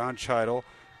Mandring, John Chiddle.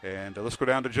 And let's go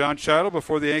down to John Chiddle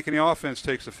before the Ankeny offense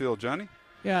takes the field. Johnny?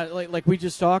 Yeah, like we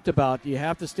just talked about, you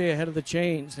have to stay ahead of the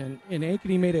chains. And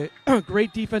Ankeny made a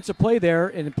great defensive play there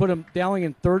and put him Dowling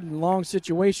in 3rd and long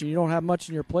situation. You don't have much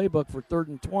in your playbook for 3rd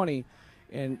and 20.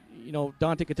 And,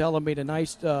 Dante Catella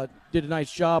did a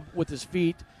nice job with his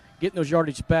feet, getting those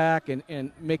yardage back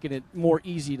and making it more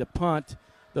easy to punt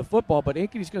the football. But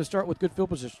Ankeny's going to start with good field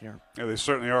position here. Yeah, they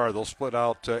certainly are. They'll split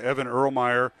out Evan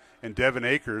Erlmeyer and Devin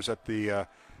Akers at the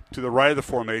to the right of the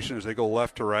formation as they go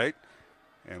left to right.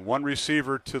 And one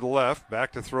receiver to the left.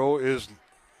 Back to throw is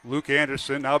Luke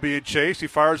Anderson, now being chased. He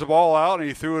fires the ball out, and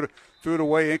he threw it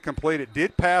away incomplete. It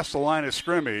did pass the line of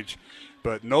scrimmage,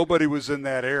 but nobody was in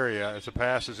that area as the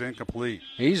pass is incomplete.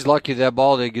 He's lucky that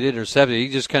ball didn't get intercepted. He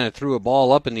just kind of threw a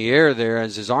ball up in the air there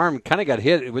as his arm kind of got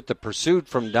hit with the pursuit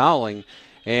from Dowling.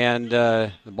 And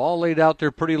the ball laid out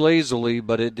there pretty lazily,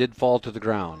 but it did fall to the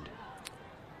ground.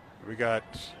 We got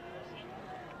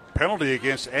penalty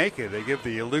against Ankeny. They give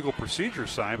the illegal procedure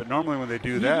sign, but normally when they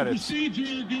do that, it's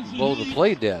blow the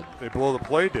play dead. They blow the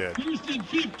play dead.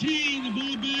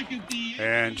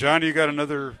 And John, you got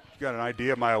an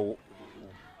idea?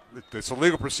 This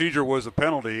illegal procedure was a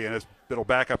penalty, and it'll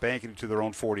back up Ankeny to their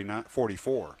own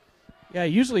 44. Yeah,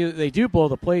 usually they do blow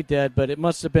the play dead, but it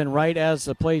must have been right as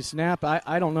the play snapped.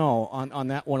 I don't know on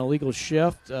that one, illegal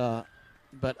shift,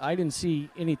 but I didn't see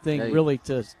anything really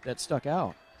that stuck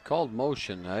out. Called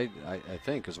motion, I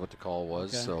think, is what the call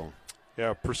was. Okay. So,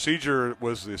 yeah, procedure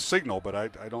was the signal, but I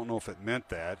don't know if it meant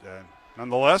that.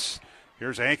 Nonetheless,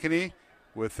 here's Ankeny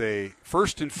with a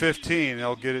 1st and 15.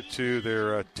 They'll get it to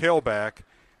their tailback.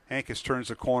 Hankins turns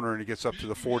the corner, and he gets up to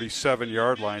the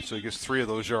 47-yard line, so he gets 3 of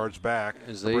those yards back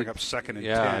to bring up 2nd and 10.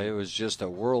 Yeah, it was just a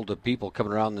world of people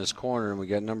coming around this corner, and we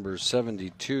got number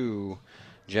 72,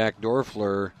 Jack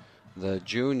Dorfler, the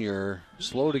junior,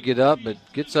 slow to get up, but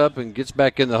gets up and gets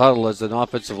back in the huddle as an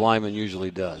offensive lineman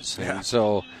usually does. Yeah. And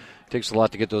so it takes a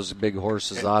lot to get those big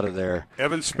horses out of there.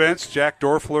 Evan Spence, Jack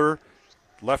Dorfler,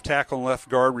 left tackle and left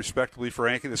guard, respectively, for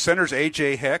Ankeny. The center's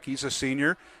A.J. Heck. He's a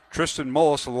senior. Tristan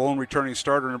Mullis, the lone returning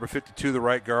starter, number 52, the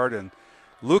right guard. And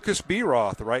Lucas B.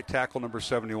 Roth, the right tackle, number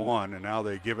 71. And now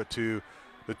they give it to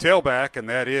the tailback, and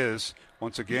that is,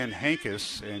 once again,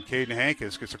 Hankis. And Caden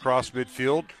Hankis gets across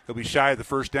midfield. He'll be shy of the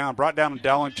first down. Brought down in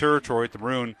Dowling territory at the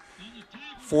Maroon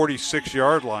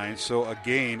 46-yard line, so a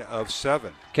gain of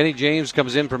 7. Kenny James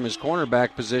comes in from his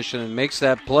cornerback position and makes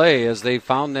that play as they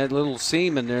found that little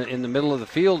seam in the middle of the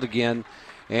field again.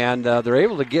 And they're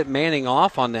able to get Manning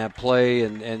off on that play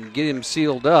and get him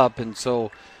sealed up. And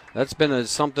so that's been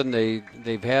something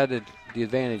they've had the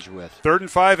advantage with. 3rd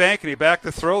and 5, Ankeny back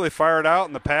to throw. They fire it out,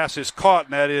 and the pass is caught,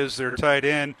 and that is their tight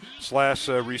end /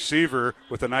 receiver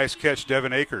with a nice catch,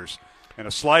 Devin Akers. And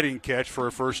a sliding catch for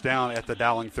a first down at the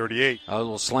Dowling 38. A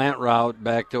little slant route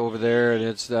back to over there,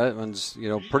 and that one's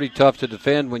pretty tough to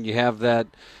defend when you have that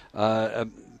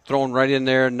thrown right in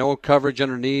there, no coverage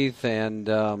underneath,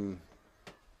 and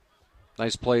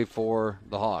nice play for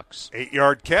the Hawks.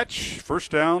 8-yard catch,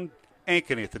 first down,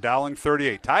 Ankeny at the Dowling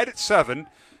 38. Tied at 7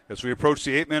 as we approach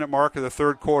the 8-minute mark of the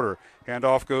third quarter.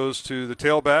 Handoff goes to the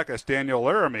tailback. That's Daniel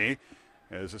Laramie,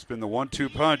 as it's been the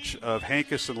 1-2 punch of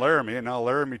Hankus and Laramie, and now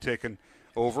Laramie taking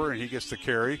over, and he gets the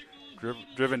carry,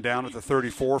 driven down at the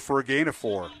 34 for a gain of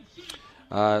 4.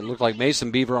 It looked like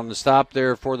Mason Beaver on the stop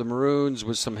there for the Maroons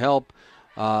with some help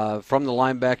from the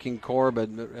linebacking core,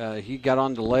 but he got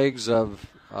on the legs of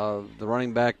the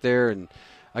running back there, and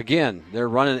again, they're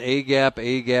running A-gap.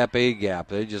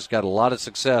 They just got a lot of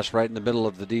success right in the middle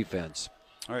of the defense.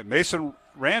 All right, Mason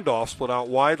Randolph split out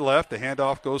wide left. The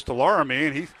handoff goes to Laramie,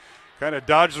 and he kind of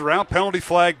dodges around. Penalty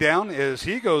flag down as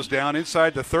he goes down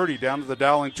inside the 30, down to the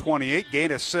Dowling 28.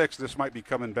 Gain of 6. This might be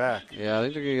coming back. Yeah, I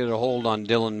think they're going to get a hold on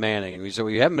Dylan Manning. So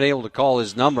we haven't been able to call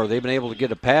his number. They've been able to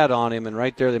get a pad on him, and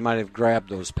right there they might have grabbed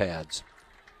those pads.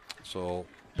 So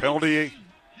penalty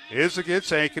is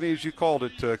against Ankeny, as you called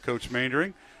it, Coach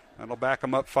Maindring. That'll back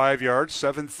them up 5 yards.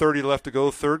 7:30 left to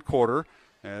go, third quarter,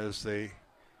 as they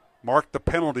mark the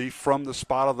penalty from the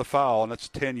spot of the foul, and that's a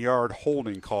 10-yard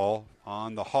holding call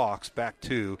on the Hawks back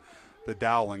to the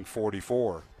Dowling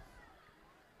 44.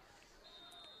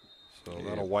 So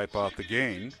that'll wipe out the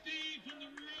gain.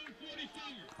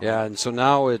 Yeah, and so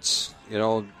now it's,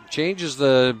 changes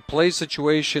the play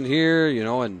situation here,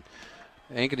 and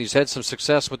Ankeny's had some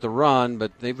success with the run,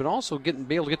 but they've been also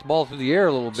be able to get the ball through the air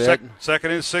a little bit.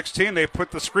 Second and 16, they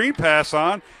put the screen pass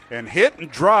on and hit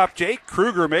and drop. Jake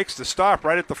Kruger makes the stop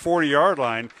right at the 40-yard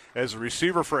line as the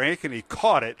receiver for Ankeny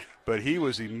caught it, but he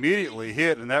was immediately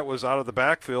hit, and that was out of the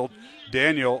backfield,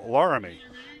 Daniel Laramie.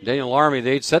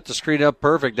 They'd set the screen up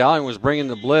perfect. Dowling was bringing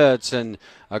the blitz, and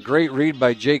a great read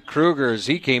by Jake Kruger as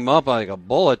he came up like a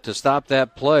bullet to stop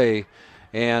that play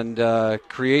and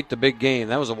create the big gain.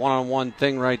 That was a one-on-one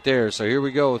thing right there. So here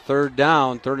we go, third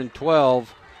down, 3rd and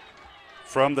 12.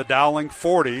 From the Dowling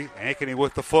 40, Ankeny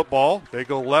with the football. They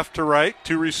go left to right,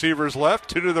 2 receivers left,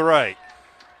 2 to the right.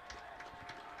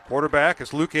 Quarterback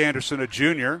is Luke Anderson, a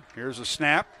junior. Here's a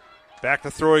snap. Back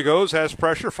to throw he goes, has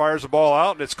pressure, fires the ball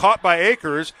out, and it's caught by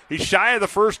Akers. He's shy of the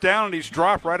first down, and he's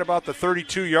dropped right about the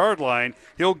 32-yard line.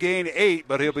 He'll gain 8,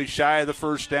 but he'll be shy of the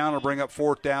first down. It'll bring up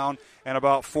 4th down and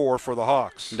about 4 for the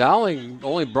Hawks. Dowling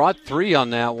only brought 3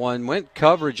 on that one, went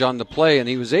coverage on the play, and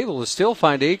he was able to still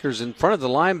find Akers in front of the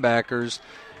linebackers.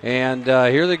 And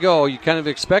here they go. You kind of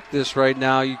expect this right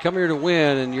now. You come here to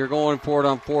win, and you're going for it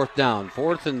on 4th down,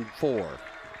 4th and 4.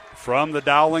 From the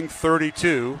Dowling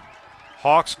 32,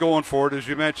 Hawks going for it, as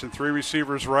you mentioned, 3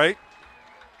 receivers right,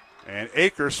 and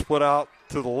Akers split out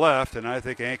to the left, and I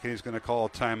think Ankeny's going to call a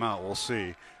timeout. We'll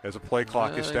see, as the play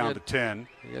clock is down to 10.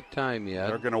 You got time yet.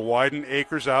 They're going to widen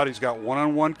Akers out. He's got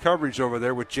one-on-one coverage over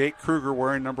there with Jake Kruger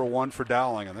wearing number 1 for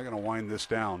Dowling, and they're going to wind this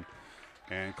down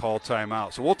and call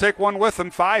timeout. So we'll take one with them.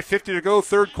 5:50 to go,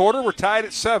 third quarter. We're tied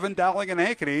at 7, Dowling and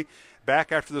Ankeny.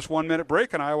 Back after this 1-minute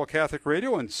break on Iowa Catholic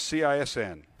Radio and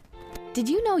CISN. Did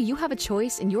you know you have a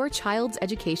choice in your child's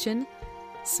education?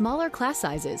 Smaller class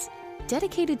sizes,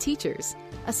 dedicated teachers,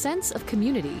 a sense of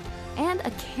community, and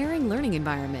a caring learning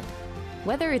environment.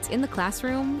 Whether it's in the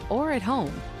classroom or at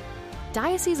home,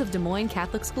 Diocese of Des Moines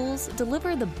Catholic Schools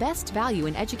deliver the best value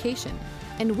in education,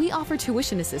 and we offer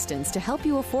tuition assistance to help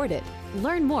you afford it.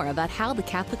 Learn more about how the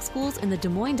Catholic schools in the Des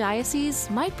Moines Diocese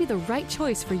might be the right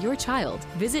choice for your child.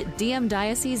 Visit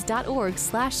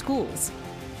dmdiocese.org/schools.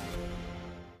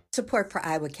 Support for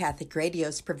Iowa Catholic Radio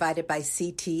is provided by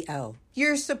CTO.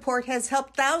 Your support has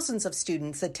helped thousands of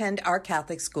students attend our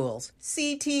Catholic schools.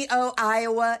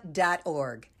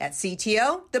 CTOIowa.org. At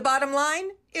CTO, the bottom line,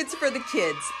 it's for the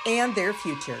kids and their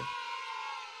future.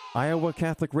 Iowa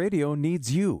Catholic Radio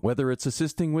needs you, whether it's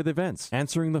assisting with events,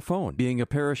 answering the phone, being a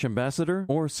parish ambassador,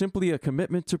 or simply a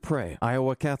commitment to pray.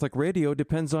 Iowa Catholic Radio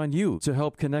depends on you to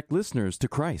help connect listeners to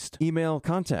Christ. Email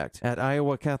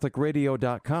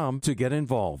contact@iowacatholicradio.com to get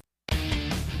involved.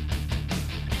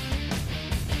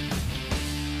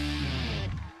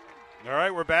 All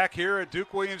right, we're back here at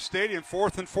Duke Williams Stadium,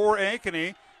 4th and 4,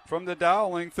 Ankeny from the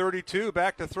Dowling 32.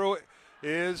 Back to throw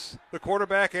is the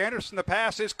quarterback, Anderson. The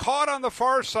pass is caught on the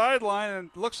far sideline, and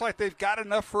looks like they've got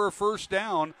enough for a first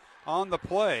down on the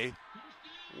play.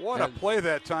 What a play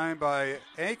that time by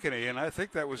Ankeny, and I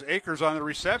think that was Akers on the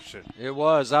reception. It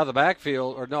was out of the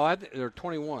backfield, or no, they're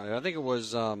 21. I think it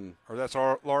was. Or that's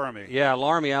Laramie. Yeah,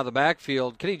 Laramie out of the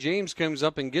backfield. Kenny James comes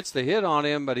up and gets the hit on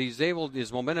him, but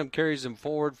his momentum carries him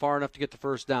forward far enough to get the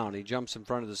first down. He jumps in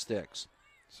front of the sticks.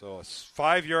 So a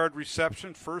 5-yard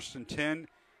reception, 1st and 10.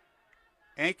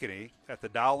 Ankeny at the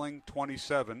Dowling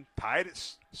 27, tied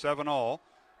at 7-all,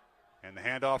 and the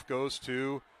handoff goes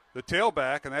to the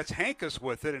tailback, and that's Hankus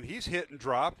with it, and he's hit and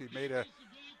dropped. He made a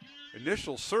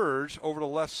initial surge over the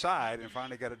left side and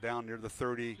finally got it down near the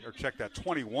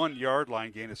 21-yard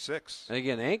line, gain of 6. And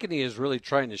again, Ankeny is really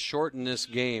trying to shorten this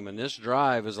game, and this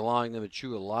drive is allowing them to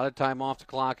chew a lot of time off the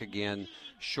clock again,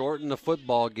 shorten the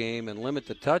football game, and limit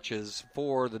the touches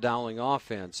for the Dowling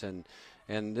offense. And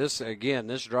this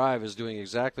drive is doing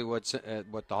exactly what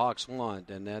the Hawks want,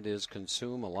 and that is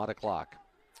consume a lot of clock.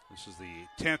 This is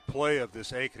the 10th play of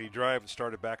this Ankeny drive. It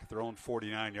started back at their own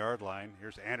 49-yard line.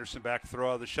 Here's Anderson back to throw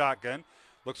out of the shotgun.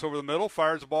 Looks over the middle,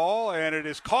 fires the ball, and it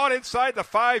is caught inside the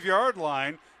 5-yard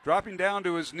line. Dropping down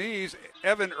to his knees,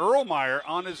 Evan Erlmeyer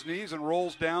on his knees and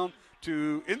rolls down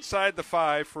to inside the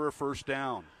 5 for a first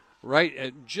down.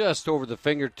 Right just over the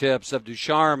fingertips of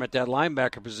Ducharme at that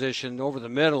linebacker position over the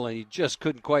middle, and he just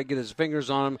couldn't quite get his fingers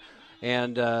on him.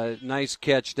 And nice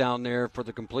catch down there for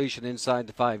the completion inside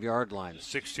the 5-yard line.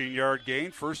 16-yard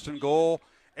gain, 1st and goal,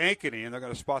 Ankeny, and they're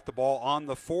going to spot the ball on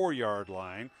the 4-yard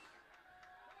line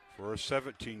for a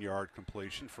 17-yard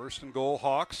completion. 1st and goal,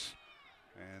 Hawks,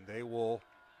 and they will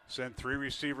send 3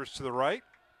 receivers to the right.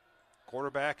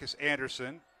 Quarterback is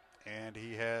Anderson, and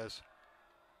he has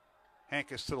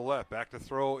Hankus to the left. Back to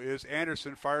throw is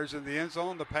Anderson, fires in the end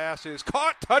zone. The pass is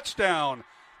caught, touchdown.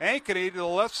 Ankeny to the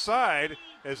left side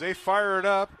as they fire it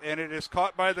up, and it is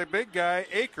caught by the big guy,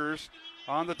 Akers,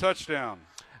 on the touchdown.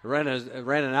 Ran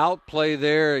an out play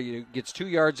there. He gets 2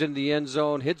 yards into the end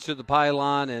zone, hits to the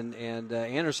pylon, and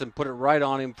Anderson put it right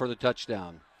on him for the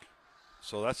touchdown.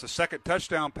 So that's the second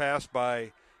touchdown pass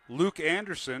by Luke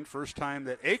Anderson. First time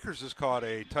that Akers has caught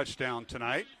a touchdown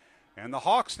tonight. And the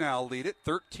Hawks now lead it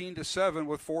 13-7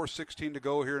 with 4:16 to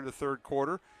go here in the third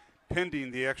quarter,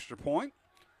 pending the extra point.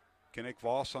 Kinnick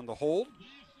Voss on the hold.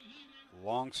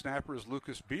 Long snapper is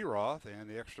Lucas Beroth, and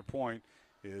the extra point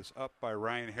is up by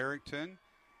Ryan Harrington,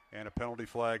 and a penalty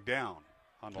flag down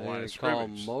on the line of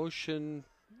scrimmage. Call motion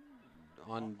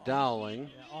on Dowling.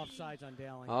 Yeah, offsides on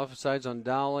Dowling. Offsides on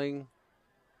Dowling.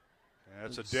 Yeah,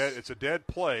 it's a dead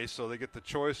play, so they get the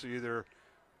choice of either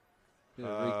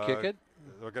re-kick it.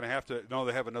 They're going to have to. No,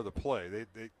 they have another play.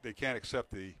 They can't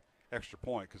accept the extra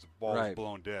point because the ball is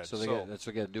blown dead. So that's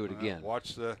they got to do it again.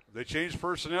 They changed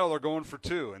personnel. They're going for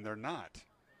 2, and they're not.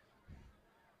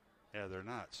 Yeah, they're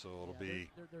not. So it'll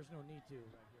be. There's no need to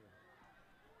right here.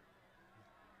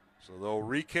 So they'll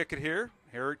re-kick it here.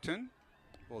 Harrington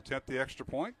will attempt the extra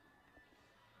point.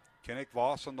 Kinnick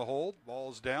Voss on the hold.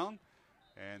 Ball is down,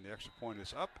 and the extra point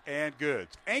is up and good.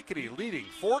 Ankeny leading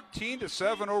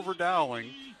 14-7 over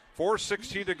Dowling.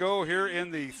 4:16 to go here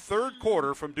in the third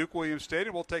quarter from Duke Williams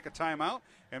Stadium. We'll take a timeout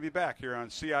and be back here on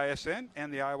CISN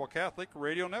and the Iowa Catholic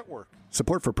Radio Network.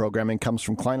 Support for programming comes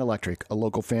from Klein Electric, a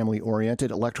local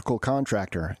family-oriented electrical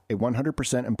contractor, a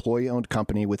 100% employee-owned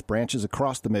company with branches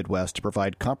across the Midwest to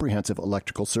provide comprehensive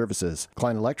electrical services.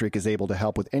 Klein Electric is able to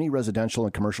help with any residential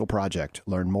and commercial project.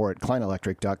 Learn more at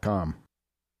kleinelectric.com.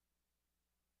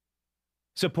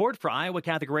 Support for Iowa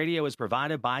Catholic Radio is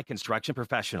provided by Construction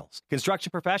Professionals. Construction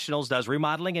Professionals does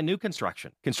remodeling and new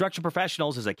construction. Construction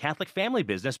Professionals is a Catholic family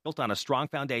business built on a strong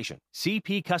foundation.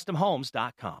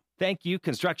 CPCustomHomes.com. Thank you,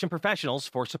 Construction Professionals,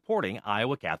 for supporting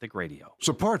Iowa Catholic Radio.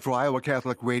 Support for Iowa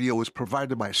Catholic Radio is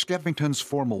provided by Skeffington's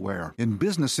Formal Wear, in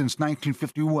business since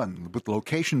 1951, with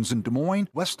locations in Des Moines,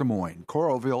 West Des Moines,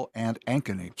 Coralville, and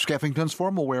Ankeny. Skeffington's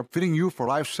Formal Wear, fitting you for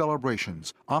life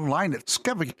celebrations. Online at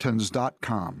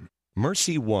skeffingtons.com.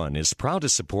 Mercy One is proud to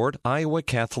support Iowa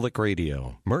Catholic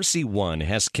Radio. Mercy One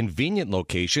has convenient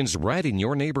locations right in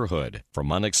your neighborhood. From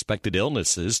unexpected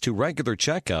illnesses to regular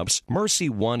checkups, Mercy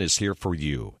One is here for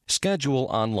you. Schedule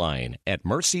online at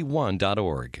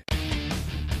mercyone.org.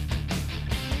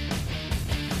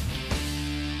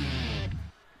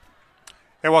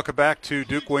 Hey, welcome back to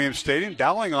Duke Williams Stadium.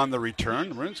 Dowling on the return.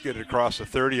 The Maroons get it across the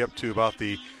 30 up to about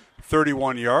the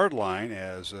 31-yard line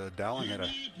as Dowling had a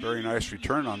very nice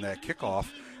return on that kickoff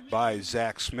by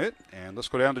Zach Smith. And let's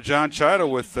go down to John Chido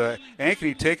with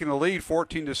Ankeny taking the lead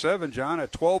 14-7. John, a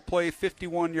 12-play,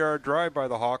 51-yard drive by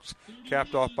the Hawks,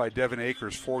 capped off by Devin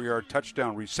Akers' 4-yard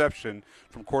touchdown reception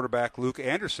from quarterback Luke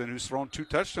Anderson, who's thrown 2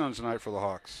 touchdowns tonight for the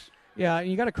Hawks. Yeah, and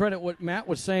you got to credit what Matt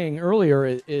was saying earlier.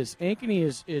 Is Ankeny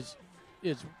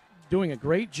is doing a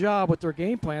great job with their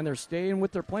game plan. They're staying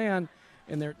with their plan,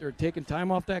 and they're taking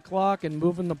time off that clock and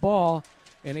moving the ball,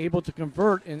 and able to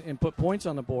convert and put points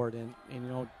on the board.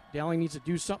 And Dowling needs to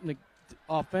do something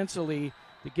offensively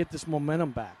to get this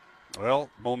momentum back. Well,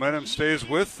 momentum stays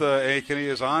with Ankeny.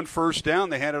 Is on first down.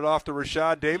 They hand it off to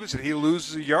Rashad Davis, and he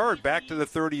loses a yard back to the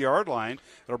 30-yard line.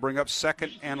 It'll bring up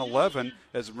 2nd and 11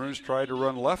 as the Maroons tried to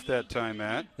run left that time,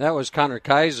 Matt. That was Connor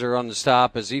Kaiser on the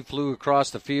stop as he flew across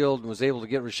the field and was able to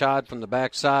get Rashad from the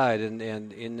backside and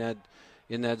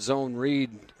in that zone read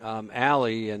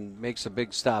alley and makes a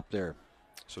big stop there.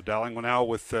 So Dowling went out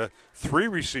with 3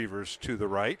 receivers to the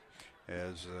right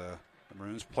as the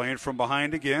Maroons playing from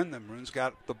behind again. The Maroons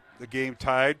got the game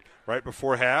tied right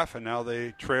before half, and now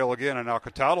they trail again. And now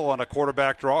Cataldo on a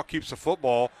quarterback draw keeps the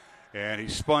football, and he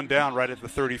spun down right at the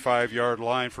 35-yard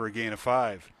line for a gain of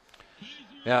 5.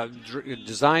 Yeah,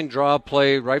 design draw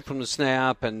play right from the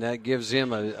snap, and that gives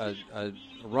him a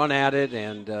run at it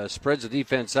and spreads the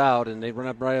defense out, and they run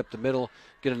up right up the middle,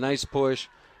 get a nice push.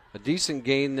 A decent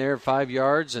gain there, 5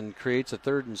 yards, and creates a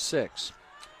 3rd and 6.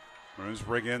 Maroons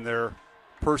bring in their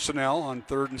personnel on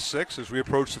 3rd and 6 as we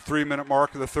approach the 3-minute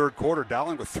mark of the third quarter.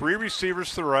 Dowling with 3 receivers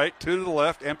to the right, 2 to the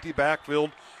left, empty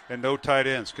backfield, and no tight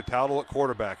ends. Cataldo at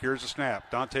quarterback. Here's the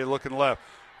snap. Dante looking left.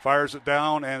 Fires it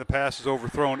down, and the pass is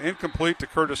overthrown. Incomplete to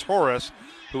Curtis Horace,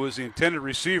 who was the intended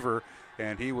receiver,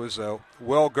 and he was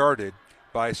well guarded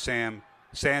by Sam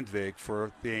Sandvig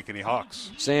for the Ankeny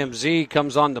Hawks. Sam Z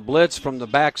comes on the blitz from the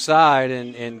backside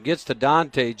and gets to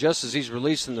Dante just as he's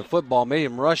releasing the football, made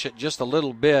him rush it just a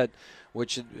little bit,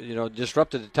 which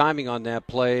disrupted the timing on that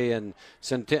play, and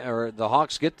the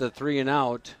Hawks get the 3 and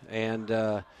out and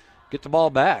get the ball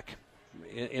back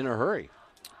in a hurry.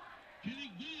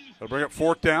 They'll bring up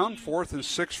 4th down, 4th and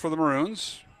 6 for the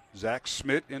Maroons. Zach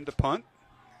Schmidt into punt,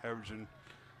 averaging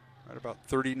right about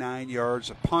 39 yards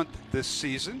a punt this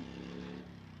season.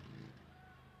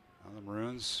 Now the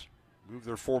Maroons move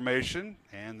their formation,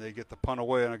 and they get the punt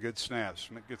away on a good snap.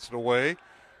 Schmidt gets it away.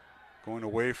 Going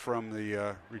away from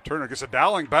the returner. Gets a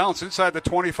Dowling bounce inside the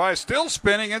 25. Still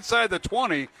spinning inside the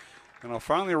 20. And I'll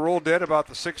finally roll dead about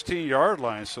the 16-yard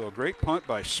line. So a great punt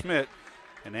by Schmidt.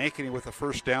 And Ankeny with a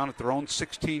first down at their own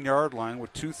 16-yard line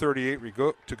with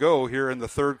 2:38 to go here in the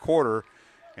third quarter.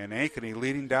 And Ankeny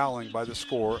leading Dowling by the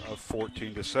score of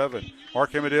 14-7.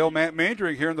 Mark Emmerdale, Matt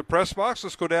Maindring here in the press box.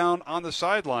 Let's go down on the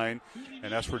sideline.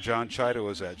 And that's where John Chido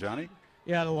is at. Johnny?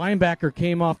 Yeah, the linebacker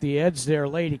came off the edge there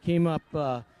late. He came up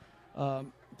to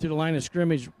the line of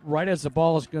scrimmage right as the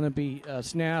ball is going to be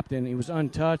snapped, and he was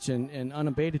untouched and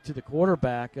unabated to the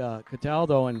quarterback,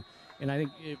 Cataldo, and I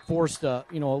think it forced a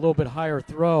little bit higher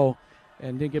throw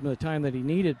and didn't give him the time that he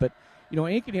needed. But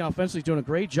Ankeny offensively is doing a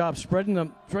great job spreading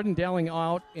Dowling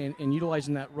out and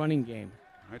utilizing that running game.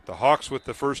 All right, the Hawks with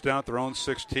the first down at their own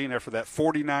 16 after that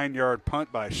 49-yard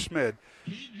punt by Schmidt,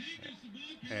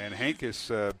 and Hankis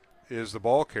is the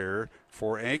ball carrier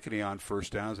for Ankeny on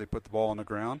first down as they put the ball on the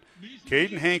ground.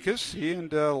 Caden Hankis, he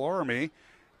and Laramie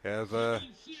have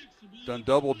done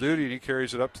double duty, and he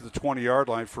carries it up to the 20-yard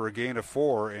line for a gain of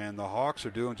 4, and the Hawks are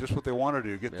doing just what they want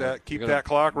to do, keep that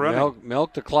clock running.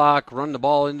 Milk the clock, run the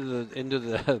ball into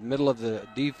the middle of the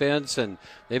defense, and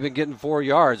they've been getting 4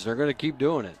 yards. They're going to keep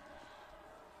doing it.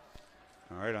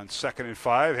 All right, on 2nd and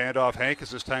 5, handoff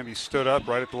Hankis. This time he stood up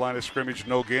right at the line of scrimmage,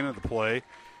 no gain of the play.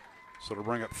 So it'll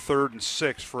bring up 3rd and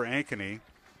 6 for Ankeny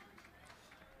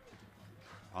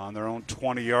on their own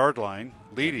 20-yard line,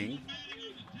 leading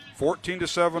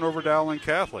 14-7 over Dowling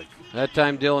Catholic. That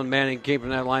time Dylan Manning came from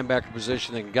that linebacker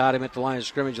position and got him at the line of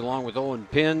scrimmage along with Owen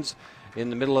Pins in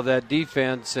the middle of that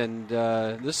defense, and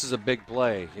this is a big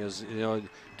play.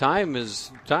 Time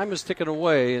is ticking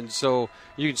away, and so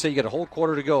you can say you got a whole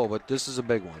quarter to go, but this is a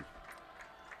big one.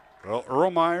 Well,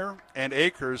 Erlmeyer and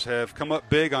Akers have come up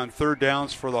big on 3rd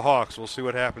downs for the Hawks. We'll see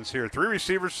what happens here. 3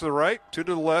 receivers to the right, 2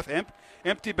 to the left,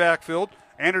 empty backfield.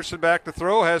 Anderson back to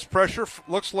throw, has pressure,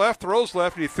 looks left, throws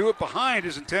left, and he threw it behind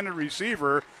his intended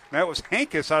receiver. And that was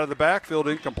Hankis out of the backfield,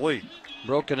 incomplete.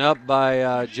 Broken up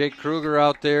by Jake Kruger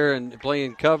out there and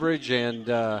playing coverage,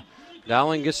 and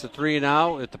Dowling gets the 3 and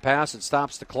out. At the pass, it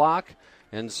stops the clock.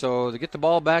 And so they get the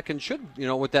ball back and should,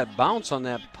 with that bounce on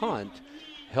that punt,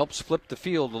 helps flip the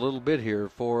field a little bit here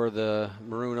for the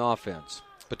Maroon offense,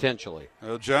 potentially.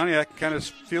 Well, Johnny, I can kind of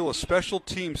feel a special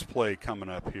teams play coming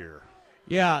up here.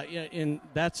 Yeah, and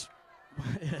that's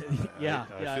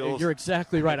you're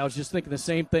exactly right. I was just thinking the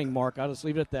same thing, Mark. I'll just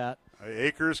leave it at that.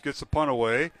 Akers gets the punt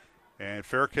away, and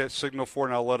fair catch signal for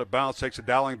now. Let it bounce. Takes a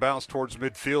Dowling bounce towards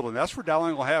midfield, and that's where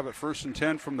Dowling will have it. 1st and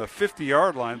 10 from the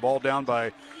 50-yard line. Ball down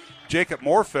by Jacob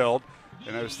Moorfeld.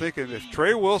 And I was thinking if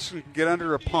Trey Wilson can get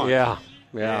under a punt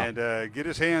and get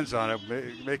his hands on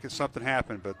it, making something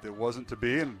happen, but it wasn't to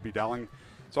be, and it'd be Dowling's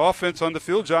offense on the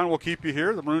field. John, will keep you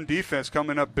here. The Maroon defense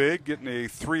coming up big, getting a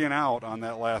 3-and-out on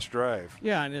that last drive.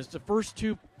 Yeah, and it's the first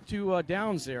two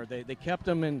downs there. They kept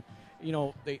them in.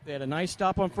 They had a nice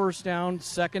stop on first down,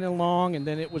 second and long, and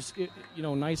then it was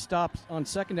nice stops on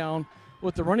second down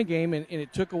with the running game, and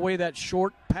it took away that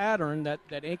short pattern that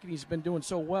Ankeny's been doing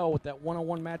so well with that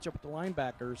one-on-one matchup with the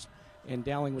linebackers, and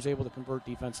Dowling was able to convert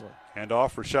defensively. Hand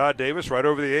off Rashad Davis right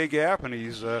over the A-gap, and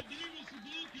he's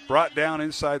brought down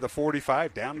inside the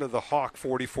 45, down to the Hawk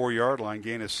 44-yard line,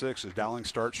 gain of 6 as Dowling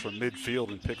starts from midfield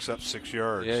and picks up 6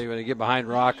 yards. Yeah, you're going to get behind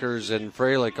Rockers and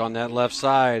Freilich on that left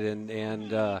side,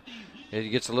 and he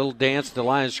gets a little dance at the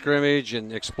line of scrimmage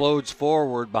and explodes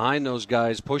forward behind those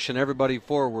guys, pushing everybody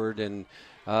forward. And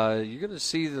you're going to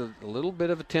see a little bit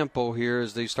of a tempo here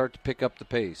as they start to pick up the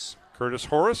pace. Curtis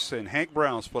Horace and Hank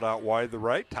Brown split out wide the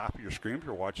right, top of your screen if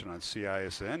you're watching on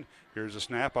CISN. Here's a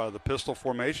snap out of the pistol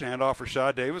formation. Handoff for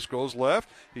Rashad Davis, goes left.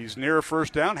 He's near a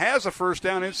first down, has a first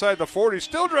down inside the 40,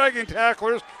 still dragging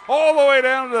tacklers all the way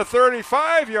down to the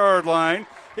 35-yard line.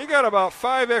 He got about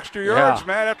 5 extra yards,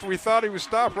 Matt, after we thought he was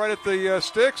stopped right at the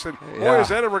sticks. And, boy, has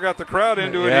that ever got the crowd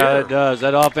into it here. Yeah, it does.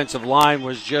 That offensive line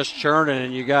was just churning,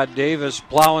 and you got Davis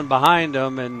plowing behind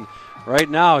him. And right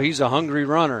now he's a hungry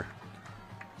runner.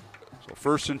 So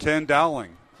 1st and 10,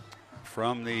 Dowling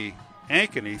from the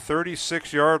Ankeny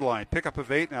 36-yard line. Pickup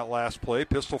of 8 in that last play.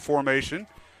 Pistol formation.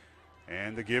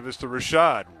 And the give is to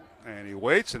Rashad. And he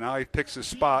waits, and now he picks his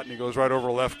spot, and he goes right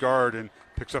over left guard and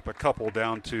picks up a couple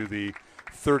down to the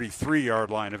 33-yard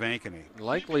line of Ankeny.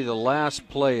 Likely the last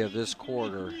play of this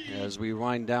quarter as we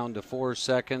wind down to 4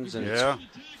 seconds, and it's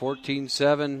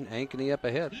 14-7, Ankeny up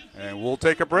ahead. And we'll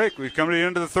take a break. We've come to the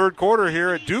end of the third quarter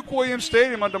here at Duke Williams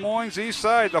Stadium on Des Moines' east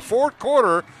side. The fourth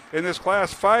quarter in this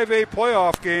Class 5A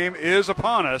playoff game is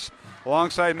upon us.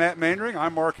 Alongside Matt Mainring,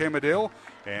 I'm Mark Hamadale,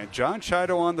 and John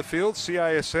Chido on the field,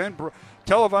 CISN.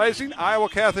 Televising, Iowa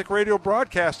Catholic Radio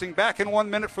broadcasting. Back in 1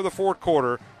 minute for the fourth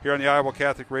quarter here on the Iowa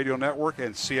Catholic Radio Network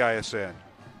and CISN.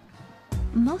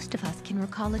 Most of us can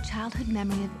recall a childhood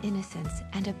memory of innocence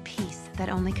and a peace that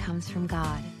only comes from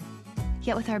God.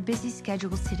 Yet with our busy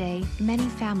schedules today, many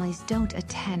families don't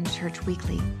attend church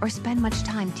weekly or spend much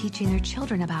time teaching their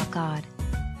children about God.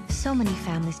 So many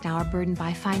families now are burdened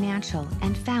by financial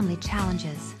and family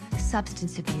challenges,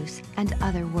 substance abuse, and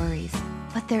other worries.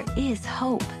 But there is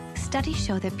hope. Studies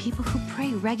show that people who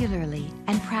pray regularly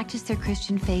and practice their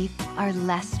Christian faith are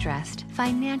less stressed,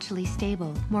 financially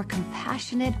stable, more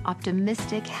compassionate,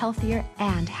 optimistic, healthier,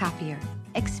 and happier.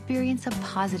 Experience a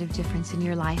positive difference in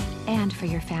your life and for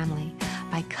your family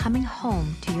by coming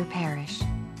home to your parish.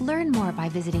 Learn more by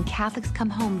visiting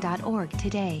CatholicsComeHome.org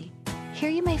today. Here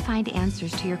you may find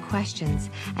answers to your questions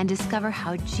and discover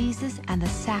how Jesus and the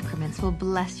sacraments will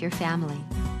bless your family.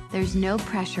 There's no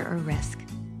pressure or risk.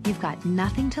 You've got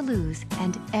nothing to lose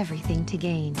and everything to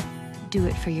gain. Do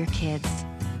it for your kids.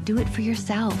 Do it for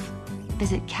yourself.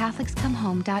 Visit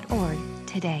CatholicsComeHome.org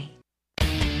today.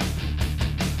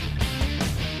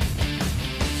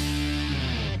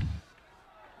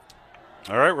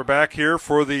 All right, we're back here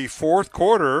for the fourth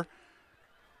quarter.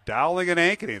 Dowling and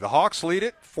Ankeny. The Hawks lead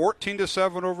it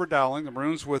 14-7 over Dowling. The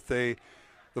Maroons with the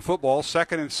football,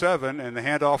 2nd and 7, and the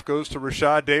handoff goes to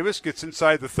Rashad Davis. Gets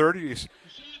inside the 30. He's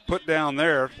put down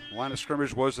there. Line of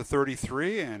scrimmage was the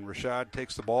 33, and Rashad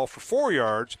takes the ball for 4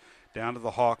 yards down to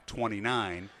the Hawk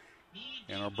 29.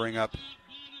 And it'll bring up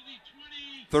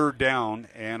 3rd down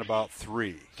and about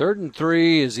 3. 3rd and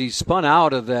 3 as he spun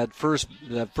out of that first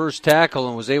tackle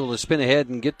and was able to spin ahead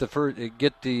and get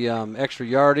the extra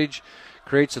yardage.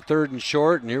 Creates a 3rd and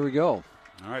short, and here we go.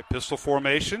 All right, pistol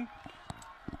formation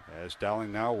as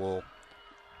Dowling now will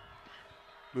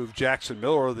move Jackson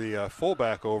Miller, the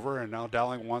fullback, over, and now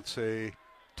Dowling wants a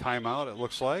timeout, it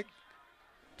looks like.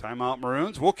 Timeout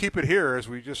Maroons. We'll keep it here as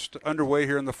we just underway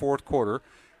here in the fourth quarter.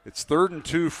 It's 3rd and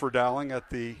 2 for Dowling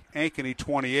at the Ankeny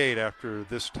 28 after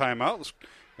this timeout.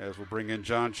 As we'll bring in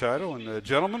John Chido. And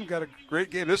gentlemen, got a great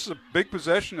game. This is a big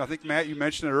possession. I think, Matt, you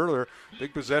mentioned it earlier.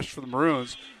 Big possession for the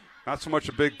Maroons. Not so much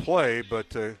a big play,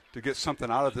 but to get something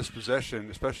out of this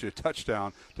possession, especially a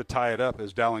touchdown, to tie it up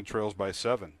as Dowling trails by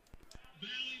 7.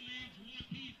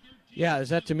 Yeah, is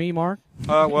that to me, Mark?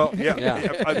 Well,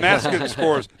 yeah. Matt's getting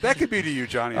scores. That could be to you,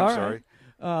 Johnny. I'm sorry.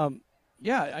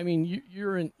 Yeah, I mean,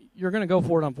 you're going to go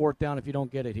for it on 4th down if you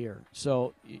don't get it here.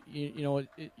 So,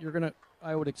 you're going to.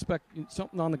 I would expect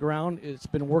something on the ground. It's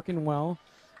been working well.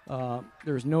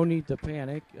 There's no need to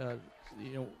panic.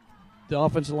 The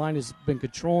offensive line has been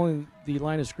controlling the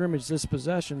line of scrimmage this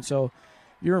possession, so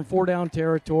you're in 4-down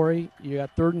territory. You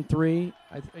got 3rd and 3.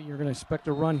 You're going to expect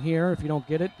a run here. If you don't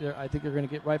get it, I think you're going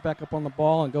to get right back up on the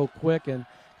ball and go quick, and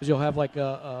because you'll have like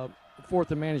a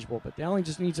 4th and manageable. But Dowling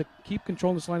just needs to keep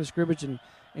controlling this line of scrimmage and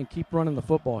keep running the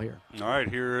football here. All right,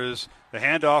 here is the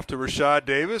handoff to Rashad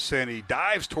Davis, and he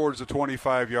dives towards the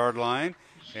 25-yard line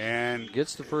and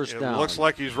gets the first down. It looks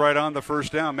like he's right on the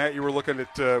first down. Matt, you were looking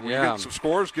at you getting some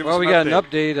scores? Give us an update. We got an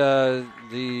update.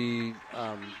 The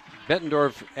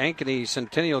Bettendorf-Ankeny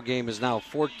Centennial game is now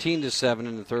 14-7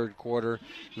 in the third quarter.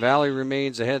 Valley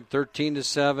remains ahead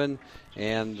 13-7,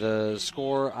 and the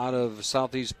score out of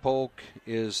Southeast Polk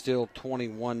is still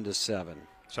 21-7.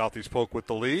 Southeast Polk with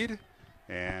the lead,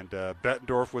 and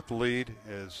Bettendorf with the lead,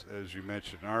 as you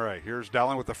mentioned. All right, here's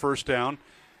Dowling with the first down.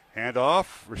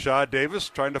 Handoff, Rashad Davis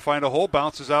trying to find a hole,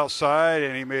 bounces outside,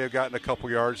 and he may have gotten a couple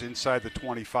yards inside the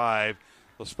 25.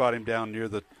 They'll spot him down near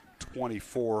the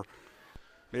 24,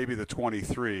 maybe the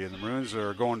 23. And the Maroons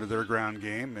are going to their ground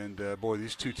game, and, boy,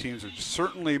 these two teams have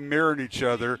certainly mirrored each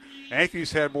other.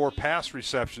 Ankeny's had more pass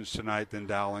receptions tonight than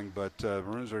Dowling, but the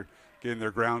Maroons are getting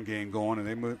their ground game going,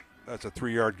 and that's a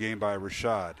 3-yard gain by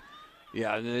Rashad.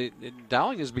 Yeah,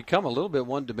 Dowling has become a little bit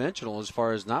one-dimensional as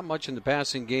far as not much in the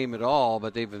passing game at all,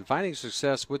 but they've been finding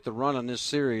success with the run on this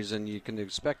series, and you can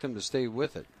expect them to stay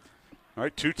with it. All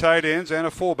right, 2 tight ends and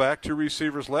a fullback, 2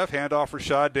 receivers left. Handoff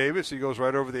Rashad Davis. He goes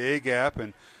right over the A-gap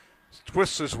and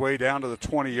twists his way down to the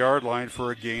 20-yard line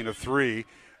for a gain of 3,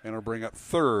 and it'll bring up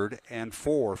 3rd and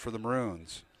 4 for the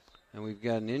Maroons. And we've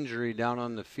got an injury down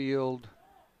on the field.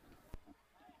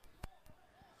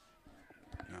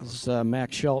 This is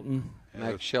Max Shelton.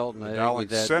 Max Shelton, Dowling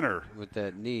center with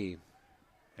that knee.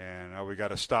 And now we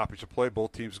got a stoppage of play.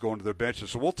 Both teams going to their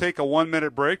benches. So we'll take a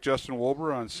 1-minute break. Justin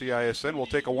Wilbur on CISN. We'll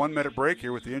take a 1-minute break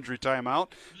here with the injury timeout.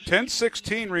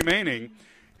 10:16 remaining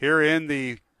here in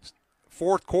the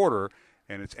fourth quarter.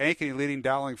 And it's Ankeny leading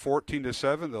Dowling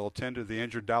 14-7. They'll attend to the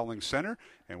injured Dowling center.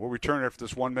 And we'll return after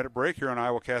this 1-minute break here on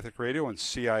Iowa Catholic Radio and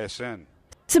CISN.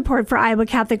 Support for Iowa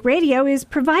Catholic Radio is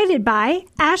provided by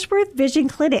Ashworth Vision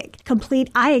Clinic. Complete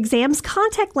eye exams,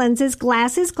 contact lenses,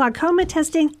 glasses, glaucoma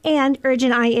testing, and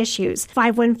urgent eye issues.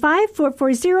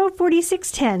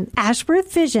 515-440-4610.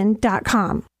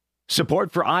 AshworthVision.com.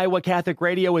 Support for Iowa Catholic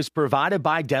Radio is provided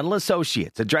by Dental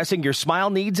Associates, addressing your smile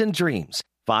needs and dreams.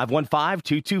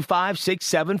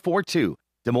 515-225-6742.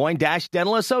 Des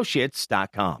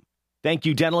Moines-DentalAssociates.com. Thank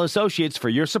you, Dental Associates, for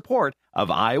your support of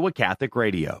Iowa Catholic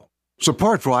Radio.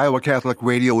 Support for Iowa Catholic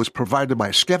Radio is provided by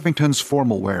Skeffington's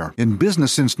Formal Wear, in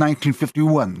business since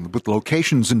 1951, with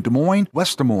locations in Des Moines,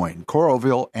 West Des Moines,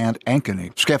 Coralville, and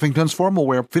Ankeny. Skeffington's Formal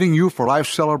Wear, fitting you for life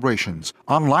celebrations.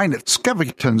 Online at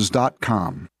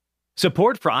skeffingtons.com.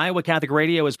 Support for Iowa Catholic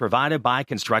Radio is provided by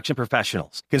Construction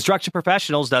Professionals. Construction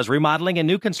Professionals does remodeling and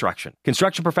new construction.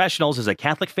 Construction Professionals is a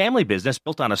Catholic family business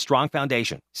built on a strong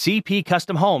foundation.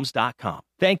 CPCustomHomes.com.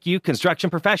 Thank you, Construction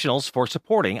Professionals, for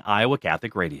supporting Iowa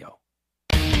Catholic Radio.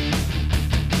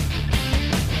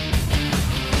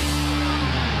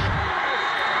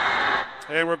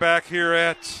 And we're back here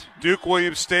at Duke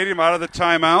Williams Stadium out of the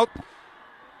timeout.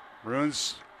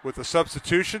 Maroons with a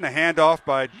substitution. A handoff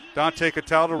by Dante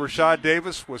Cataldo. Rashad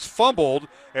Davis was fumbled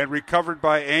and recovered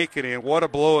by Ankeny. And what a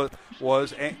blow it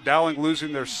was. Dowling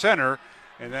losing their center.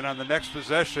 And then on the next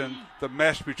possession, the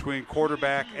mesh between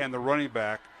quarterback and the running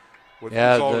back with the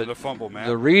result of the fumble, man.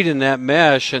 The read in that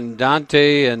mesh, and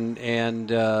Dante and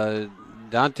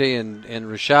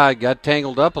Rashad got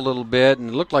tangled up a little bit, and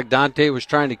it looked like Dante was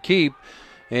trying to keep.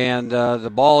 And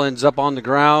the ball ends up on the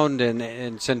ground, and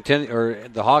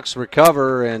the Hawks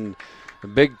recover, and a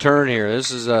big turn here.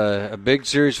 This is a big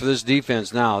series for this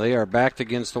defense now. They are backed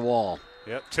against the wall.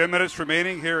 Yep, 10 minutes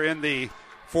remaining here in the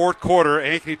fourth quarter.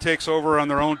 Ankeny takes over on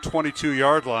their own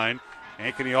 22-yard line.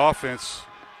 Ankeny offense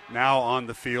now on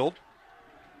the field.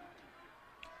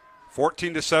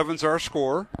 14-7 is our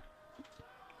score.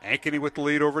 Ankeny with the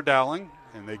lead over Dowling,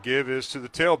 and the give is to the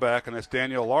tailback, and that's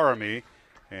Daniel Laramie.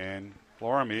 And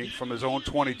Laramie, from his own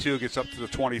 22, gets up to the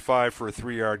 25 for a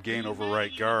 3-yard gain over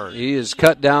right guard. He is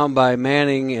cut down by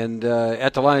Manning and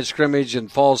at the line of scrimmage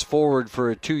and falls forward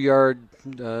for a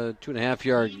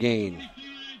 2.5-yard gain.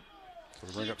 So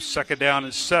we bring up 2nd down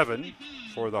and 7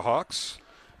 for the Hawks.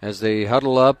 As they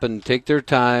huddle up and take their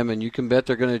time, and you can bet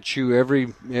they're going to chew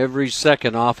every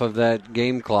second off of that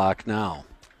game clock now.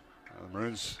 The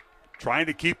Maroons trying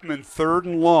to keep them in 3rd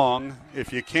and long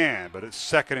if you can, but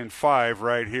it's 2nd and 5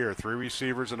 right here. 3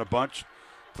 receivers in a bunch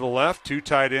to the left, 2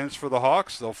 tight ends for the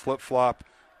Hawks. They'll flip-flop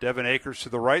Devin Akers to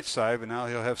the right side, but now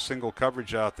he'll have single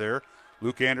coverage out there.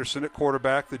 Luke Anderson at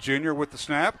quarterback, the junior with the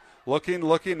snap. Looking,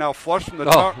 now flush from the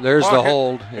top. There's pocket, the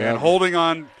hold. Yeah. And holding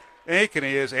on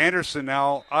Ankeny is Anderson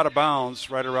now out of bounds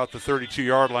right around the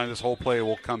 32-yard line. This whole play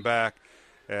will come back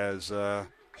as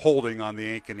holding on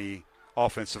the Ankeny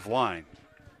offensive line.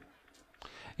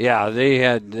 Yeah, they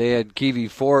had Keevy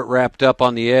Fort wrapped up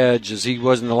on the edge as he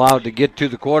wasn't allowed to get to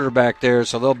the quarterback there,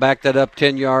 so they'll back that up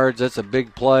 10 yards. That's a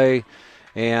big play,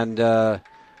 and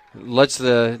lets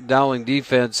the Dowling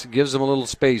defense, gives them a little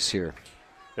space here.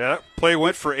 Yeah, that play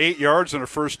went for 8 yards and a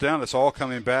first down. It's all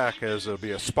coming back as it'll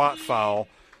be a spot foul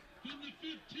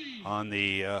on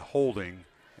the holding,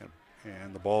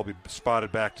 and the ball will be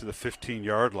spotted back to the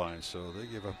 15-yard line. So they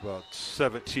give up about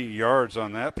 17 yards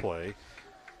on that play.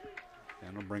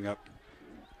 And we'll bring up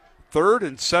 3rd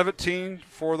and 17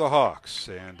 for the Hawks.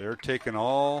 And they're taking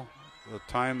all the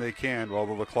time they can,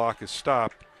 although the clock is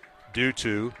stopped due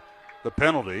to the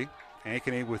penalty.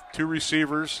 Ankeny with 2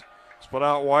 receivers split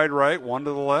out wide right, 1 to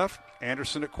the left.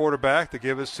 Anderson at quarterback to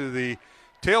give us to the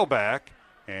tailback.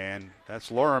 And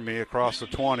that's Laramie across the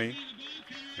 20.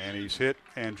 And he's hit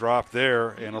and dropped there,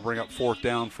 and it'll bring up 4th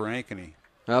down for Ankeny.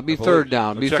 That'll be 3rd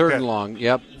down. Be 3rd and long.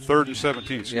 Yep. 3rd and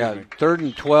 17, excuse me. 3rd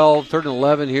and 12, 3rd and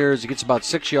 11 here as he gets about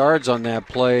 6 yards on that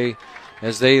play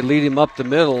as they lead him up the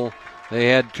middle. They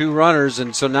had 2 runners,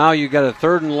 and so now you got a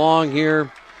 3rd and long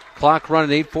here. Clock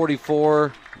running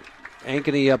 8:44.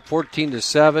 Ankeny up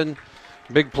 14-7.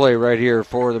 Big play right here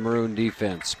for the Maroon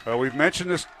defense. Well, we've mentioned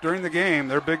this during the game.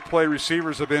 Their big play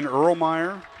receivers have been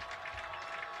Erlmeyer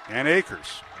and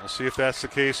Akers. We'll see if that's the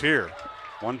case here.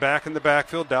 One back in the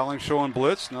backfield. Dowling showing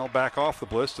blitz. And they'll back off the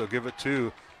blitz. They'll give it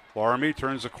to Laramie.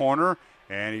 Turns the corner,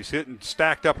 and he's hitting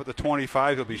stacked up at the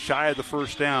 25. He'll be shy of the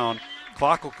first down.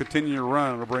 Clock will continue to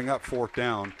run. It'll bring up 4th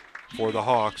down for the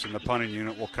Hawks, and the punting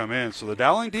unit will come in. So the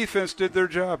Dowling defense did their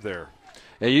job there.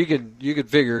 Yeah, you could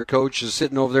figure Coach is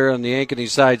sitting over there on the Ankeny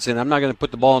side saying, I'm not going to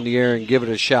put the ball in the air and give it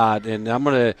a shot, and I'm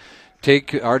going to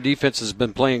take – our defense has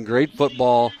been playing great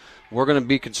football. We're going to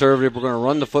be conservative. We're going to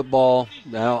run the football.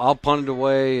 I'll punt it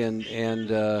away and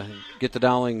get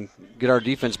our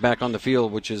defense back on the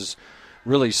field, which has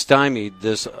really stymied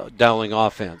this Dowling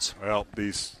offense. Well,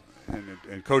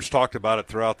 and Coach talked about it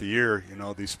throughout the year. You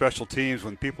know, these special teams,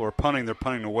 when people are punting, they're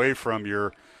punting away from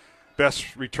your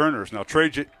best returners. Now,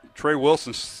 Trey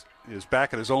Wilson is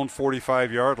back at his own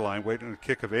 45-yard line, waiting a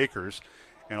kick of Akers,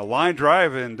 and a line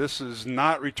drive, and this is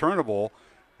not returnable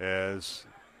as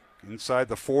inside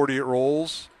the 40 it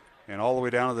rolls and all the way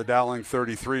down to the Dowling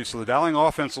 33. So the Dowling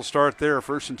offense will start there,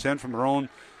 1st and 10 from their own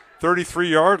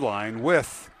 33-yard line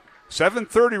with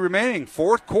 7:30 remaining,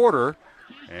 4th quarter,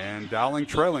 and Dowling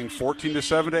trailing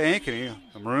 14-7 to Ankeny.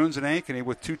 The Maroons and Ankeny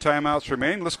with 2 timeouts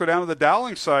remaining. Let's go down to the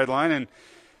Dowling sideline, and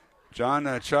John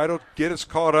Chido, get us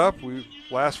caught up. We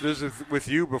last visited with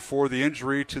you before the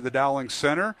injury to the Dowling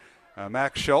center,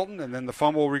 Max Shelton, and then the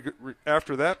fumble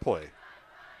after that play.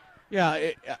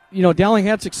 Yeah, Dowling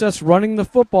had success running the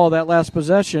football that last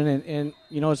possession, and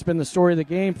it's been the story of the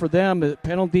game for them, the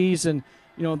penalties and,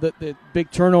 the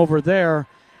big turnover there.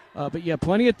 But, yeah,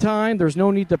 plenty of time. There's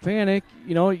no need to panic.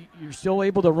 You're still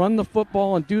able to run the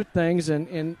football and do things,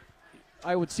 and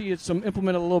I would see it's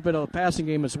implemented a little bit of a passing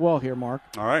game as well here, Mark.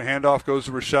 All right, handoff goes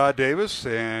to Rashad Davis,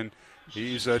 and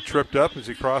he's tripped up as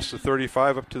he crossed the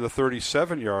 35 up to the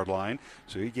 37-yard line.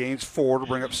 So he gains 4 to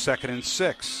bring up 2nd and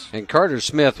 6. And Carter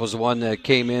Smith was the one that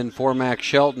came in for Max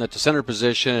Shelton at the center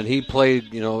position, and he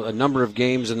played, a number of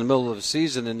games in the middle of the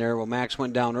season in there. Well, Max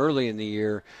went down early in the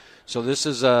year. So this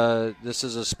is a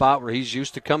spot where he's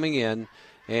used to coming in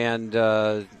and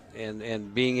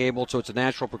being able, so it's a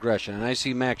natural progression. And I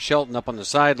see Max Shelton up on the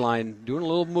sideline doing a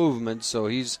little movement, so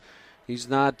he's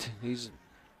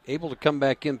able to come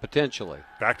back in potentially.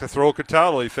 Back to throw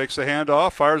Cataldo. He fakes the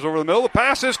handoff, fires over the middle. The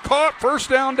pass is caught. 1st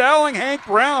down Dowling. Hank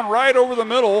Brown right over the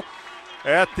middle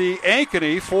at the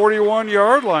Ankeny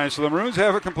 41-yard line. So the Maroons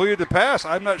haven't completed the pass.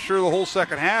 I'm not sure the whole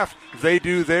second half they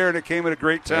do there, and it came at a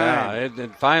great time. Yeah,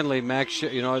 and finally Max,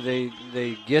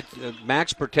 they get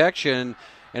max protection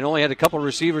and only had a couple of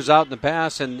receivers out in the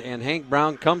pass, and Hank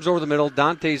Brown comes over the middle.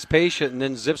 Dante's patient and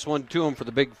then zips one to him for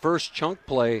the big first chunk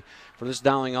play for this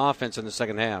Dowling offense in the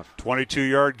second half.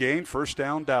 22-yard gain, 1st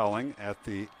down Dowling at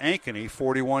the Ankeny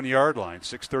 41-yard line.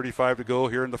 6:35 to go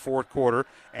here in the 4th quarter.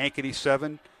 Ankeny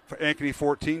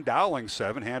 14, Dowling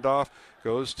 7. Handoff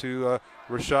goes to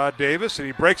Rashad Davis, and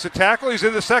he breaks the tackle. He's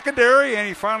in the secondary, and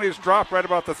he finally is dropped right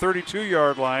about the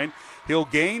 32-yard line. He'll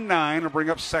gain 9 and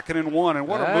bring up 2nd and 1. And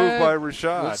what a move by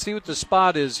Rashad. Let's see what the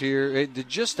spot is here.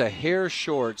 Just a hair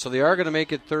short, so they are going to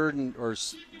make it 2nd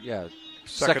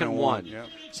and 1. Yep.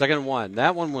 2nd and 1.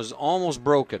 That one was almost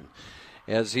broken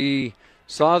as he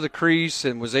saw the crease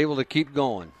and was able to keep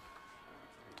going.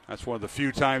 That's one of the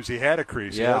few times he had a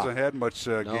crease. Yeah. He hasn't had much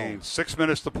gain. 6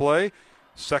 minutes to play.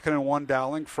 2nd and 1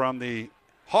 Dowling from the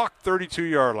Hawk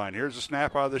 32-yard line. Here's a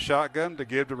snap out of the shotgun to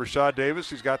give to Rashad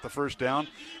Davis. He's got the first down,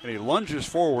 and he lunges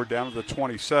forward down to the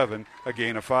 27, a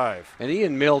gain of 5. And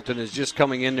Ian Milton is just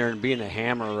coming in there and being a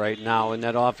hammer right now in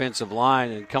that offensive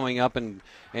line and coming up and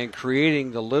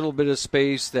creating the little bit of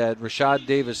space that Rashad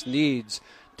Davis needs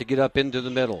to get up into the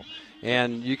middle.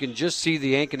 And you can just see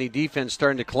the Ankeny defense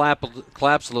starting to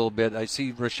collapse a little bit. I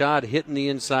see Rashad hitting the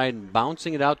inside and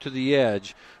bouncing it out to the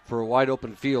edge for a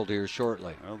wide-open field here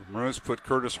shortly. Well, the Maroons put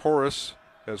Curtis Horace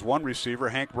as one receiver,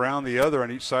 Hank Brown the other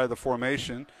on each side of the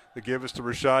formation. The give is to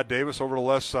Rashad Davis over the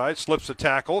left side, slips a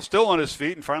tackle, still on his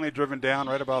feet, and finally driven down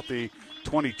right about the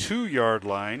 22-yard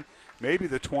line, maybe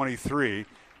the 23,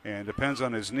 and depends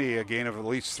on his knee, a gain of at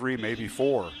least 3, maybe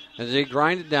 4. As they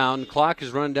grind it down, the clock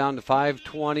is running down to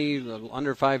 5:20,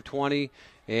 under 5:20,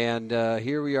 and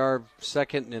here we are,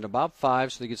 2nd and about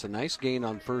 5, so he gets a nice gain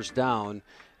on first down.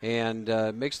 And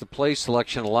makes the play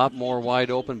selection a lot more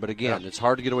wide open. But, again, It's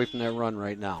hard to get away from that run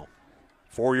right now.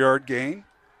 4-yard gain.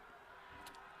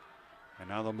 And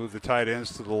now they'll move the tight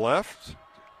ends to the left.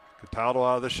 Cataldo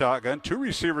out of the shotgun. 2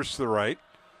 receivers to the right.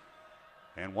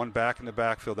 And 1 back in the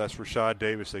backfield. That's Rashad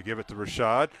Davis. They give it to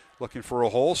Rashad. Looking for a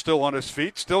hole. Still on his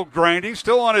feet. Still grinding.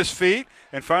 Still on his feet.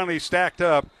 And finally stacked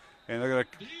up. And they're going to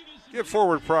get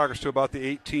forward progress to about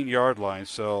the 18-yard line,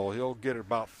 so he'll get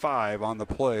about 5 on the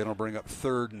play, and it'll bring up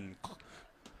 3rd and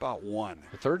about 1.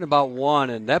 3rd and about 1,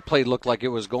 and that play looked like it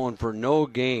was going for no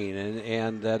gain,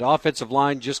 and that offensive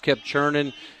line just kept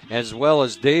churning, as well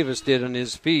as Davis did on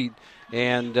his feet,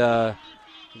 and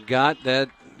got that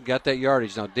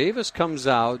yardage. Now, Davis comes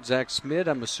out. Zach Smid,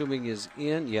 I'm assuming, is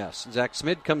in. Yes, Zach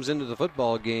Smid comes into the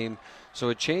football game. So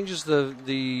it changes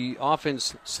the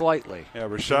offense slightly. Yeah,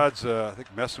 Rashad's, I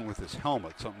think, messing with his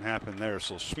helmet. Something happened there.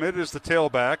 So Smid is the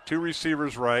tailback, 2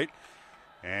 receivers right.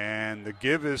 And the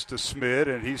give is to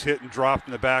Smid, and he's hit and dropped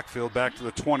in the backfield back to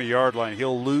the 20-yard line.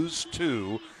 He'll lose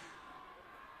 2,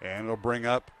 and it'll bring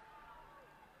up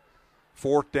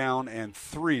 4th down and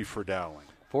 3 for Dowling.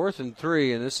 4th and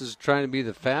 3, and this is trying to be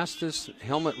the fastest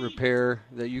helmet repair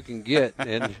that you can get.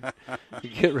 And you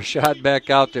get Rashad back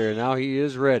out there. Now he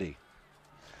is ready.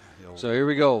 So here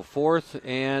we go, 4th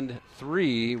and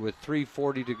 3 with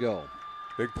 3:40 to go.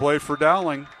 Big play for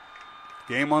Dowling.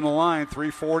 Game on the line,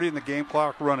 3:40 and the game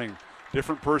clock running.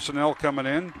 Different personnel coming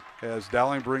in as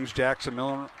Dowling brings Jackson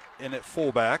Miller in at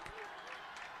fullback.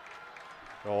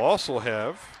 They'll also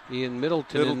have Ian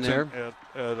Middleton in there.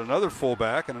 At another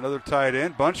fullback and another tight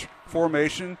end. Bunch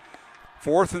formation,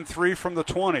 4th and 3 from the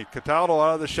 20. Cataldo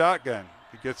out of the shotgun.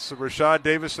 He gets Rashad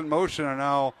Davis in motion, and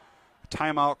now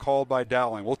timeout called by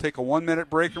Dowling. We'll take a 1-minute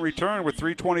break and return with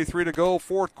 3:23 to go,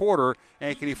 4th quarter.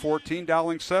 Ankeny 14,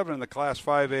 Dowling 7 in the Class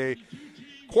 5A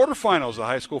quarterfinals of the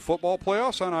high school football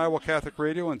playoffs on Iowa Catholic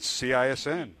Radio and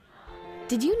CISN.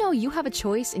 Did you know you have a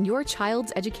choice in your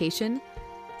child's education?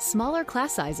 Smaller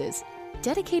class sizes,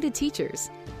 dedicated teachers,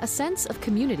 a sense of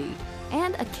community,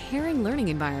 and a caring learning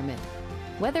environment.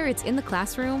 Whether it's in the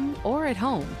classroom or at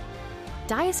home,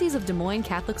 Diocese of Des Moines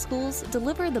Catholic Schools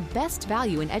deliver the best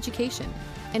value in education,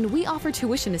 and we offer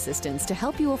tuition assistance to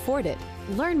help you afford it.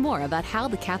 Learn more about how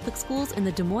the Catholic schools in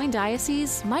the Des Moines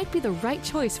Diocese might be the right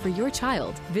choice for your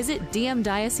child. Visit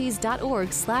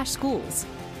dmdiocese.org/schools.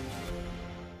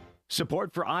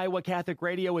 Support for Iowa Catholic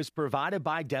Radio is provided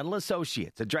by Dental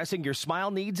Associates, addressing your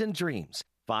smile needs and dreams.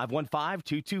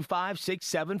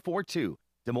 515-225-6742.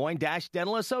 Des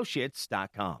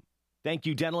Moines-DentalAssociates.com. Thank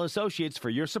you, Dental Associates, for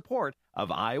your support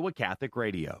of Iowa Catholic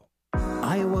Radio.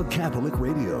 Iowa Catholic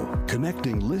Radio,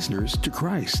 connecting listeners to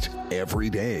Christ every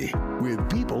day with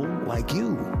people like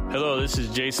you. Hello, this is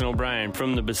Jason O'Brien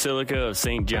from the Basilica of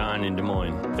St. John in Des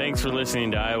Moines. Thanks for listening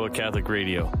to Iowa Catholic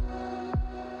Radio.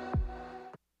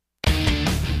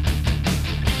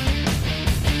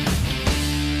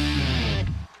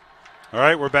 All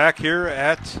right, we're back here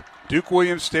at Duke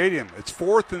Williams Stadium. It's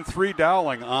 4th and 3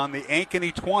 Dowling on the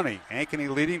Ankeny 20. Ankeny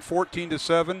leading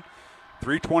 14-7.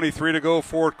 3:23 to go,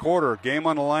 4th quarter. Game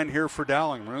on the line here for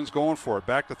Dowling. Maroons going for it.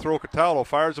 Back to throw. Cataldo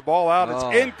fires the ball out. It's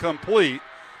incomplete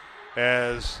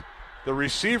as the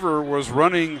receiver was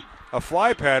running a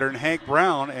fly pattern, Hank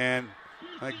Brown, and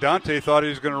I think Dante thought he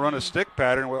was going to run a stick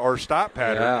pattern or stop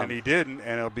pattern, and he didn't,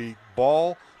 and it'll be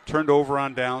ball turned over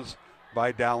on downs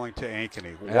by Dowling to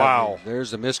Ankeny. Wow.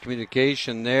 There's a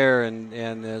miscommunication there,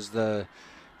 and as the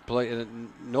play,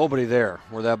 nobody there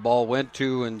where that ball went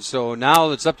to, and so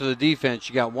now it's up to the defense.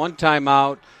 You got 1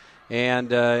 timeout, and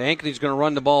Ankeny's going to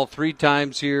run the ball 3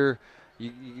 times here.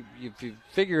 If you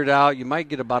figure it out, you might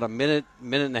get about a minute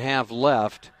and a half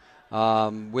left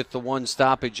with the 1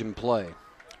 stoppage in play.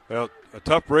 Well, a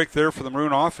tough break there for the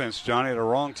Maroon offense, Johnny, at a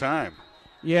wrong time.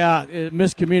 Yeah,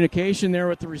 miscommunication there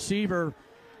with the receiver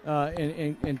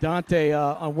and Dante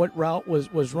on what route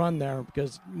was run there,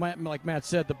 because, like Matt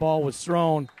said, the ball was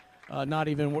thrown. Not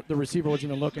even the receiver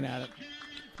wasn't even looking at it.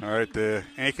 All right, the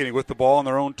Ankeny with the ball on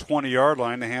their own 20-yard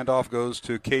line. The handoff goes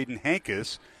to Caden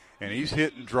Hankus, and he's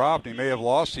hit and dropped. He may have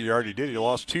lost a yard. He did. He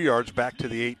lost 2 yards back to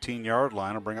the 18-yard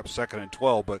line. It'll bring up 2nd and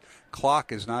 12, but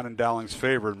clock is not in Dowling's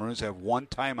favor. Maroons have one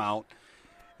timeout,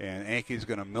 and Ankeny's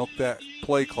going to milk that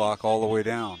play clock all the way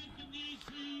down.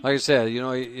 Like I said, you're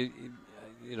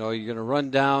going to run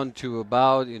down to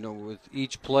about, with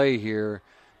each play here,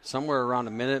 somewhere around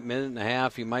a minute and a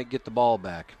half, you might get the ball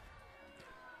back.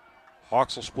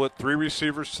 Hawks will split 3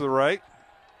 receivers to the right,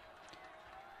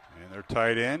 and they're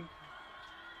tight end.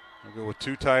 They'll go with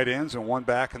 2 tight ends and 1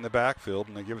 back in the backfield,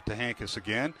 and they give it to Hankus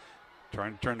again,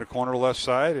 trying to turn the corner left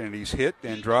side, and he's hit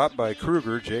and dropped by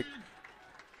Kruger. Jake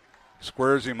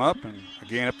squares him up, and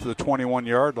again up to the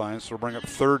 21-yard line, so it'll bring up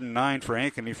 3rd and 9 for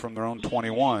Ankeny from their own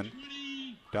 21.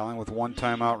 Dowling with 1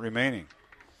 timeout remaining.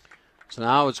 So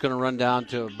now it's going to run down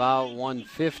to about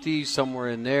 150, somewhere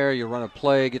in there. You run a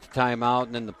play, get the timeout,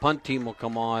 and then the punt team will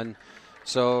come on.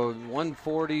 So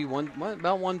 140,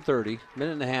 about 130,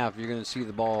 minute and a half, you're going to see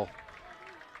the ball.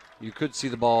 You could see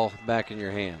the ball back in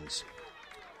your hands.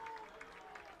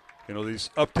 These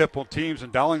up-tempo teams,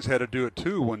 and Dowling's had to do it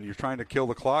too when you're trying to kill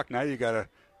the clock. Now you got to,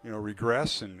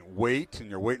 regress and wait, and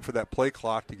you're waiting for that play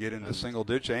clock to get into single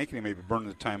digit. Ankeny may be burning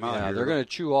the timeout. Yeah, here. They're going to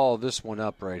chew all of this one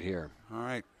up right here. All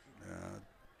right.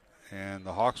 And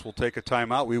the Hawks will take a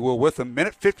timeout. We will with them.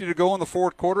 Minute 50 to go in the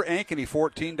fourth quarter. Ankeny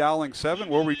 14, Dowling 7.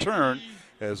 We'll return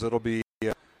as it'll be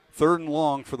 3rd and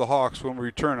long for the Hawks when we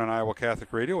return on Iowa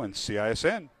Catholic Radio and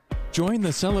CISN. Join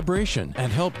the celebration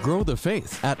and help grow the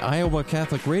faith at Iowa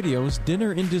Catholic Radio's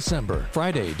Dinner in December,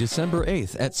 Friday, December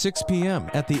 8th at 6 p.m.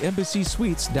 at the Embassy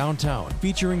Suites downtown,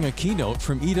 featuring a keynote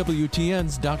from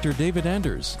EWTN's Dr. David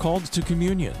Anders, called to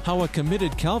communion, how a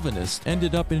committed Calvinist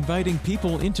ended up inviting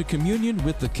people into communion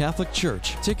with the Catholic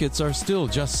Church. Tickets are still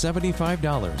just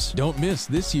 $75. Don't miss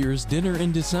this year's Dinner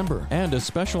in December, and a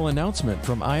special announcement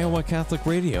from Iowa Catholic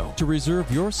Radio. To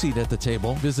reserve your seat at the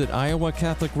table, visit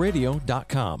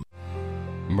iowacatholicradio.com.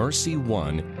 Mercy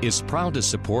One is proud to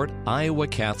support Iowa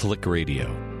Catholic Radio.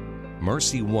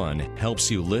 Mercy One helps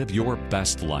you live your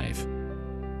best life.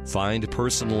 Find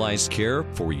personalized care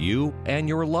for you and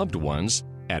your loved ones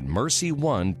at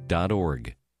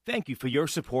mercyone.org. Thank you for your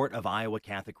support of Iowa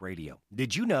Catholic Radio.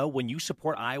 Did you know when you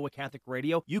support Iowa Catholic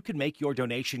Radio, you can make your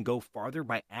donation go farther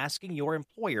by asking your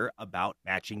employer about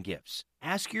matching gifts?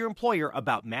 Ask your employer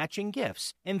about matching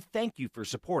gifts, and thank you for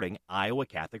supporting Iowa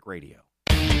Catholic Radio.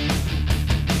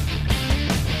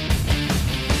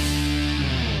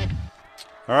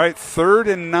 All right,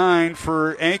 3rd and 9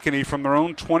 for Ankeny from their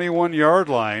own 21-yard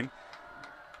line.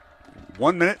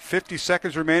 1 minute, 50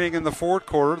 seconds remaining in the fourth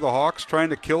quarter. The Hawks trying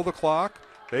to kill the clock.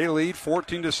 They lead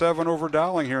 14-7 over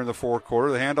Dowling here in the fourth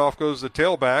quarter. The handoff goes to the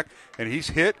tailback, and he's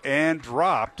hit and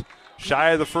dropped shy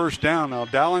of the first down. Now,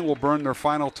 Dowling will burn their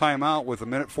final timeout with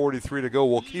 1:43 to go.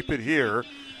 We'll keep it here,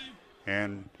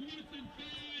 and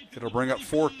it'll bring up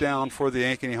 4th down for the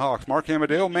Ankeny Hawks. Mark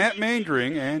Amadeo, Matt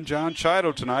Maindring, and John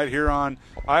Chido tonight here on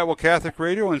Iowa Catholic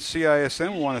Radio and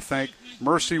CISN. We want to thank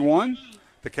Mercy One,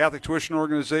 the Catholic Tuition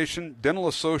Organization, Dental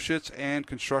Associates, and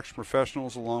Construction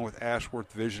Professionals, along with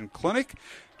Ashworth Vision Clinic.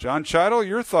 John Chido,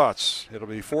 your thoughts. It'll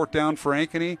be 4th down for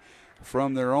Ankeny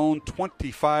from their own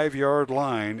 25-yard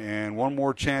line, and one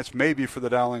more chance maybe for the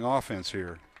Dowling offense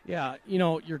here. Yeah,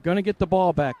 you're going to get the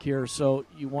ball back here, so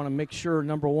you want to make sure,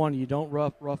 number one, you don't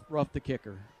rough the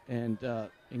kicker and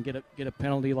get a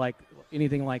penalty like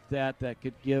anything like that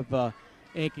could give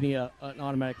Ankeny an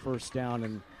automatic 1st down.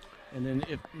 And then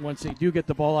once they do get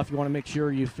the ball off, you want to make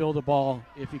sure you fill the ball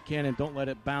if you can and don't let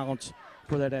it bounce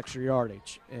for that extra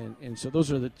yardage. And so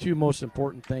those are the 2 most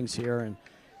important things here.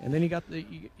 And then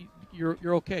you're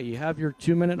okay. You have your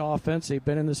 2-minute offense. They've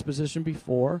been in this position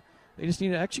before. They just need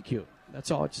to execute. That's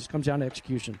all. It just comes down to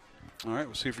execution. All right,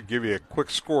 we'll see if we can give you a quick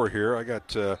score here. I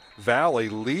got Valley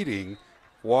leading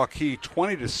Waukee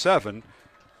 20-7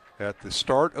 at the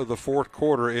start of the fourth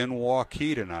quarter in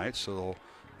Waukee tonight. So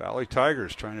Valley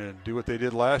Tigers trying to do what they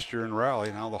did last year in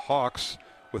Raleigh. Now the Hawks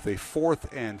with a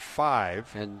 4th and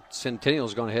 5. And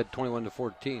Centennial's going ahead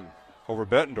 21-14 over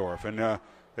Bettendorf. And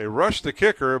they rush the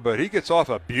kicker, but he gets off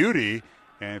a beauty.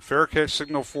 And fair catch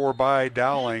signal for by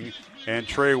Dowling and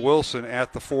Trey Wilson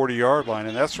at the 40-yard line.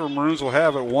 And that's where Maroons will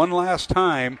have it one last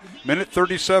time. Minute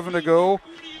 37 to go.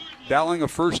 Dowling a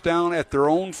 1st down at their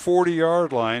own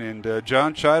 40-yard line. And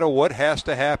John Chido, what has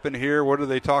to happen here? What are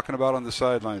they talking about on the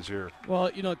sidelines here? Well,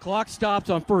 the clock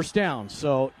stops on 1st down,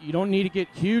 so you don't need to get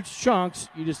huge chunks.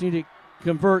 You just need to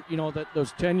convert,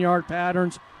 those 10-yard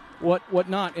patterns,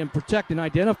 whatnot, and protect and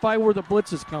identify where the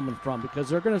blitz is coming from, because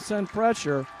they're going to send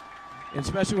pressure, and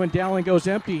especially when Dowling goes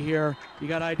empty here. You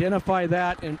got to identify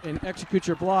that and execute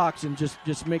your blocks and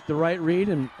just make the right read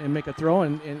and make a throw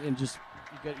and just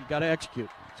you got to execute.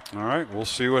 All right, we'll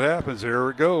see what happens. Here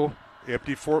we go.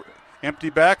 Empty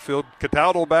backfield.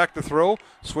 Cataldo back to throw.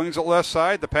 Swings it left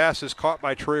side. The pass is caught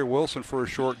by Trey Wilson for a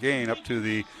short gain up to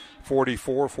the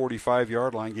 44,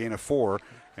 45-yard line, gain of 4.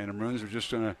 And the Maroons are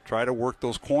just going to try to work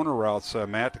those corner routes,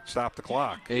 Matt, to stop the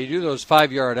clock. Yeah, you do those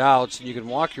 5-yard outs, and you can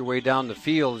walk your way down the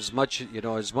field as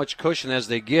much cushion as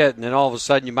they get, and then all of a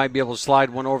sudden you might be able to slide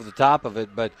one over the top of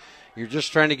it. But you're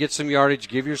just trying to get some yardage,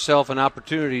 give yourself an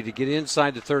opportunity to get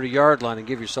inside the 30-yard line and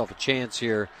give yourself a chance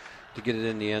here to get it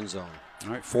in the end zone.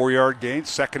 All right, 4-yard gain,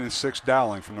 2nd and 6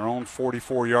 Dowling from their own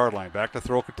 44-yard line. Back to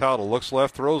throw Cataldo. Looks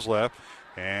left, throws left,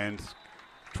 and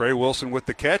Trey Wilson with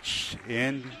the catch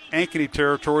in Ankeny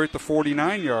territory at the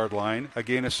 49-yard line, a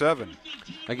gain of 7.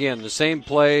 Again, the same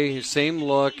play, same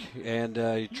look, and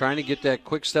you're trying to get that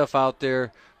quick stuff out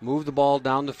there, move the ball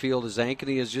down the field as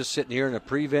Ankeny is just sitting here in a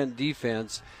prevent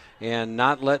defense and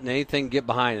not letting anything get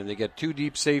behind them. They got 2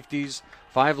 deep safeties,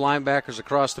 5 linebackers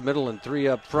across the middle, and 3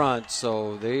 up front.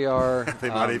 So they are. They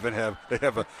might even have. They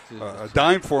have a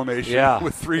dime formation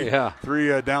with three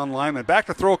down linemen. Back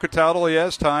to throw Cataldo. He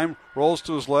has time. Rolls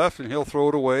to his left, and he'll throw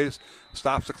it away.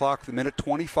 Stops the clock. The minute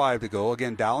 25 to go.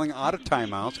 Again, Dowling out of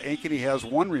timeouts. Ankeny has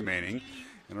 1 remaining,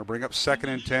 and it'll bring up 2nd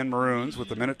and 10 Maroons with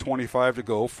the minute 25 to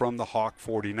go from the Hawk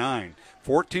 49.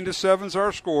 14-7 is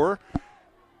our score.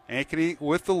 Ankeny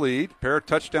with the lead. Pair of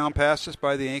touchdown passes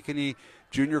by the Ankeny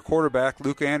junior quarterback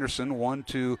Luke Anderson, one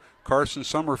to Carson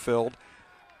Summerfield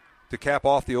to cap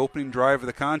off the opening drive of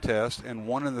the contest, and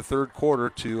one in the third quarter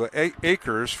to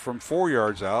Akers from 4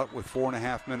 yards out with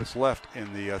 4.5 minutes left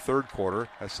in the third quarter.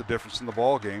 That's the difference in the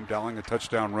ball game. Dowling a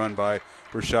touchdown run by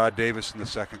Rashad Davis in the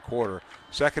second quarter.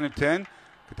 2nd and 10,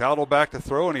 Cataldo back to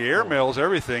throw, and he airmails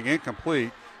everything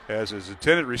incomplete as his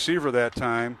intended receiver that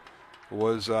time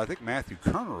was, I think, Matthew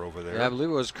Kerner over there. Yeah, I believe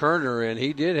it was Kerner, and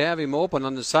he did have him open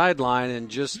on the sideline and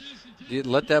just did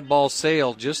let that ball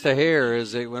sail just a hair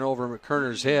as it went over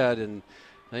Kerner's head. And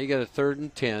now you got a 3rd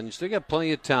and 10. You still got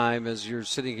plenty of time as you're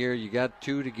sitting here. You got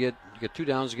 2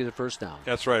 downs to get a first down.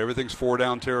 That's right. Everything's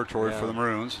 4-down territory for the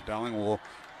Maroons. Dowling will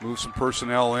move some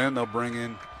personnel in. They'll bring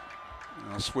in,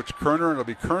 switch Kerner, and it'll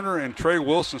be Kerner and Trey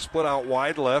Wilson split out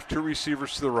wide left. 2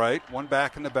 receivers to the right, 1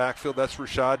 back in the backfield. That's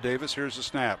Rashad Davis. Here's the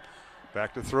snap.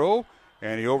 Back to throw,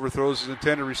 and he overthrows his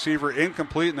intended receiver,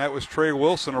 incomplete, and that was Trey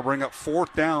Wilson. Will bring up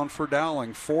 4th down for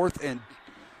Dowling. 4th and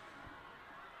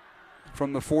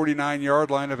from the 49-yard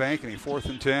line of Ankeny. 4th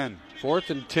and 10. 4th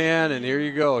and 10, and here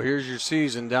you go. Here's your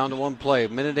season down to 1 play.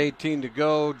 Minute 18 to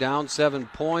go, down 7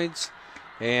 points,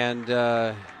 and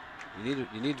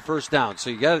you need the first down. So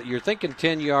you're thinking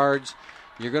 10 yards.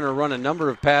 You're going to run a number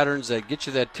of patterns that get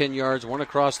you that 10 yards, one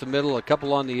across the middle, a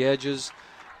couple on the edges.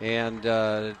 And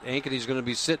Ankeny's going to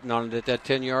be sitting on it at that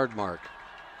 10-yard mark.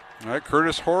 All right,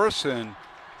 Curtis Horace and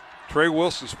Trey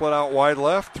Wilson split out wide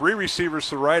left. 3 receivers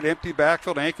to the right, empty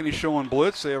backfield. Ankeny showing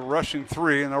blitz. They have rushing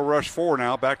 3, and they'll rush 4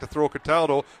 now. Back to throw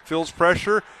Cataldo. Feels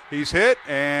pressure. He's hit,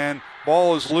 and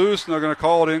ball is loose, and they're going to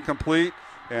call it incomplete,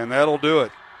 and that'll do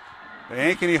it. The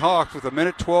Ankeny Hawks, with a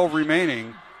minute 12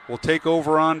 remaining, will take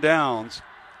over on downs,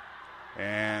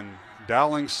 and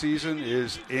Dowling's season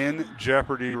is in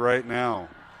jeopardy right now.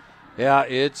 Yeah,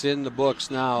 it's in the books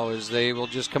now as they will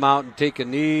just come out and take a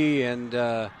knee. And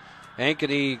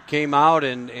Ankeny came out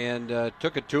and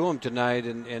took it to them tonight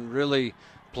and really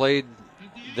played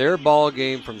their ball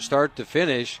game from start to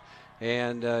finish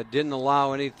and didn't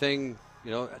allow anything,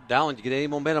 Dowling to get any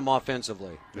momentum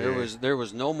offensively. Yeah. There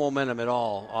was no momentum at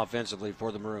all offensively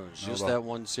for the Maroons, just that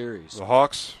one series. The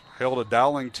Hawks held a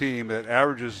Dowling team that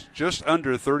averages just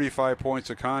under 35 points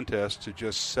a contest to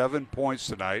just 7 points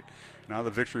tonight. Now the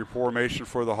victory formation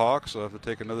for the Hawks. They'll have to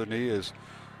take another knee as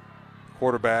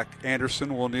quarterback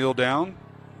Anderson will kneel down.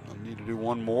 They'll need to do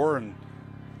one more, and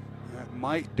that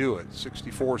might do it.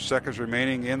 64 seconds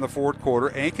remaining in the fourth quarter.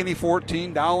 Ankeny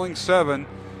 14, Dowling 7.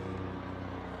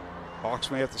 Hawks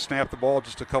may have to snap the ball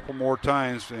just a couple more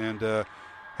times. And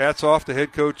hats off to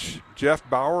head coach Jeff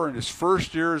Bauer in his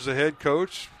first year as a head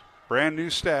coach. Brand new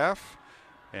staff.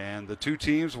 And the 2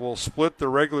 teams will split the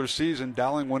regular season.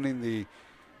 Dowling winning the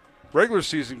regular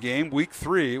season game, week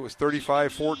 3. It was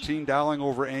 35-14 Dowling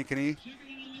over Ankeny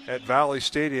at Valley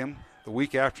Stadium the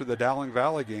week after the Dowling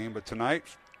Valley game. But tonight,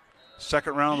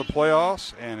 second round of the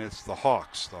playoffs, and it's the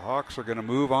Hawks. The Hawks are going to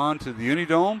move on to the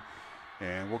Unidome,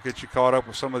 and we'll get you caught up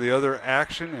with some of the other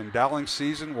action, and Dowling's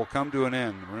season will come to an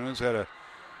end. The Maroons had a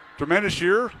tremendous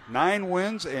year, 9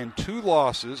 wins and 2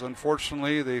 losses.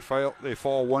 Unfortunately, they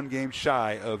fall 1 game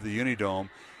shy of the Unidome,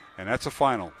 and that's a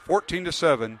final.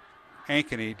 14-7,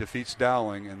 Ankeny defeats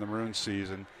Dowling, and the Maroon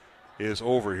season is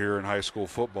over here in high school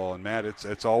football. And, Matt,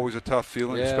 it's always a tough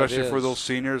feeling, especially for those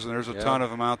seniors, and there's a ton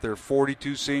of them out there.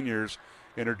 42 seniors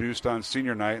introduced on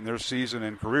senior night, and their season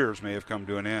and careers may have come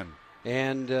to an end.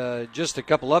 And just a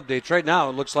couple updates. Right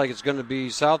now, it looks like it's going to be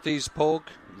Southeast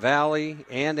Polk, Valley,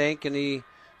 and Ankeny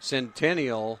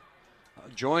Centennial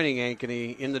joining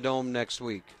Ankeny in the Dome next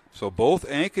week. So both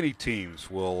Ankeny teams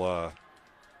will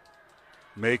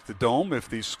make the Dome if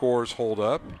these scores hold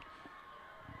up.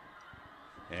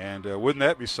 And wouldn't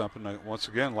that be something? Once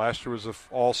again, last year was an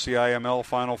all-CIML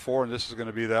Final Four, and this is going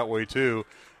to be that way too,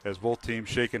 as both teams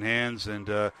shaking hands and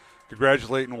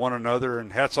congratulating one another.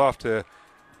 And hats off to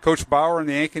Coach Bauer and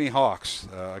the Ankeny Hawks.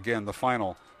 Again, the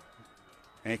final,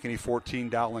 Ankeny 14,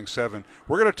 Dowling 7.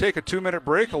 We're going to take a 2-minute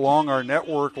break along our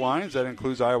network lines. That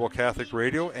includes Iowa Catholic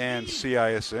Radio and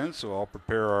CISN, so I'll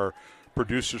prepare our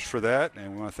producers for that.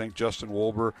 And we want to thank Justin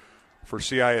Wolber for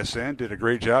CISN. Did a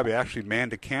great job. He actually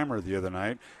manned a camera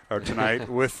tonight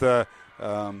with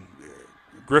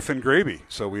Griffin Graby.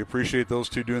 So we appreciate those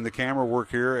two doing the camera work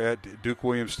here at Duke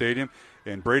Williams Stadium.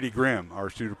 And Brady Grimm,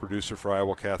 our studio producer for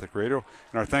Iowa Catholic Radio.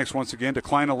 And our thanks once again to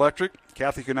Klein Electric,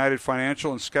 Catholic United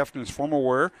Financial, and Skeffton's Formal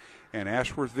Wear, and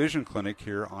Ashworth Vision Clinic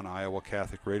here on Iowa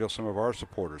Catholic Radio, some of our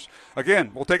supporters. Again,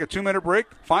 we'll take a 2-minute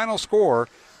break. Final score,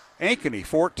 Ankeny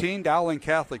 14, Dowling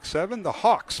Catholic 7. The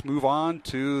Hawks move on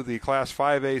to the Class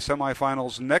 5A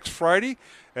semifinals next Friday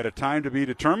at a time to be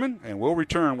determined, and we'll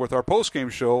return with our postgame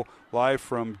show live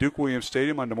from Duke Williams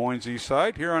Stadium on Des Moines East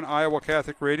Side here on Iowa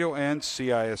Catholic Radio and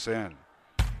CISN.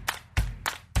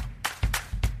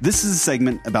 This is a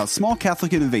segment about small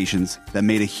Catholic innovations that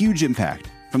made a huge impact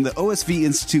from the OSV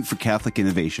Institute for Catholic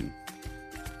Innovation.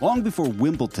 Long before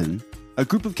Wimbledon, a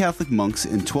group of Catholic monks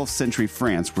in 12th century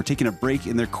France were taking a break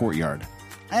in their courtyard.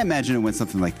 I imagine it went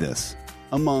something like this.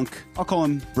 A monk, I'll call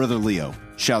him Brother Leo,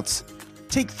 shouts,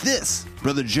 "Take this,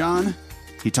 Brother John."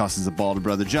 He tosses a ball to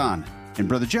Brother John, and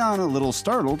Brother John, a little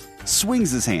startled, swings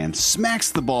his hand,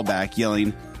 smacks the ball back,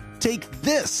 yelling, "Take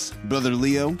this, Brother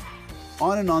Leo."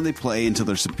 On and on they play until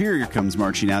their superior comes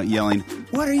marching out, yelling,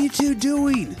 "What are you two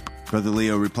doing?" Brother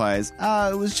Leo replies,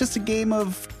 "It was just a game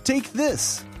of take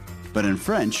this." But in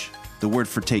French, the word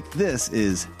for take this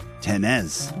is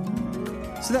tenez.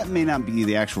 So that may not be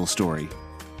the actual story,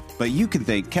 but you can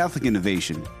thank Catholic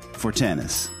Innovation for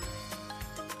tennis.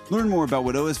 Learn more about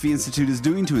what OSV Institute is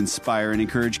doing to inspire and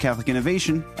encourage Catholic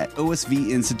innovation at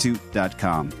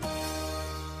osvinstitute.com.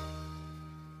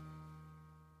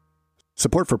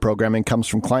 Support for programming comes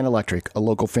from Klein Electric, a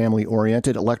local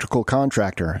family-oriented electrical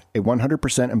contractor, a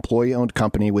 100% employee-owned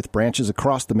company with branches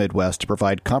across the Midwest to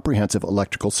provide comprehensive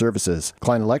electrical services.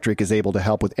 Klein Electric is able to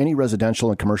help with any residential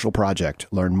and commercial project.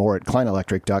 Learn more at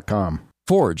kleinelectric.com.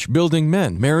 Forge, Building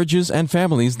Men, Marriages, and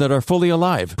Families That Are Fully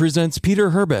Alive presents Peter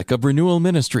Herbeck of Renewal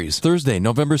Ministries, Thursday,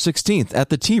 November 16th at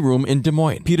the Tea Room in Des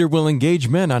Moines. Peter will engage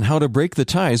men on how to break the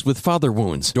ties with father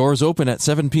wounds. Doors open at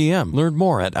 7 p.m. Learn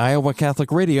more at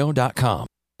iowacatholicradio.com.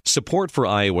 Support for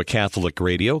Iowa Catholic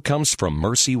Radio comes from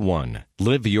Mercy One.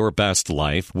 Live your best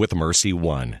life with Mercy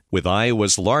One. With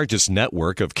Iowa's largest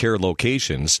network of care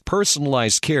locations,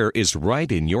 personalized care is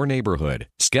right in your neighborhood.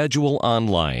 Schedule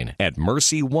online at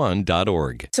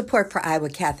mercyone.org. Support for Iowa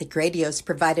Catholic Radio is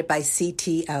provided by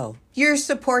CTO. Your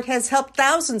support has helped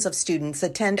thousands of students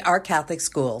attend our Catholic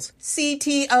schools.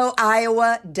 CTOiowa.org.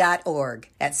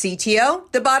 At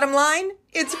CTO, the bottom line,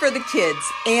 it's for the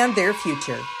kids and their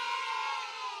future.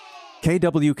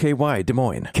 KWKY Des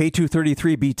Moines,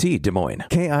 K233BT Des Moines,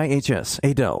 KIHS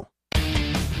Adel.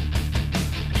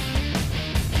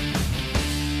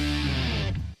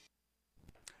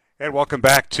 And welcome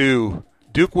back to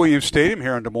Duke Williams Stadium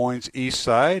here on Des Moines East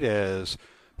Side. As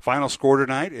final score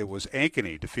tonight, it was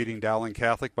Ankeny defeating Dowling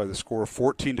Catholic by the score of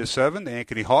 14-7. The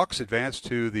Ankeny Hawks advanced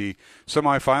to the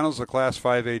semifinals of Class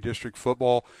 5A District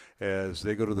Football as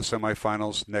they go to the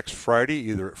semifinals next Friday,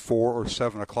 either at 4 or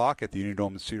 7 o'clock at the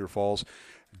Unidome in Cedar Falls.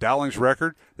 Dowling's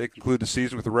record, they conclude the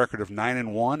season with a record of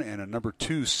 9-1 and a number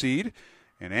 2 seed.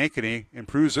 And Ankeny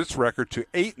improves its record to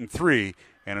 8-3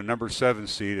 and a number 7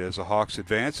 seed as the Hawks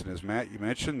advance. And as Matt, you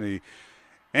mentioned, the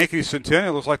Ankeny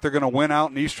Centennial looks like they're going to win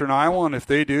out in eastern Iowa, and if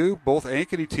they do, both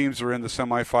Ankeny teams are in the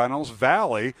semifinals.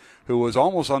 Valley, who was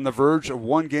almost on the verge of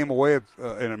one game away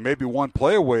and maybe one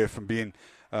play away from being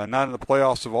not in the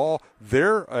playoffs of all,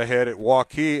 they're ahead at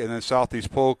Waukee, and then Southeast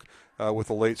Polk with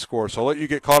a late score. So I'll let you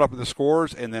get caught up in the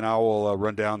scores, and then I will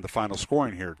run down the final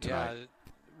scoring here tonight. Yeah,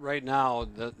 right now,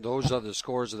 those are the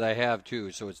scores that I have,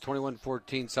 too. So it's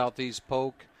 21-14 Southeast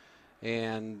Polk,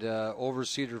 and over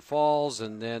Cedar Falls,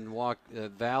 and then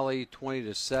Valley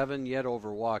 20-7 yet over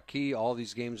Waukee. All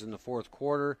these games in the fourth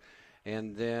quarter.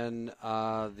 And then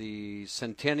the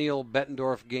Centennial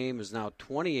Bettendorf game is now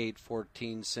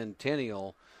 28-14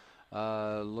 Centennial.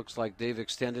 Looks like they've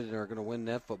extended and are going to win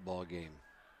that football game.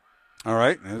 All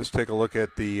right, now let's take a look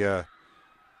at the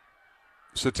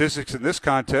statistics in this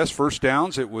contest. First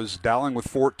downs, it was Dowling with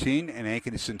 14 and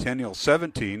Ankeny Centennial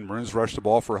 17. Maroons rushed the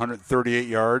ball for 138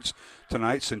 yards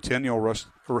tonight. Ankeny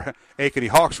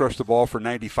Hawks rushed the ball for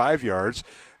 95 yards.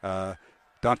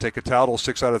 Dante Cataldo,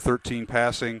 6 out of 13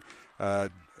 passing.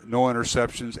 No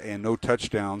interceptions and no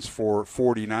touchdowns for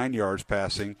 49 yards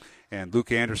passing. And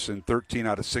Luke Anderson, 13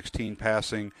 out of 16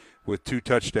 passing with 2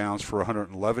 touchdowns for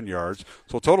 111 yards.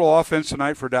 So total offense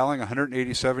tonight for Dowling,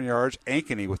 187 yards.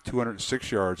 Ankeny with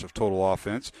 206 yards of total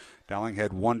offense. Dowling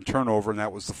had 1 turnover, and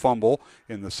that was the fumble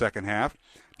in the second half.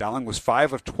 Dowling was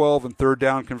 5 of 12 in third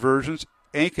down conversions.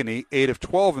 Ankeny, 8 of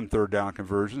 12 in third down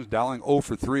conversions. Dowling 0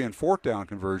 for 3 in fourth down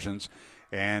conversions.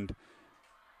 And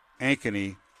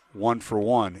Ankeny 1 for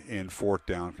 1 in fourth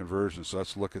down conversions. So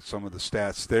let's look at some of the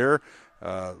stats there.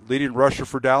 Leading rusher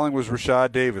for Dowling was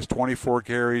Rashad Davis, 24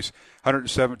 carries,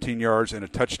 117 yards, and a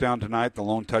touchdown tonight, the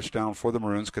lone touchdown for the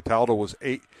Maroons. Cataldo was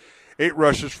 8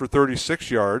 rushes for 36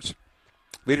 yards.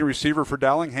 Leading receiver for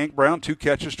Dowling, Hank Brown, 2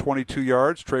 catches, 22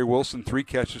 yards. Trey Wilson, 3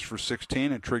 catches for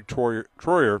 16, and Trig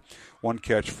Troyer, 1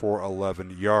 catch for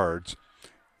 11 yards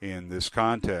in this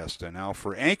contest. And now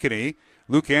for Ankeny,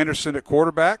 Luke Anderson at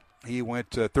quarterback. He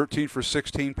went 13 for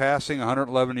 16 passing,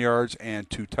 111 yards, and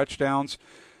 2 touchdowns.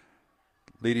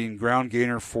 Leading rusher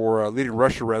for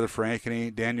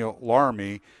Ankeny, Daniel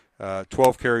Laramie,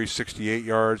 12 carries, 68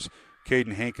 yards.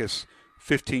 Caden Hankus,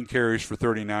 15 carries for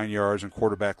 39 yards, and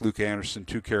quarterback Luke Anderson,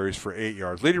 2 carries for 8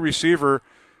 yards. Leading receiver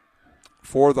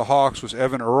for the Hawks was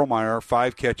Evan Erlmeyer,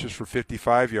 5 catches for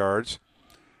 55 yards.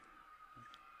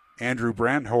 Andrew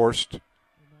Brandhorst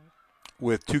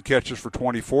with 2 catches for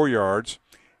 24 yards.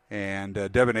 And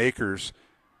Devin Akers,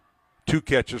 2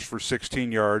 catches for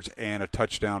 16 yards and a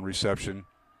touchdown reception.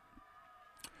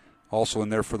 Also in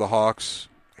there for the Hawks,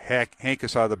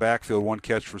 Hankus out of the backfield, 1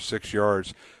 catch for 6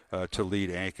 yards to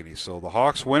lead Ankeny. So the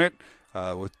Hawks win it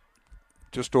with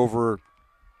just over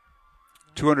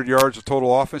 200 yards of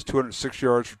total offense, 206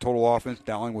 yards for total offense,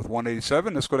 Dowling with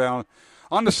 187. Let's go down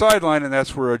on the sideline, and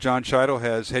that's where John Chido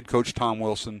has head coach Tom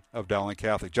Wilson of Dowling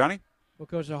Catholic. Johnny? Well,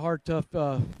 Coach, a hard, tough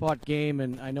fought game,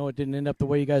 and I know it didn't end up the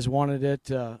way you guys wanted it,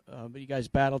 but you guys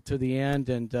battled to the end,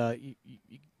 and you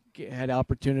had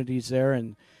opportunities there,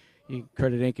 and you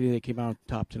credit Ankeny, they came out on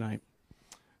top tonight.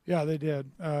 Yeah, they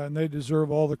did, and they deserve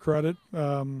all the credit.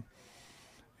 Our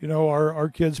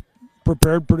kids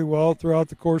prepared pretty well throughout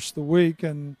the course of the week,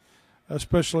 and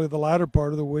especially the latter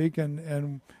part of the week,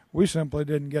 and we simply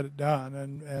didn't get it done.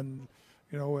 And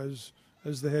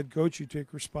as the head coach, you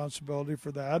take responsibility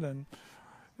for that, and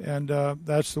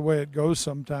that's the way it goes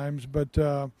sometimes.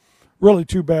 But really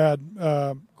too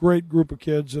bad. Great group of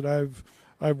kids that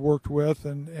I've worked with,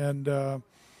 and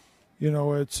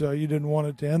it's you didn't want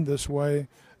it to end this way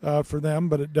for them,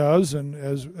 but it does. And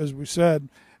as we said,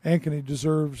 Ankeny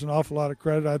deserves an awful lot of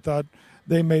credit. I thought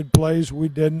they made plays. We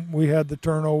didn't. We had the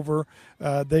turnover.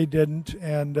 They didn't,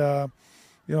 and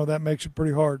that makes it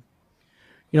pretty hard.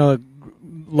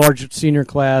 Large senior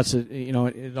class,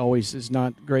 it always is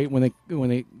not great when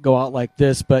they go out like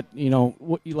this. But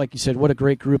like you said, what a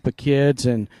great group of kids,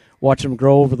 and watch them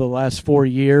grow over the last 4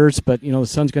 years. But the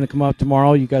sun's going to come out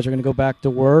tomorrow. You guys are going to go back to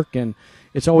work, and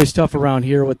it's always tough around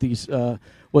here with these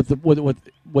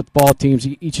with ball teams.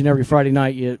 Each and every Friday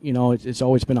night, it's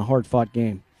always been a hard fought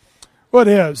game. Well, it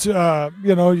is.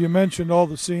 You mentioned all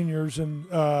the seniors, and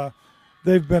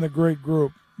they've been a great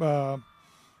group.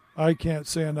 I can't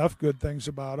say enough good things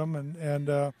about them,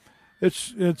 and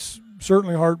it's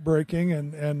certainly heartbreaking,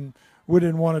 and we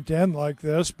didn't want it to end like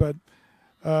this, but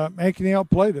Ankeny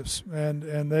outplayed us,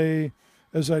 and they,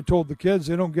 as I told the kids,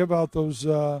 they don't give out those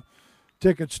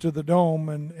tickets to the Dome,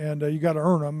 and you got to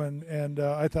earn them, and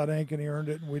I thought Ankeny earned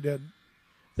it, and we did.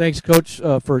 Thanks, Coach,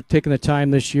 for taking the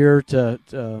time this year to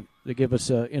give us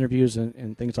interviews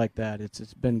and things like that.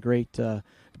 It's been great to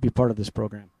be part of this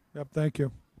program. Yep, thank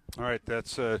you. All right,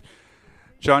 that's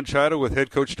John Chido with head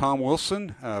coach Tom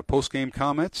Wilson. Post-game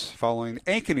comments following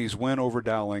Ankeny's win over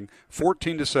Dowling,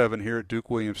 14-7 here at Duke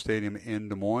Williams Stadium in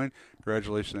Des Moines.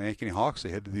 Congratulations to Ankeny Hawks. They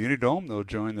head to the Unidome. They'll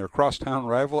join their crosstown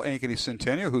rival, Ankeny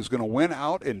Centennial, who's going to win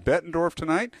out in Bettendorf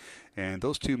tonight. And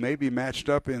those two may be matched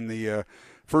up in the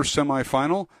first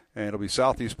semifinal. And it'll be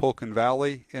Southeast Polk and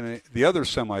Valley in the other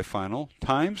semifinal.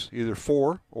 Times either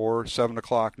 4 or 7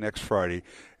 o'clock next Friday.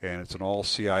 And it's an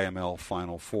all-CIML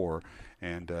Final Four.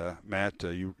 And Matt,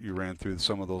 you ran through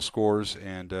some of those scores,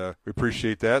 and we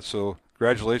appreciate that. So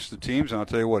congratulations to the teams, and I'll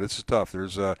tell you what, it's tough.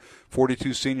 There's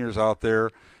 42 seniors out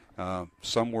there.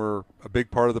 Some were a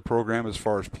big part of the program as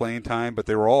far as playing time, but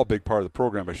they were all a big part of the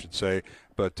program, I should say.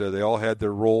 But they all had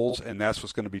their roles, and that's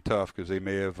what's going to be tough because they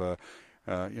may have,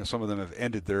 some of them have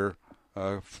ended their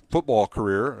football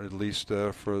career, at least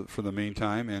for the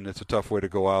meantime, and it's a tough way to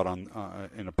go out on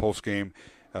in a post game,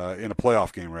 in a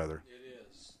playoff game rather.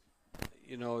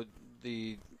 It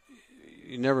is.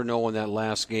 You never know when that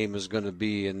last game is going to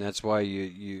be, and that's why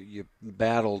you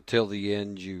battle till the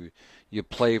end. You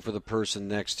play for the person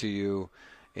next to you.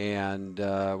 And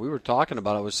we were talking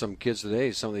about it with some kids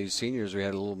today, some of these seniors. We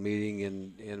had a little meeting,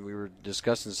 and we were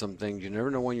discussing some things. You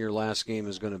never know when your last game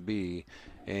is going to be,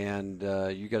 and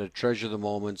you got to treasure the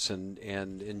moments and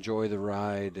enjoy the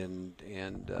ride. And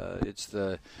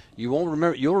you'll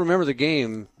remember the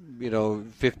game,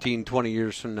 15, 20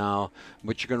 years from now,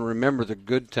 but you're going to remember the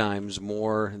good times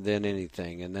more than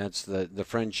anything, and that's the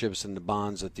friendships and the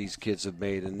bonds that these kids have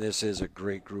made. And this is a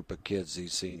great group of kids,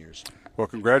 these seniors. Well,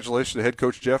 congratulations to head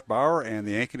coach Jeff Bauer and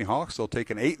the Ankeny Hawks. They'll take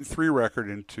an 8-3 record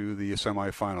into the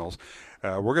semifinals.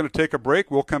 We're going to take a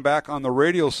break. We'll come back on the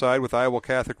radio side with Iowa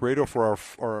Catholic Radio for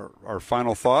our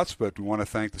final thoughts, but we want to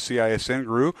thank the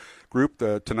CISN group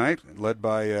tonight, led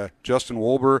by Justin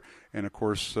Wolber, and, of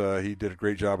course, he did a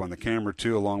great job on the camera,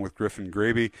 too, along with Griffin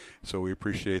Graby, so we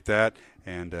appreciate that,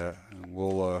 and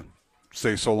we'll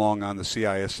say so long on the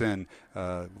CISN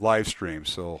live stream.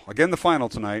 So, again, the final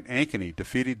tonight, Ankeny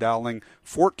defeated Dowling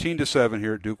 14-7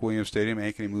 here at Duke Williams Stadium.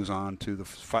 Ankeny moves on to the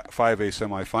 5A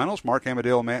semifinals. Mark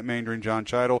Amadale, Matt Mandering, John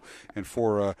Chidle, and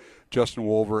for Justin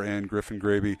Wolver and Griffin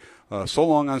Graby. So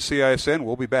long on CISN.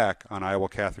 We'll be back on Iowa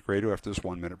Catholic Radio after this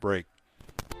 1-minute break.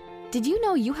 Did you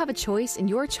know you have a choice in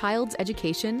your child's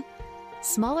education?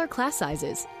 Smaller class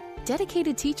sizes,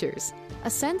 dedicated teachers, a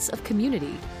sense of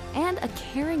community, and a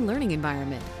caring learning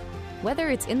environment. Whether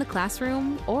it's in the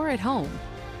classroom or at home,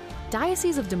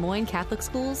 Diocese of Des Moines Catholic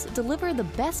Schools deliver the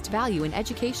best value in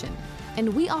education,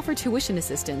 and we offer tuition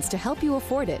assistance to help you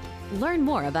afford it. Learn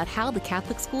more about how the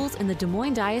Catholic schools in the Des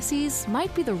Moines Diocese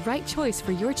might be the right choice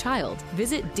for your child.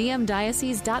 Visit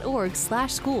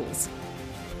dmdiocese.org/schools.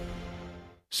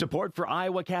 Support for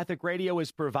Iowa Catholic Radio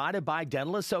is provided by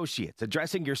Dental Associates,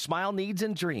 addressing your smile needs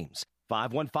and dreams.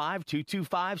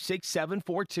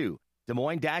 515-225-6742. Des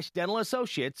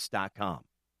Moines-DentalAssociates.com.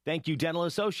 Thank you, Dental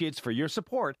Associates, for your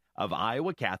support of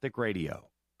Iowa Catholic Radio.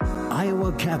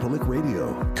 Iowa Catholic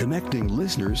Radio, connecting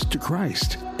listeners to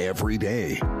Christ every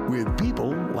day with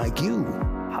people like you.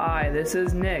 Hi, this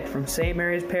is Nick from St.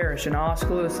 Mary's Parish in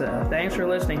Oskaloosa. Thanks for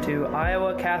listening to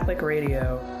Iowa Catholic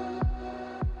Radio.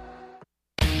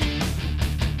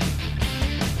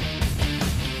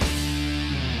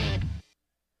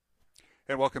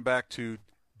 And welcome back to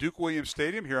Duke Williams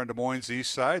Stadium here on Des Moines'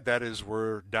 east side. That is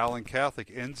where Dowling Catholic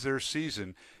ends their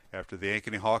season after the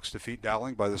Ankeny Hawks defeat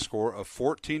Dowling by the score of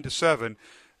 14-7.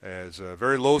 As a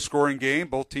very low-scoring game,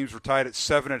 both teams were tied at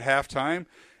 7 at halftime.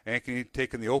 Ankeny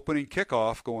taking the opening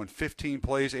kickoff, going 15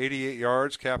 plays, 88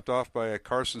 yards, capped off by a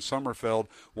Carson Sommerfeld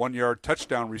 1-yard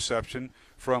touchdown reception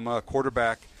from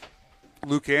quarterback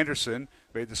Luke Anderson.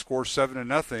 Made the score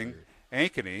 7-0.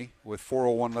 Ankeny with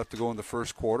 4:01 left to go in the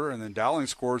first quarter, and then Dowling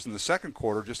scores in the second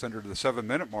quarter just under the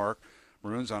 7-minute mark.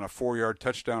 Maroons on a 4-yard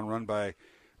touchdown run by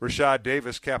Rashad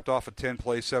Davis, capped off a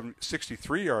 10-play,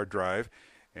 63-yard drive,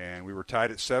 and we were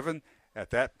tied at 7.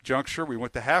 At that juncture, we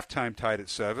went to halftime tied at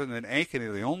 7, and then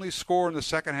Ankeny, the only score in the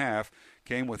second half,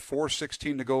 came with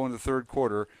 4:16 to go in the third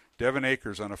quarter. Devin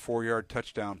Akers on a 4-yard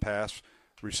touchdown pass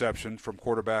reception from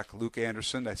quarterback Luke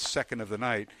Anderson, that's second of the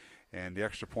night. And the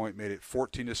extra point made it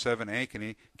 14-7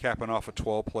 Ankeny, capping off a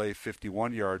 12-play,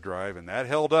 51-yard drive, and that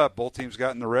held up. Both teams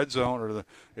got in the red zone, or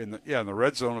in the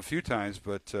red zone a few times,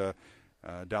 but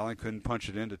Dowling couldn't punch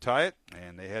it in to tie it,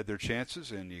 and they had their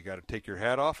chances. And you got to take your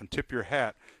hat off and tip your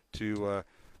hat to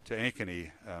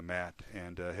Ankeny, Matt,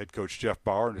 and head coach Jeff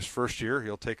Bauer in his first year.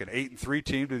 He'll take an 8-3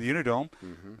 team to the Unidome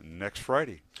next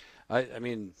Friday. I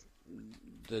mean.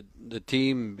 The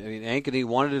team, Ankeny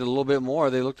wanted it a little bit more.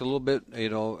 They looked a little bit,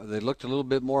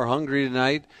 more hungry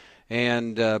tonight,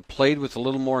 and played with a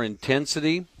little more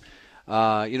intensity.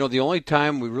 The only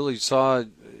time we really saw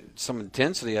some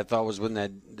intensity, I thought, was when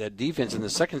that defense in the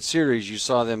second series, you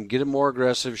saw them get more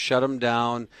aggressive, shut them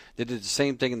down. They did the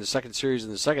same thing in the second series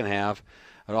in the second half.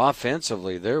 But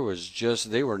offensively, they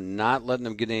were not letting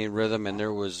them get any rhythm, and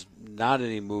there was not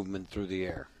any movement through the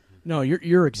air. No,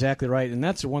 you're exactly right, and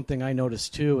that's the one thing I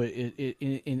noticed too.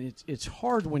 It's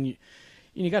hard when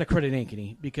you got to credit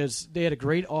Ankeny because they had a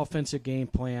great offensive game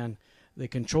plan. They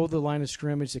controlled the line of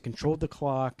scrimmage. They controlled the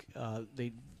clock.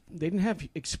 They didn't have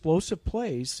explosive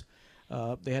plays.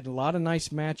 They had a lot of nice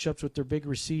matchups with their big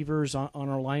receivers on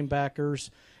our linebackers,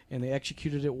 and they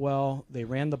executed it well. They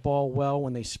ran the ball well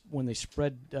when they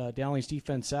spread Downing's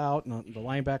defense out, and the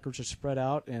linebackers are spread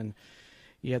out, and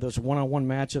those one-on-one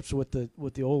matchups with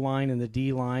the O-line and the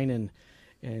D-line,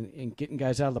 and getting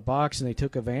guys out of the box, and they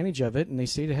took advantage of it, and they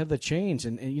stayed ahead of the chains.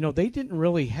 And they didn't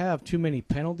really have too many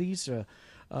penalties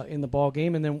in the ball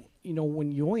game. And then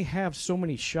when you only have so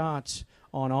many shots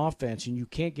on offense and you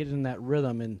can't get in that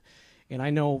rhythm, and I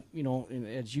know, and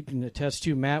as you can attest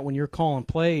to, Matt, when you're calling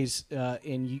plays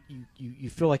and you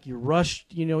feel like you're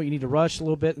rushed, you need to rush a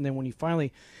little bit, and then when you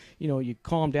finally, you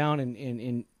calm down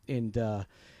and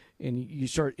you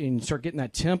start getting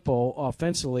that tempo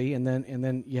offensively, and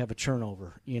then you have a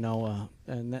turnover,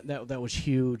 and that was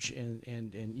huge,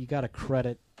 and you got to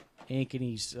credit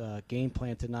Ankeny's game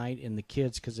plan tonight and the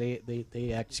kids because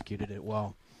they executed it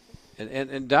well.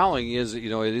 And Dowling is, it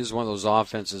is one of those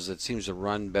offenses that seems to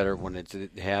run better when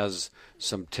it has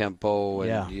some tempo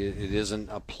and it isn't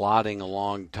a plodding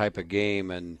along type of game.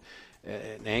 And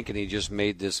Ankeny just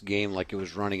made this game like it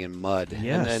was running in mud.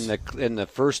 Yes. And in the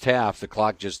first half, the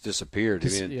clock just disappeared.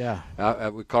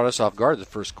 We caught us off guard. The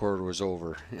first quarter was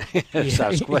over.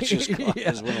 Sasquatch's clock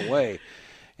just went away.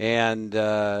 And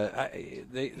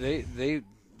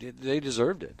they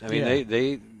deserved it. I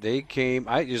mean, they came.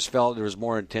 I just felt there was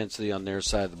more intensity on their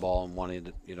side of the ball and wanting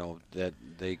to, that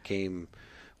they came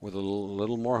with a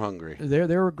little more hungry.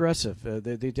 They're aggressive.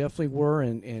 They definitely were,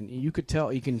 and you could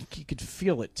tell. You could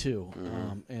feel it too.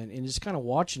 Mm-hmm. And just kind of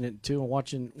watching it too, and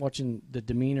watching the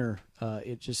demeanor.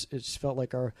 It just felt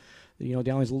like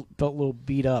Downing's felt a little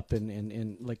beat up,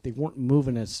 and like they weren't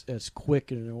moving as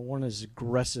quick and they weren't as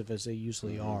aggressive as they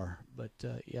usually are. But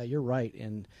you're right.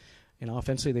 And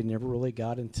offensively, they never really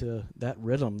got into that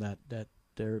rhythm that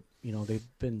they're they've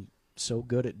been so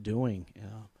good at doing.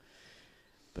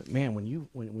 But man, when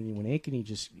Ankeny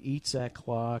just eats that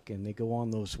clock and they go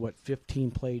on those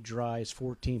 15 play drives,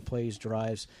 14 plays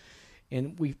drives,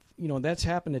 and that's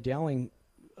happened to Dowling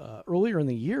earlier in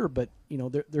the year. But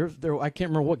there I can't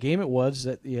remember what game it was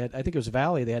that they had. I think it was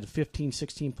Valley. They had a 15,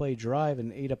 16 play drive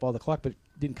and ate up all the clock, but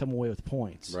didn't come away with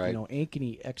points. Right.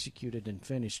 Ankeny executed and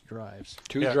finished drives.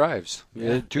 Two drives.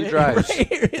 Yeah. 2 drives.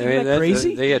 Right. Isn't that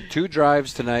crazy? They had 2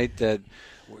 drives tonight that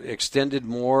extended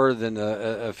more than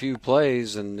a few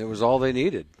plays, and it was all they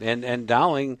needed. And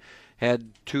Dowling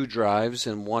had 2 drives,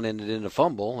 and one ended in a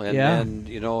fumble,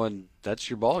 and that's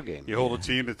your ball game. You hold a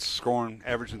team that's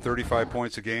averaging 35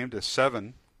 points a game to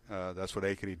 7. That's what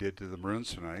Ankeny did to the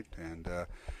Maroons tonight, and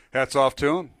hats off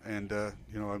to them. And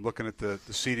I'm looking at the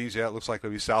seedings. Yeah, it looks like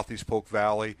it'll be Southeast Polk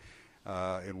Valley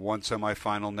in one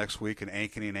semifinal next week, and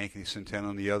Ankeny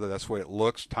Centennial in the other. That's the way it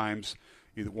looks. Times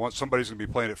somebody's going to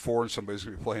be playing at 4 and somebody's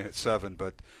going to be playing at 7.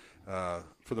 But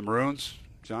for the Maroons,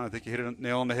 John, I think you hit a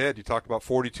nail on the head. You talked about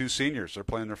 42 seniors. They're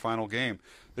playing their final game.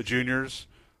 The juniors,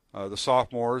 the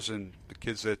sophomores, and the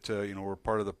kids that were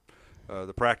part of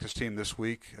the practice team this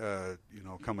week.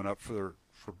 Coming up for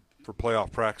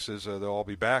playoff practices, they'll all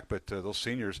be back. But those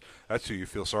seniors, that's who you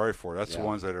feel sorry for. That's the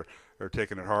ones that are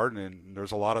taking it hard, and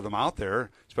there's a lot of them out there,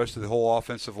 especially the whole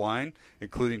offensive line,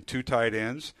 including 2 tight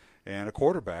ends and a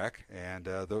quarterback, and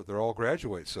they're all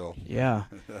graduates. So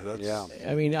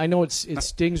I mean, I know it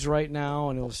stings right now,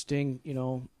 and it'll sting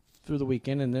through the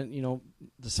weekend, and then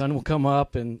the sun will come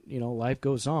up, and life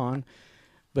goes on.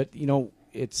 But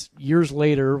it's years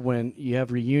later when you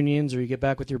have reunions or you get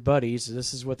back with your buddies,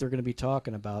 this is what they're going to be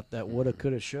talking about, that woulda,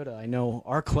 coulda, shoulda. I know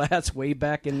our class way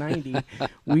back in 90,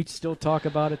 we still talk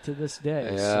about it to this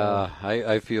day. Yeah, so.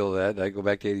 I feel that. I go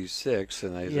back to 86,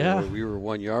 and we were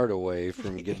 1 yard away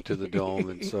from getting to the dome.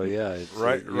 And so, it's,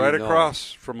 right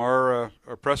across from our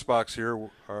press box here,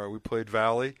 we played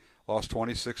Valley. Lost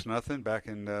 26-0 back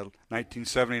in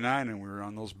 1979, and we were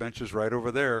on those benches right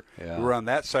over there. Yeah. We were on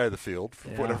that side of the field for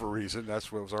whatever reason. That's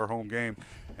what was our home game,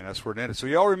 and that's where it ended. So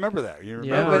you all remember that. You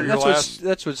remember your last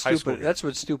that's what's stupid. That's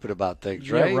what's stupid about things,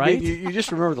 right? Yeah, right. You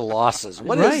just remember the losses.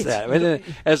 What is that? I mean,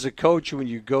 as a coach, when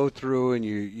you go through and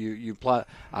you plot,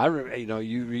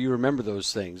 you remember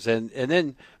those things, and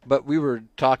then. But we were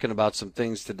talking about some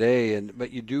things today,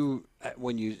 but you do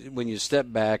when you step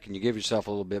back and you give yourself a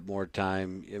little bit more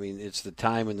time. I mean, it's the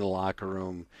time in the locker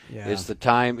room. Yeah. It's the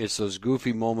time. It's those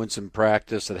goofy moments in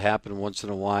practice that happen once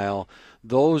in a while.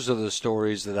 Those are the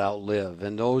stories that outlive,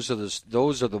 and those are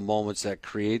the moments that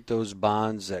create those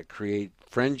bonds, that create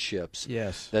friendships.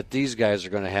 Yes. That these guys are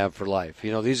going to have for life.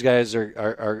 These guys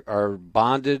are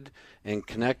bonded and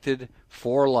connected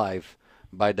for life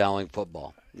by Dowling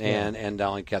football. and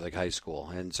Dowling Catholic High School,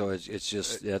 and so it's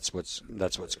just that's what's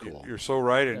cool. You're so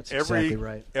right, and That's exactly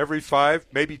right. every 5,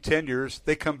 maybe 10 years,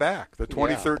 they come back. The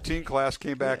 2013 class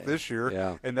came back this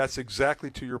year, and that's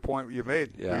exactly to your point you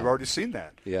made. Yeah. We've already seen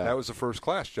that. Yeah. That was the first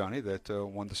class, Johnny, that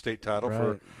won the state title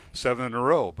for 7 in a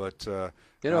row. But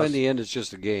in the end, it's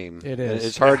just a game. It is.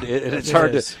 It's hard.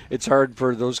 It's hard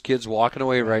for those kids walking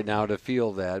away right now to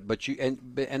feel that. But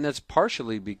and that's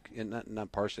partially,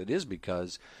 not partially. It is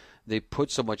because they put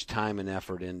so much time and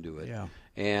effort into it. Yeah.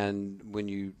 And when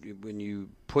you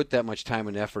put that much time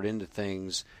and effort into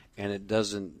things, and it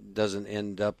doesn't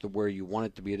end up to where you want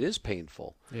it to be, it is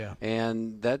painful. Yeah.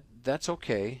 And that's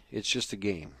okay. It's just a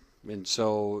game. And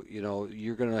so,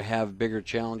 you're going to have bigger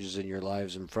challenges in your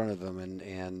lives in front of them,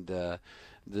 and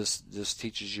this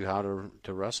teaches you how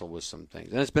to wrestle with some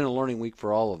things. And it's been a learning week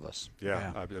for all of us.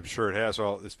 Yeah. I'm sure it has.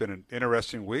 Well, it's been an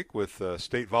interesting week with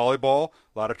state volleyball,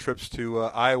 a lot of trips to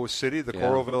Iowa City, the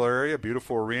Coralville area,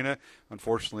 beautiful arena.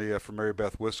 Unfortunately for Mary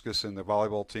Beth Wiskus and the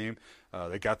volleyball team,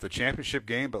 they got the championship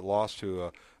game but lost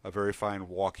to a very fine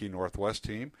Waukee Northwest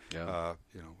team. Yeah.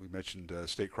 We mentioned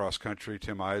state cross country.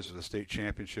 Tim Eyes with the state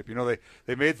championship.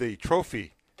 They made the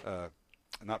trophy,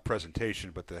 not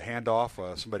presentation, but the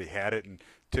handoff. Somebody had it, and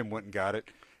Tim went and got it.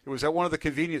 It was at one of the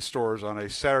convenience stores on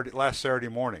last Saturday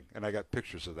morning, and I got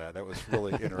pictures of that. That was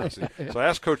really interesting. So I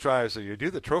asked Coach Ives, you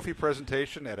do the trophy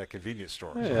presentation at a convenience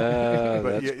store. Yeah,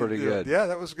 that's pretty good. Yeah,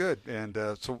 that was good. And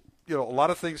so, a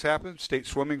lot of things happen. State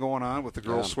swimming going on with the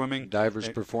girls swimming. Divers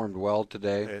performed well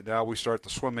today. And now we start the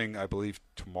swimming, I believe,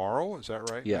 tomorrow. Is that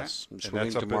right? Yes, and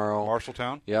swimming that's tomorrow. Up in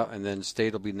Marshalltown? Yeah, and then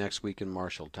state will be next week in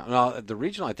Marshalltown. Now, the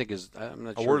regional, I think, I'm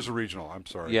not sure. Where's the regional? I'm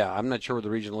sorry. Yeah, I'm not sure where the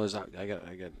regional is. I got.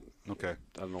 Okay.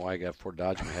 I don't know why I got Fort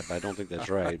Dodge in my head, but I don't think that's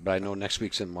right. But I know next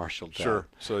week's in Marshalltown. Sure.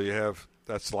 So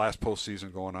that's the last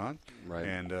postseason going on. Right.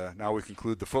 And now we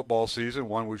conclude the football season,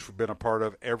 one which we've been a part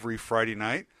of every Friday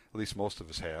night. At least most of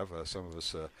us have. Some of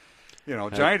us,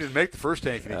 Johnny didn't make the first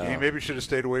Ankeny game. Maybe should have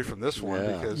stayed away from this one.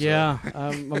 Because,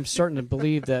 I'm starting to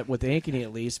believe that with Ankeny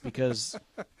at least, because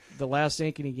the last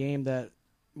Ankeny game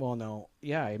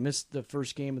I missed the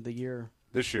first game of the year.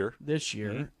 This year.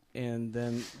 Mm-hmm. And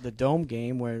then the Dome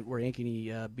game where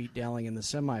Ankeny beat Dowling in the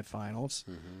semifinals.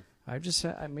 Mm-hmm. I just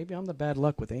maybe I'm the bad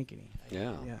luck with Ankeny.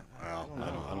 Yeah. Well,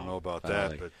 I don't know about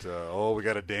that, but we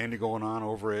got a dandy going on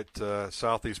over at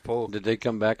Southeast Polk. Did they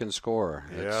come back and score?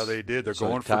 Yeah, they did. They're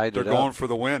going for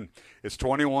the win. It's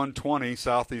 21-20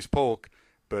 Southeast Polk,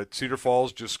 but Cedar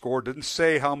Falls just scored. Didn't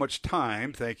say how much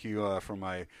time. Thank you for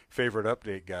my favorite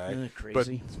update guy.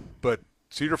 Crazy. But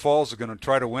Cedar Falls is going to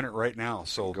try to win it right now.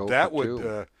 So that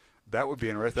would be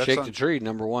interesting. Shake the tree.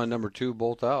 Number 1, number 2,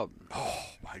 both out. Oh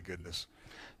my goodness.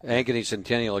 Ankeny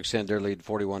Centennial extend their lead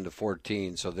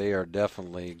 41-14, so they are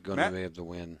definitely going to have the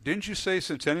win. Didn't you say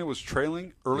Centennial was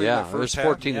trailing early in the first half?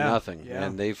 Yeah, it was 14-0,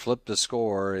 and they flipped the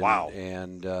score. And, wow.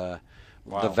 And the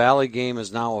Valley game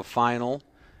is now a final,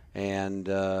 and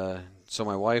so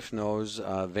my wife knows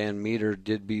Van Meter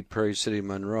did beat Prairie City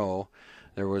Monroe.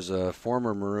 There was a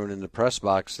former Maroon in the press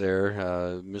box there.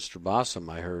 Mr. Bossum,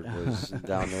 I heard, was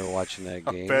down there watching that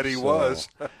game. I bet he was.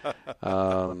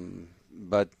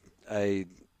 But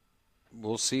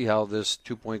we'll see how this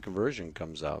 2-point conversion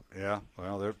comes out. Yeah,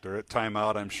 well, they're at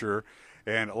timeout, I'm sure.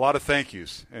 And a lot of thank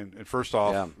yous. And first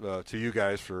off, to you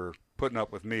guys for putting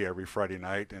up with me every Friday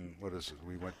night. And what is it?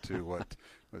 We went to, what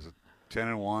was it,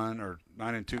 10-1 or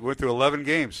 9-2? We went through 11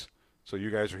 games. So you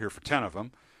guys are here for 10 of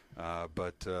them.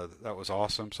 But that was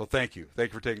awesome. So thank you.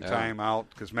 Thank you for taking time out.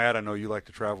 Because, Matt, I know you like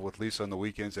to travel with Lisa on the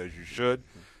weekends, as you should.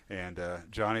 And,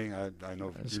 Johnny, I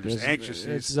know you're just anxious.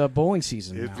 It's bowling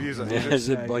season now. Did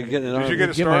you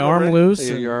get my arm loose?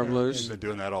 Your arm loose? I've been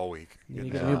doing that all week. You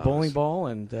get a new bowling ball.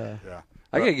 And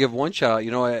I got to give one shout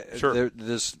out. Sure.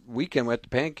 This weekend at the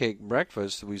pancake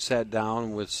breakfast, we sat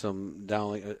down with some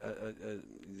Dowling,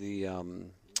 the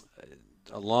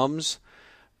alums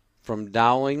from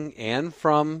Dowling and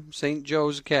from St.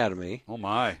 Joe's Academy. Oh,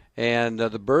 my. And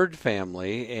the Bird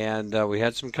family. And we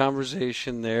had some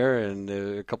conversation there, and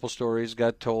a couple stories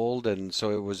got told. And so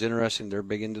it was interesting. They're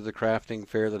big into the crafting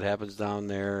fair that happens down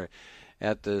there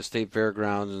at the State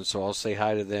Fairgrounds. And so I'll say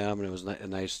hi to them. And it was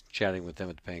nice chatting with them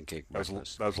at the pancake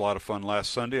breakfast. That was a lot of fun last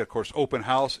Sunday. Of course, open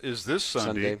house is this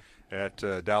Sunday. At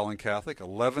Dowling Catholic,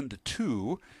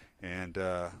 11-2. And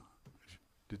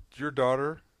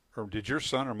did your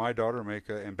son or my daughter make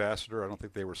an ambassador? I don't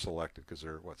think they were selected because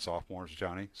they're, sophomores,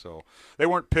 Johnny? So they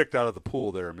weren't picked out of the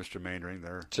pool there, Mr. Mainring.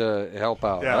 To help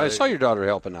out. Yeah, I saw your daughter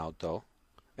helping out, though,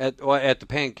 at the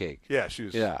pancake. Yeah, she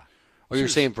was. Yeah. Oh, you're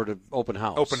saying for the open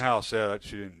house? Open house, yeah.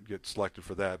 She didn't get selected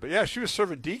for that. But, yeah, she was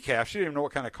serving decaf. She didn't even know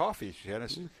what kind of coffee she had.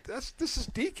 This is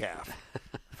decaf.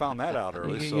 Found that out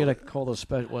early. You got to call those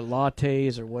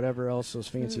lattes or whatever else those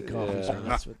fancy coffees are.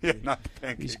 Not the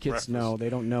pancake these kids breakfast. know. They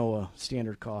don't know a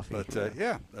standard coffee.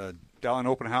 But, Dowling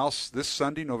Open House this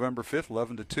Sunday, November 5th,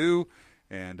 11 to 2.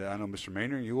 And I know, Mr.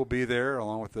 Maynard, you will be there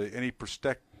along with any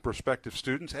prospective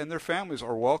students, and their families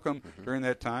are welcome during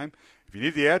that time. If you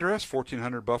need the address,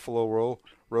 1400 Buffalo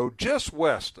Road, just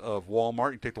west of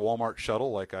Walmart. You can take the Walmart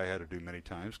shuttle like I had to do many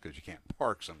times because you can't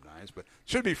park sometimes. But it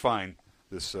should be fine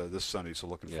this Sunday, so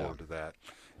looking forward to that.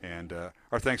 And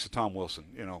our thanks to Tom Wilson.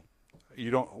 You know,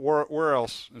 you don't where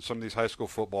else in some of these high school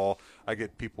football, I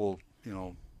get people,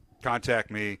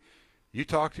 contact me. You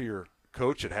talk to your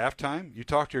coach at halftime. You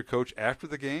talk to your coach after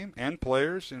the game and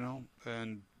players,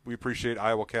 and we appreciate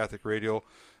Iowa Catholic Radio.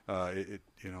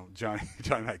 Johnny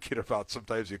and I kid about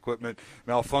sometimes the equipment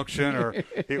malfunction or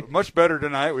much better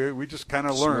tonight. We just kind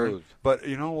of learn. But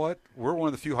you know what? We're one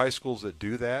of the few high schools that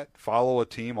do that, follow a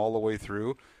team all the way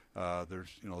through.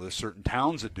 There's certain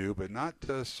towns that do, but not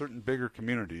certain bigger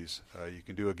communities. You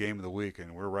can do a game of the week,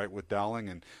 and we're right with Dowling.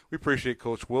 And we appreciate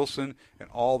Coach Wilson and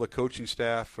all the coaching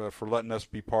staff for letting us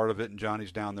be part of it. And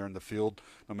Johnny's down there in the field,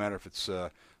 no matter if it's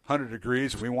 100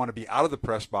 degrees. We want to be out of the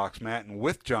press box, Matt, and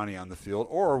with Johnny on the field,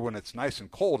 or when it's nice and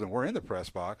cold and we're in the press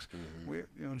box.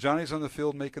 Johnny's on the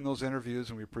field making those interviews,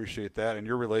 and we appreciate that. And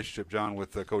your relationship, John,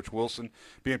 with Coach Wilson,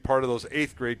 being part of those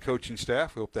 8th grade coaching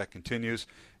staff, we hope that continues.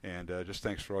 And just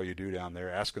thanks for all you do down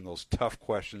there, asking those tough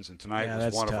questions. And tonight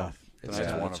was one of them. It's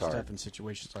tough in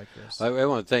situations like this. I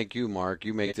want to thank you, Mark.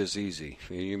 You make this easy.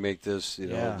 You make this,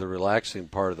 the relaxing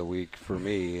part of the week for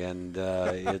me, and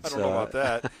it's. I don't know about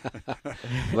that,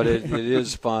 but it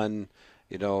is fun.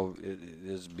 It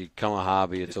has become a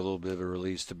hobby. It's a little bit of a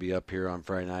release to be up here on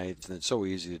Friday nights, and it's so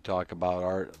easy to talk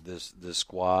about this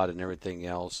squad and everything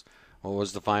else. What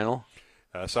was the final?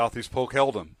 Southeast Polk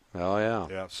held them. Oh yeah.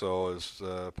 Yeah. So as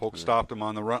Polk stopped them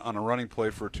on a running play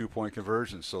for a 2-point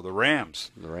conversion. So the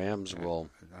Rams will.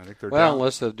 I think they're down.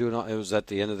 Unless they're doing it was at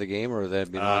the end of the game, or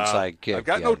that'd be an onside kick. I've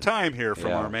got no time here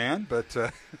from our man, but.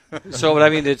 But I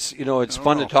mean, it's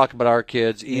fun to talk about our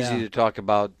kids. Easy to talk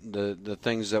about the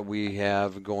things that we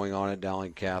have going on at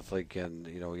Dowling Catholic, and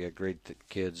we got great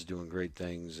kids doing great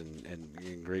things,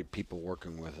 and great people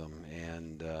working with them,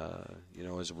 and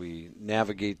as we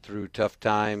navigate through tough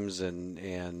times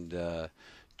and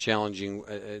challenging,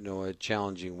 a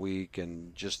challenging week,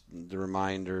 and just the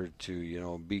reminder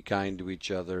to be kind to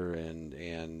each other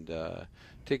and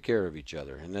take care of each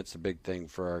other, and that's the big thing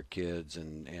for our kids,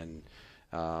 and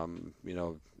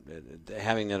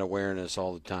having that awareness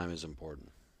all the time is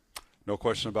important. No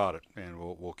question about it, and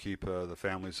we'll keep the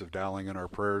families of Dowling in our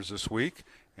prayers this week.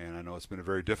 And I know it's been a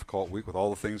very difficult week with all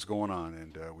the things going on,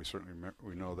 and we certainly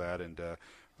we know that. And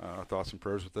our thoughts and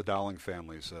prayers with the Dowling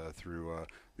families through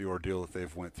the ordeal that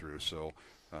they've went through. So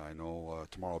I know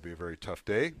tomorrow will be a very tough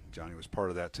day. Johnny was part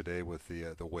of that today with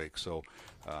the wake. So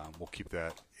we'll keep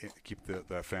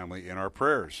that family in our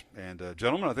prayers. And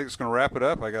gentlemen, I think it's going to wrap it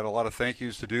up. I got a lot of thank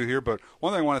yous to do here, but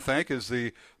one thing I want to thank is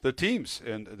the teams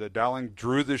and the Dowling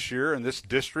drew this year in this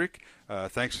district.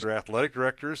 Thanks to their athletic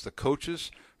directors, the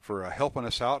coaches, for helping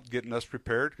us out, getting us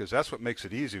prepared, because that's what makes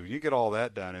it easy. When you get all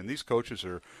that done, and these coaches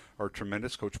are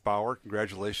tremendous. Coach Bauer,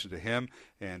 congratulations to him,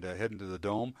 and heading to the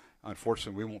Dome.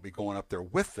 Unfortunately, we won't be going up there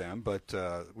with them, but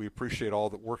we appreciate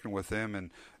all that working with them and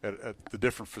at the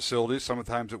different facilities.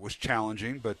 Sometimes it was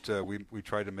challenging, but we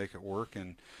tried to make it work.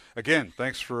 And again,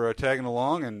 thanks for tagging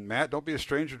along. And Matt, don't be a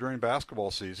stranger during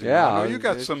basketball season. Yeah, I know you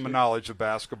got some knowledge of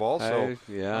basketball, so I'm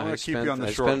going to keep you on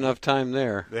the short. I spent enough time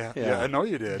there. Yeah, I know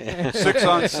you did.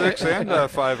 6-on-6 and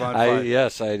 5-on-5.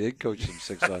 Yes, I did coach them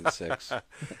 6-on-6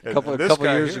 a couple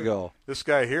years ago. This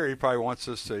guy here, he probably wants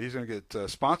us to. He's going to get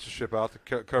sponsorship out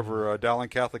to cover Dowling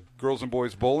Catholic girls and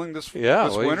boys bowling this winter.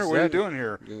 What are you doing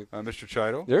here, Mr.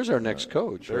 Chido? There's our next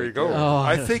coach. There you go. Oh.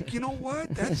 I think, you know what?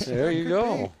 There you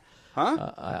go.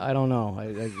 Huh? I don't know.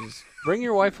 I just bring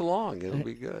your wife along. It'll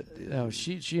be good. No,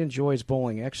 she enjoys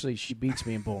bowling. Actually, she beats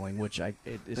me in bowling, which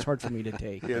it's hard for me to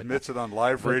take. He admits it on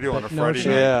live radio on a Friday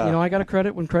night. Yeah. I got to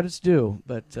credit when credit's due.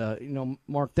 But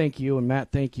Mark, thank you, and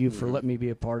Matt, thank you for letting me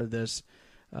be a part of this.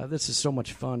 This is so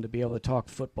much fun to be able to talk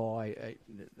football. I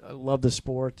love the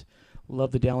sport,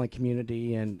 love the Dowling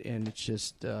community, and it's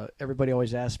just everybody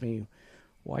always asks me,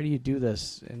 why do you do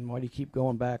this, and why do you keep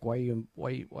going back? Why you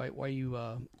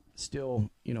still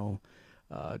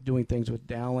doing things with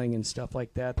Dowling and stuff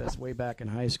like that? That's way back in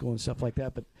high school and stuff like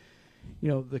that. But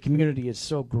the community is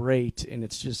so great, and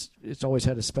it's always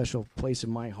had a special place in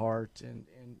my heart,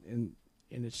 and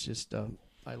it's just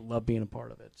I love being a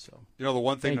part of it. So the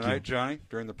one thing Thank tonight, you. Johnny,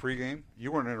 during the pregame,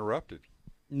 you weren't interrupted.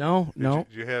 No. Did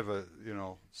you have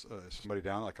somebody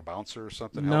down, like a bouncer or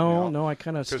something? No. I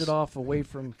kind of stood off away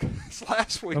from.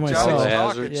 Last week, from Johnny was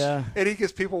myself. talking, Yeah. and he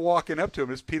gets people walking up to him.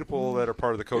 It's people that are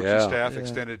part of the coaching staff,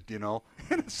 extended, and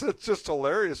it's just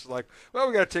hilarious. Like, well,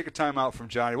 we got to take a time out from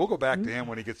Johnny. We'll go back to him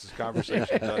when he gets his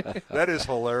conversation done. That is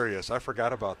hilarious. I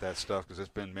forgot about that stuff because it's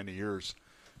been many years.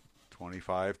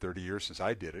 25, 30 years since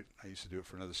I did it. I used to do it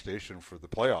for another station for the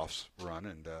playoffs run,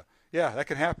 and that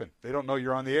can happen. They don't know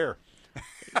you're on the air.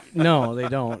 No, they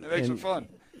don't. It makes it fun.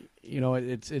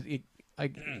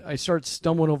 I start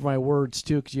stumbling over my words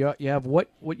too, because you have what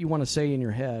you want to say in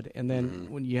your head, and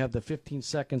then when you have the 15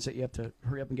 seconds that you have to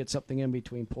hurry up and get something in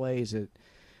between plays, it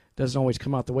doesn't always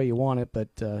come out the way you want it. But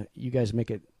you guys make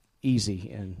it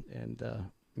easy, and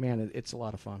man, it's a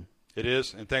lot of fun. It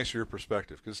is, and thanks for your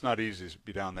perspective, because it's not easy to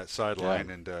be down that sideline,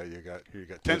 and you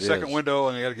got 10-second window,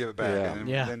 and you got to give it back, and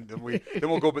then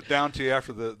we'll go down to you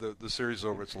after the series is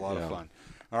over. It's a lot of fun.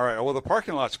 All right, well, the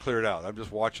parking lot's cleared out. I'm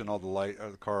just watching all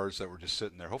the cars that were just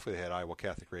sitting there. Hopefully they had Iowa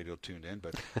Catholic Radio tuned in,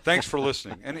 but thanks for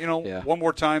listening. And one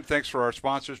more time, thanks for our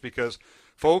sponsors, because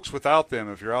folks, without them,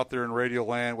 if you're out there in Radio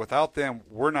Land, without them,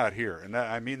 we're not here, and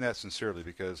I mean that sincerely,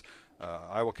 because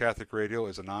Iowa Catholic Radio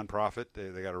is a nonprofit.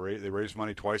 They raise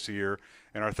money twice a year.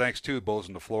 And our thanks to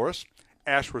Bozen the Florist,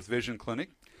 Ashworth Vision Clinic,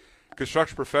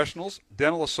 Construction Professionals,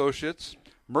 Dental Associates,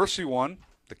 Mercy One,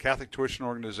 the Catholic Tuition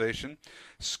Organization,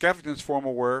 Skeffington's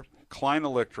Formal Wear, Klein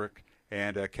Electric,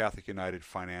 and Catholic United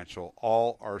Financial.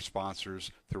 All our sponsors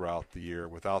throughout the year.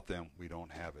 Without them, we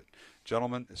don't have it.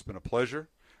 Gentlemen, it's been a pleasure.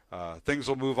 Things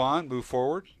will move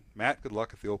forward. Matt, good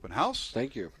luck at the open house.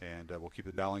 Thank you. And we'll keep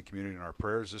the Dowling community in our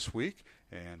prayers this week,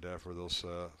 and for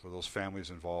those families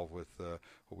involved with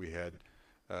what we had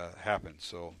happen.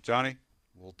 So, Johnny,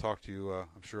 we'll talk to you,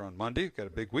 I'm sure, on Monday. We've got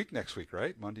a big week next week,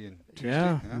 right? Monday and Tuesday.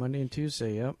 Yeah, Monday and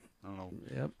Tuesday. Yep. I don't know.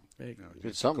 Yep.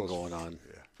 There's something going on.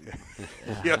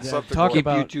 Yeah, something. Talk going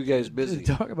about you two guys busy.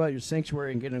 Talk about your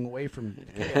sanctuary and getting away from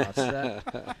chaos.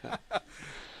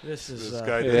 This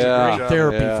guy does a great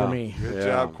therapy for me. Good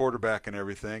job quarterbacking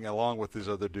everything, along with his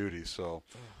other duties. So,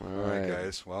 all right,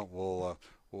 guys. Well,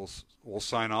 we'll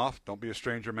sign off. Don't be a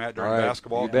stranger, Matt, during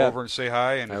basketball. Come over and say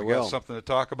hi, and if you got something to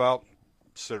talk about,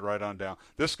 sit right on down.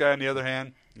 This guy, on the other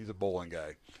hand, he's a bowling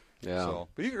guy. Yeah. So,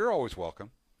 but you're always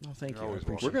welcome. Oh, thank you.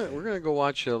 We're gonna go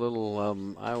watch a little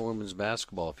Iowa women's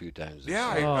basketball a few times.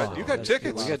 Yeah, you got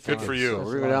tickets. Good for you. So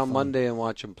we're gonna go down Monday and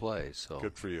watch them play. So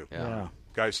good for you. Yeah.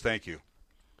 Guys, thank you.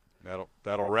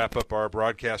 That'll wrap up our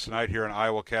broadcast tonight here on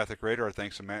Iowa Catholic Radio. Our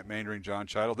thanks to Matt Mandering, John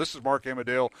Chiddle. This is Mark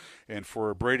Amadale, and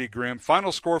for Brady Grimm.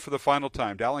 Final score for the final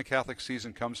time. Dowling Catholic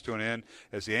season comes to an end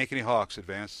as the Ankeny Hawks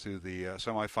advance to the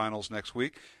semifinals next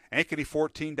week. Ankeny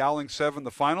 14, Dowling 7,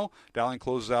 the final. Dowling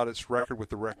closes out its record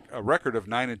with a record of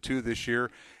 9-2 this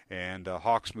year, and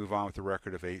Hawks move on with a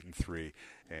record of 8-3.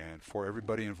 And for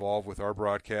everybody involved with our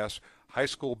broadcast, high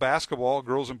school basketball,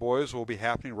 girls and boys, will be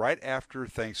happening right after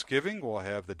Thanksgiving. We'll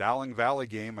have the Dowling Valley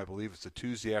game. I believe it's a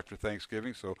Tuesday after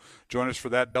Thanksgiving. So join us for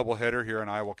that doubleheader here on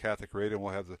Iowa Catholic Radio. And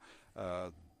we'll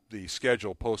have the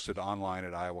schedule posted online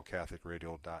at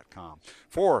iowacatholicradio.com.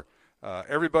 For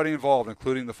everybody involved,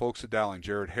 including the folks at Dowling,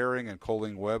 Jared Herring and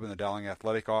Colleen Webb in the Dowling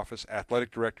Athletic Office, Athletic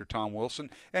Director Tom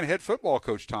Wilson, and Head Football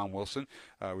Coach Tom Wilson.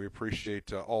 We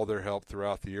appreciate all their help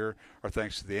throughout the year. Our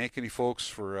thanks to the Ankeny folks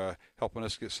for helping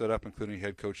us get set up, including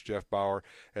Head Coach Jeff Bauer.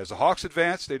 As the Hawks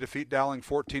advance, they defeat Dowling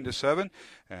 14-7.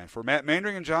 And for Matt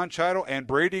Mandering and John Chiddle and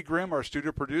Brady Grimm, our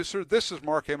studio producer, this is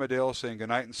Mark Amadale saying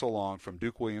goodnight and so long from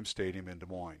Duke Williams Stadium in Des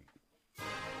Moines.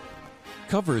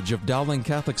 Coverage of Dowling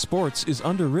Catholic sports is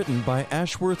underwritten by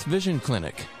Ashworth Vision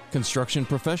Clinic, Construction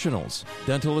Professionals,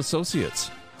 Dental Associates,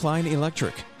 Klein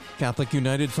Electric, Catholic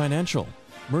United Financial,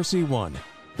 Mercy One,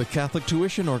 the Catholic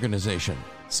Tuition Organization,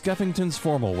 Skeffington's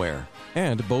Formal Wear,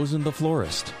 and Bozen the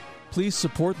Florist. Please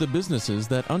support the businesses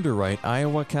that underwrite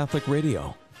Iowa Catholic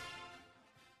Radio.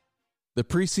 The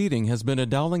preceding has been a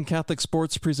Dowling Catholic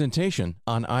Sports presentation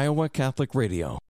on Iowa Catholic Radio.